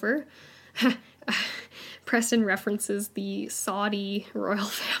taking over. Preston references the Saudi royal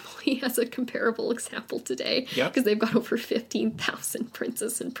family as a comparable example today. Yep. Because they've got over 15,000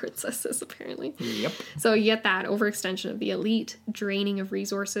 princes and princesses, apparently. Yep. So you get that overextension of the elite, draining of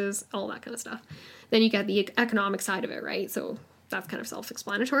resources, all that kind of stuff. Then you get the economic side of it, right? So that's kind of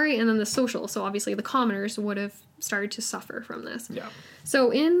self-explanatory. And then the social. So obviously the commoners would have started to suffer from this. Yeah.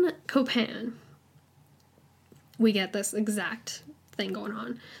 So in Copan, we get this exact thing going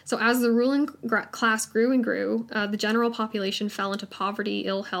on. So as the ruling class grew and grew, the general population fell into poverty,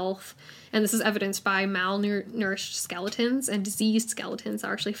 ill health, and this is evidenced by malnourished skeletons and diseased skeletons that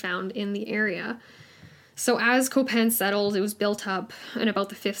are actually found in the area. So as Copan settled, it was built up in about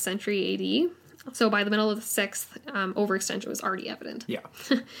the 5th century AD. So by the middle of the 6th, overextension was already evident. Yeah.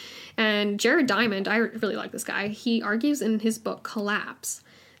 And Jared Diamond, I really like this guy, he argues in his book Collapse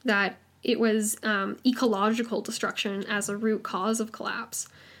that it was ecological destruction as a root cause of collapse.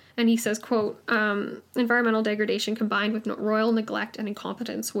 And he says, quote, environmental degradation combined with royal neglect and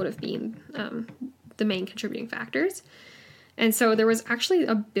incompetence would have been the main contributing factors. And so there was actually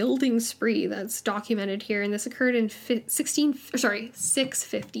a building spree that's documented here, and this occurred in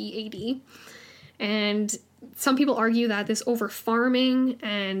 650 AD. And some people argue that this over-farming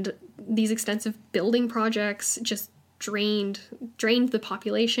and these extensive building projects just drained the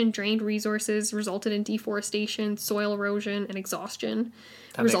population, drained resources, resulted in deforestation, soil erosion, and exhaustion,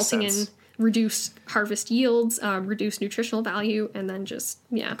 resulting in reduced harvest yields, reduced nutritional value, and then just,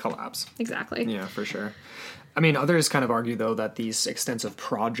 collapse. Exactly. Yeah, for sure. I mean, others kind of argue, though, that these extensive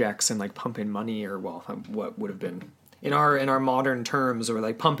projects and, like, pumping money, or, well, what would have been, in our modern terms, or,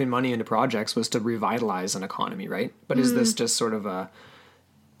 like, pumping money into projects was to revitalize an economy, right? But is this just sort of a...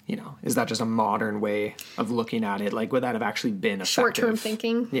 is that just a modern way of looking at it? Like, would that have actually been effective? Short-term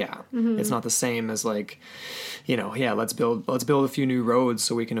thinking. Yeah. Mm-hmm. It's not the same as, like, let's build a few new roads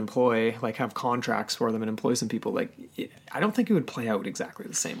so we can have contracts for them and employ some people. Like, I don't think it would play out exactly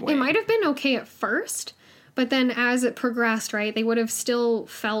the same way. It might have been okay at first, but then as it progressed, right, they would have still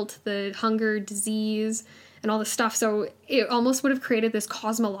felt the hunger, disease, and all this stuff. So it almost would have created this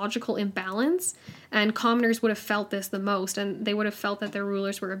cosmological imbalance, and commoners would have felt this the most, and they would have felt that their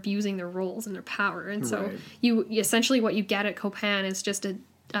rulers were abusing their roles and their power. And so you essentially what you get at Copan is just a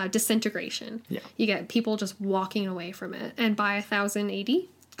disintegration. Yeah. You get people just walking away from it, and by 1000 AD,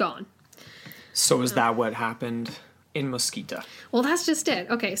 gone. So is that what happened in Mosquita? Well, that's just it.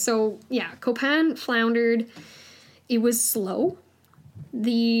 Okay, so yeah, Copan floundered. It was slow.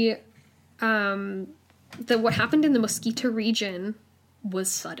 What happened in the Mosquita region was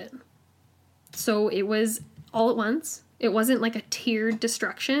sudden. So it was all at once. It wasn't like a tiered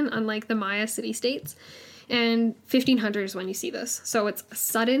destruction, unlike the Maya city-states. And 1500 is when you see this. So it's a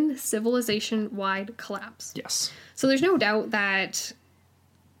sudden civilization-wide collapse. Yes. So there's no doubt that,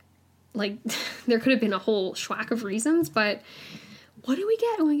 like, there could have been a whole schwack of reasons, but what do we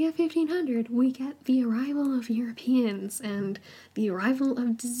get when we get 1500? We get the arrival of Europeans and the arrival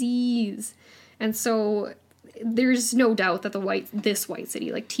of disease. And so there's no doubt that this white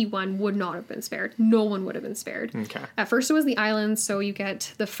city, like T1, would not have been spared. No one would have been spared. Okay. At first it was the islands, so you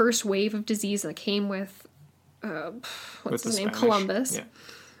get the first wave of disease that came with, what's his name? Spanish. Columbus.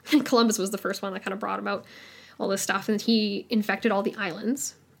 Yeah. Columbus was the first one that kind of brought about all this stuff, and he infected all the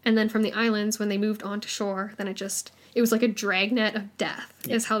islands. And then from the islands, when they moved onto shore, then it was like a dragnet of death,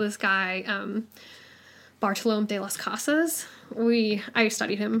 is how this guy, Bartolome de las Casas, I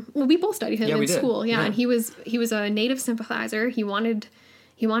studied him. Well, we both studied him in school. Yeah, and he was a native sympathizer. He wanted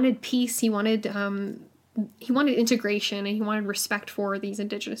peace. He wanted integration, and he wanted respect for these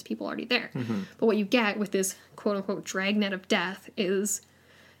indigenous people already there. Mm-hmm. But what you get with this quote unquote dragnet of death is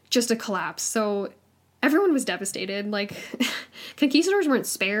just a collapse. So everyone was devastated. Like, conquistadors weren't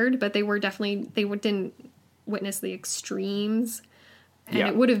spared, but they didn't witness the extremes. And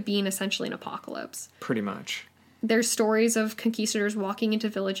it would have been essentially an apocalypse. Pretty much. There's stories of conquistadors walking into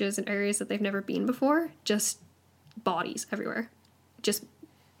villages and areas that they've never been before. Just bodies everywhere. Just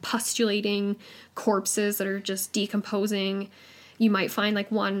pustulating corpses that are just decomposing. You might find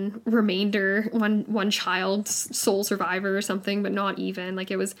like one child sole survivor or something, but not even.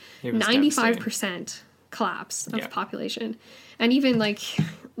 Like it was 95% collapse of population. And even like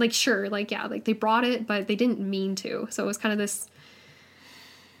they brought it, but they didn't mean to. So it was kind of this...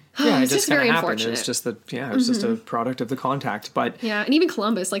 Yeah, it just very happened. It was just just a product of the contact. But yeah, and even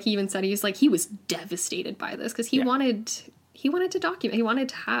Columbus, like he even said, he was devastated by this because he wanted to document. He wanted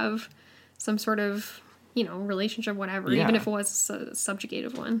to have some sort of relationship, whatever, Yeah. even if it was a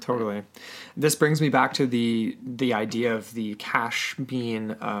subjugative one. Totally. This brings me back to the idea of the cash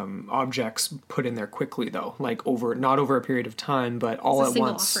being objects put in there quickly, though, like not over a period of time, but all at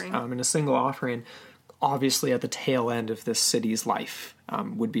once in a single offering. Obviously, at the tail end of this city's life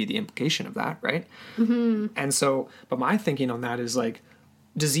would be the implication of that, right? Mm-hmm. And so, but my thinking on that is like,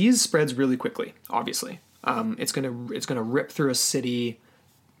 disease spreads really quickly. Obviously, it's gonna rip through a city,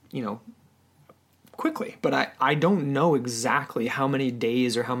 quickly. But I don't know exactly how many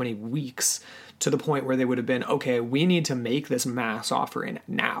days or how many weeks to the point where they would have been, okay, we need to make this mass offering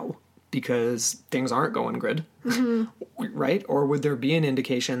now because things aren't going good, right? Or would there be an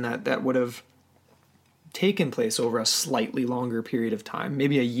indication that would have taken place over a slightly longer period of time,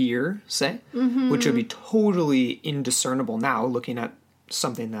 maybe a year, say, which would be totally indiscernible now looking at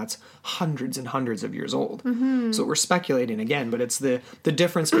something that's hundreds and hundreds of years old. So we're speculating again, but it's the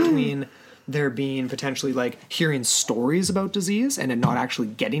difference between there being potentially like hearing stories about disease and it not actually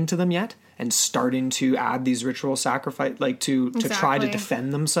getting to them yet and starting to add these ritual sacrifice, like to try to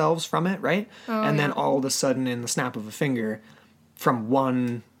defend themselves from it, right? Then all of a sudden in the snap of a finger from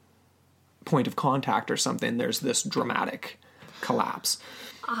one point of contact or something, there's this dramatic collapse.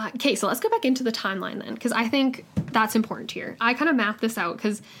 Okay, so let's go back into the timeline then, because I think that's important here. I kind of mapped this out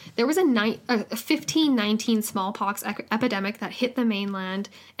because there was a 1519 smallpox epidemic that hit the mainland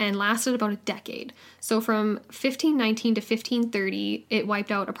and lasted about a decade. So from 1519 to 1530, it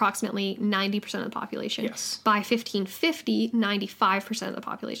wiped out approximately 90% of the population. Yes. By 1550, 95% of the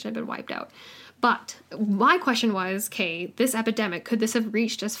population had been wiped out. But my question was, okay, this epidemic, could this have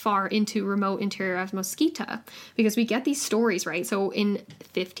reached as far into remote interior as Mosquita? Because we get these stories, right? So in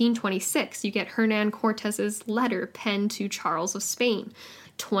 1526, you get Hernan Cortez's letter penned to Charles of Spain.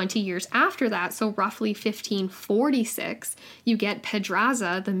 20 years after that, so roughly 1546, you get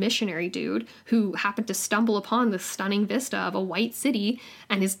Pedraza, the missionary dude, who happened to stumble upon the stunning vista of a white city,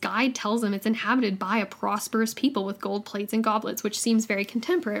 and his guide tells him it's inhabited by a prosperous people with gold plates and goblets, which seems very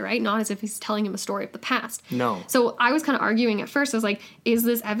contemporary, right? Not as if he's telling him a story of the past. No. So I was kind of arguing at first, I was like, is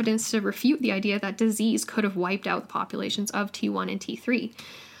this evidence to refute the idea that disease could have wiped out the populations of T1 and T3?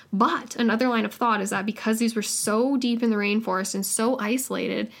 But another line of thought is that because these were so deep in the rainforest and so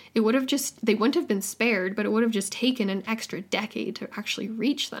isolated, they wouldn't have been spared, but it would have just taken an extra decade to actually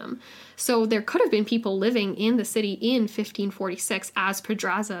reach them. So there could have been people living in the city in 1546 as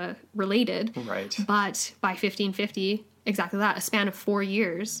Pedraza related. Right. But by 1550, exactly that, a span of 4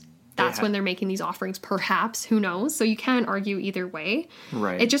 years, that's when they're making these offerings, perhaps. Who knows? So you can argue either way.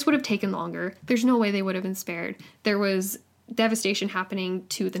 Right. It just would have taken longer. There's no way they would have been spared. There was devastation happening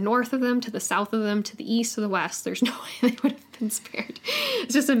to the north of them, to the south of them, to the east, to the west. There's no way they would have been spared.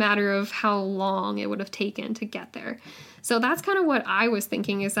 It's just a matter of how long it would have taken to get there. So that's kind of what I was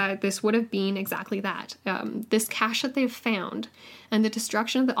thinking, is that this would have been exactly that. This cache that they've found and the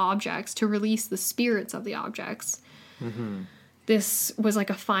destruction of the objects to release the spirits of the objects. This was like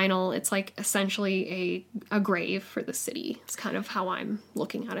a final, it's like essentially a grave for the city. It's kind of how I'm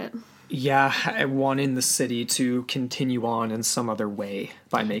looking at it. Yeah, wanting the city to continue on in some other way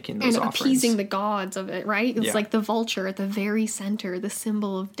by making those offerings. And appeasing the gods of it, right? It's like the vulture at the very center, the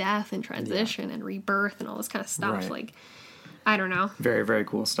symbol of death and transition and rebirth and all this kind of stuff. Right. Like, I don't know. Very, very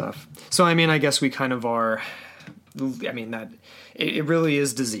cool stuff. So, I mean, I guess we kind of are, that it really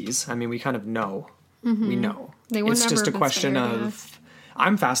is disease. I mean, we kind of know. We know. They would it's never just a have been question spared, of,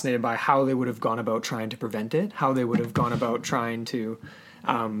 I'm fascinated by how they would have gone about trying to prevent it, how they would have gone about trying to,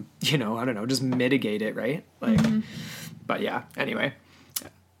 I don't know, just mitigate it, right? Like, but yeah, anyway,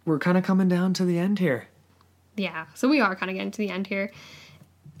 we're kind of coming down to the end here. Yeah. So we are kind of getting to the end here.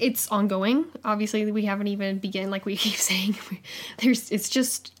 It's ongoing. Obviously, we haven't even begun, like we keep saying.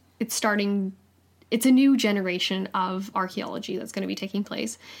 It's starting. It's a new generation of archaeology that's going to be taking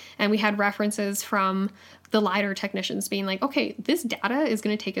place. And we had references from the LiDAR technicians being like, okay, this data is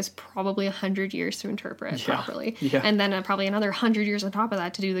going to take us probably 100 years to interpret properly. Yeah. And then probably another 100 years on top of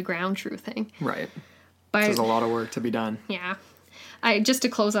that to do the ground truth thing. Right. But there's a lot of work to be done. Yeah. Just to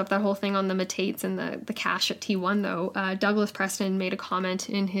close up that whole thing on the metates and the cache at T1, though, Douglas Preston made a comment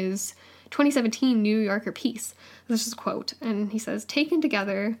in his 2017 New Yorker piece. This is a quote, and he says, taken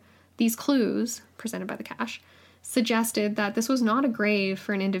together, these clues, presented by the cache, suggested that this was not a grave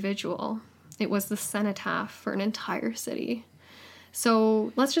for an individual. It was the cenotaph for an entire city.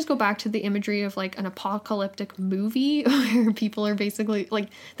 So let's just go back to the imagery of like an apocalyptic movie where people are basically like,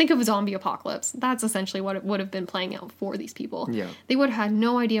 think of a zombie apocalypse. That's essentially what it would have been playing out for these people. Yeah. They would have had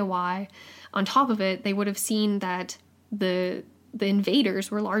no idea why. On top of it, they would have seen that the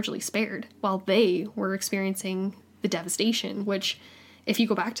invaders were largely spared while they were experiencing the devastation, which if you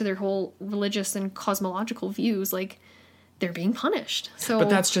go back to their whole religious and cosmological views, like, they're being punished. So, But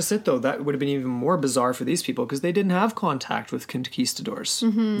that's just it, though. That would have been even more bizarre for these people because they didn't have contact with conquistadors.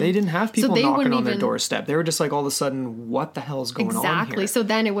 They didn't have people they knocking wouldn't on their even- doorstep. They were just like, all of a sudden, what the hell's going on exactly. here? So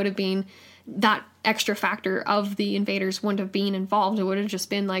then it would have been that extra factor of the invaders wouldn't have been involved. It would have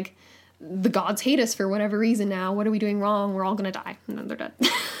just been like, the gods hate us for whatever reason now. What are we doing wrong? We're all going to die. And then they're dead.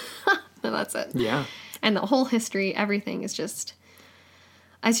 And that's it. Yeah. And the whole history, everything is just,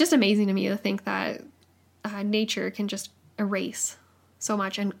 it's just amazing to me to think that nature can just erase so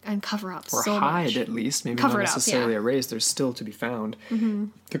much and cover up Or so hide, much. at least. Maybe Cover not it up, necessarily yeah. erased. There's still to be found.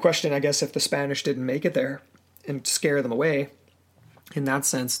 The question, I guess, if the Spanish didn't make it there and scare them away, in that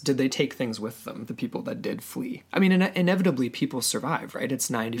sense, did they take things with them, the people that did flee? I mean, inevitably, people survive, right? It's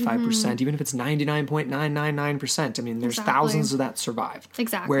 95%, even if it's 99.999%. I mean, there's Exactly. thousands of that survived.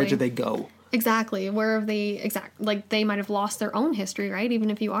 Exactly. Where did they go? Exactly. Where have they, like, they might have lost their own history, right? Even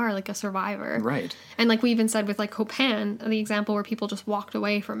if you are, like, a survivor. Right. And like we even said with, like, Copan, the example where people just walked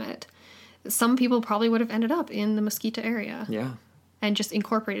away from it. Some people probably would have ended up in the Mosquita area. Yeah, And just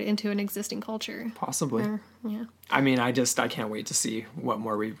incorporated into an existing culture. possibly. Yeah. I mean, I can't wait to see what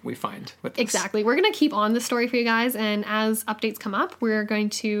more we find with this. Exactly. We're going to keep on this story for you guys. And as updates come up, we're going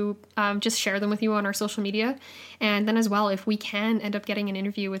to just share them with you on our social media. And then as well, if we can end up getting an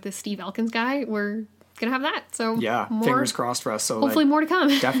interview with this Steve Elkins guy, we're going to have that. So Yeah, more, fingers crossed for us. So hopefully more to come.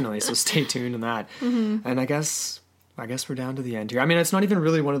 Definitely. So stay tuned on that. And I guess we're down to the end here. I mean, it's not even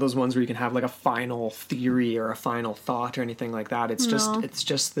really one of those ones where you can have like a final theory or a final thought or anything like that. It's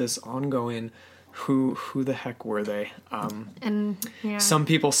just this ongoing who the heck were they? And yeah. Some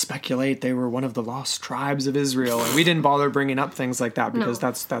people speculate they were one of the lost tribes of Israel, and we didn't bother bringing up things like that because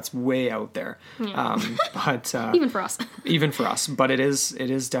that's way out there. But Even for us. even for us, but it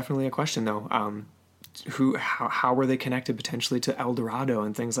is definitely a question though. How were they connected potentially to El Dorado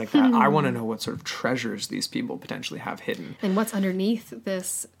and things like that? I want to know what sort of treasures these people potentially have hidden. And what's underneath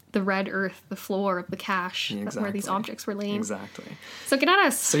this, the red earth, the floor of the cache, where these Exactly. objects were laying. Exactly. So get at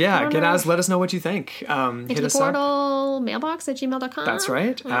us. So yeah, get us. Let us know what you think. Hit Into the us up. portal mailbox at gmail.com. That's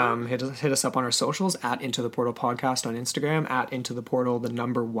right. Hit us up on our socials at Into the Portal Podcast on Instagram, at Into the Portal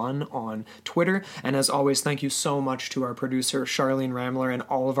 1 on Twitter. And as always, thank you so much to our producer, Charlene Ramler, and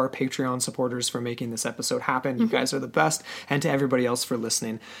all of our Patreon supporters for making this episode happen. You guys are the best. And to everybody else for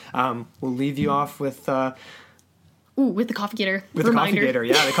listening. We'll leave you off with with the Coffee Gator with reminder. the Coffee Gator.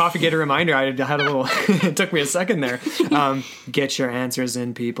 Yeah, the Coffee Gator reminder. I had a little, it took me a second there. Get your answers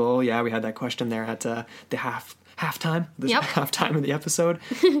in, people. Yeah, we had that question there at the halftime of the episode.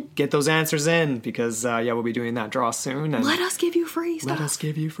 Get those answers in because we'll be doing that draw soon. And Let us give you free stuff. let us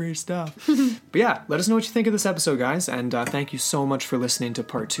give you free stuff. But yeah, let us know what you think of this episode, guys. And thank you so much for listening to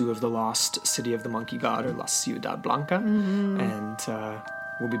part 2 of The Lost City of the Monkey God, or La Ciudad Blanca. And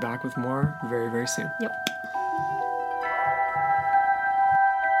we'll be back with more very, very soon. Yep.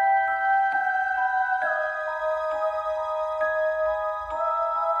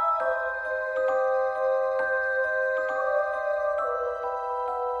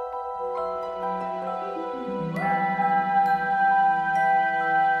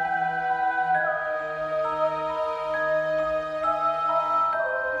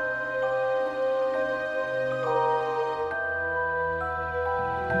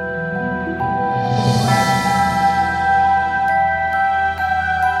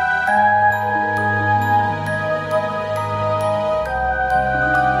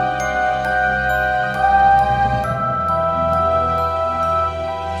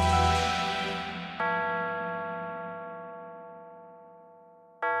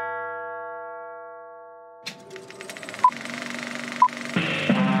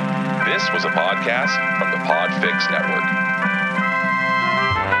 This was a podcast from the Podfix Network.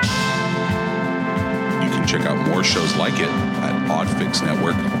 You can check out more shows like it at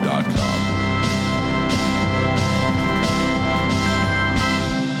podfixnetwork.com.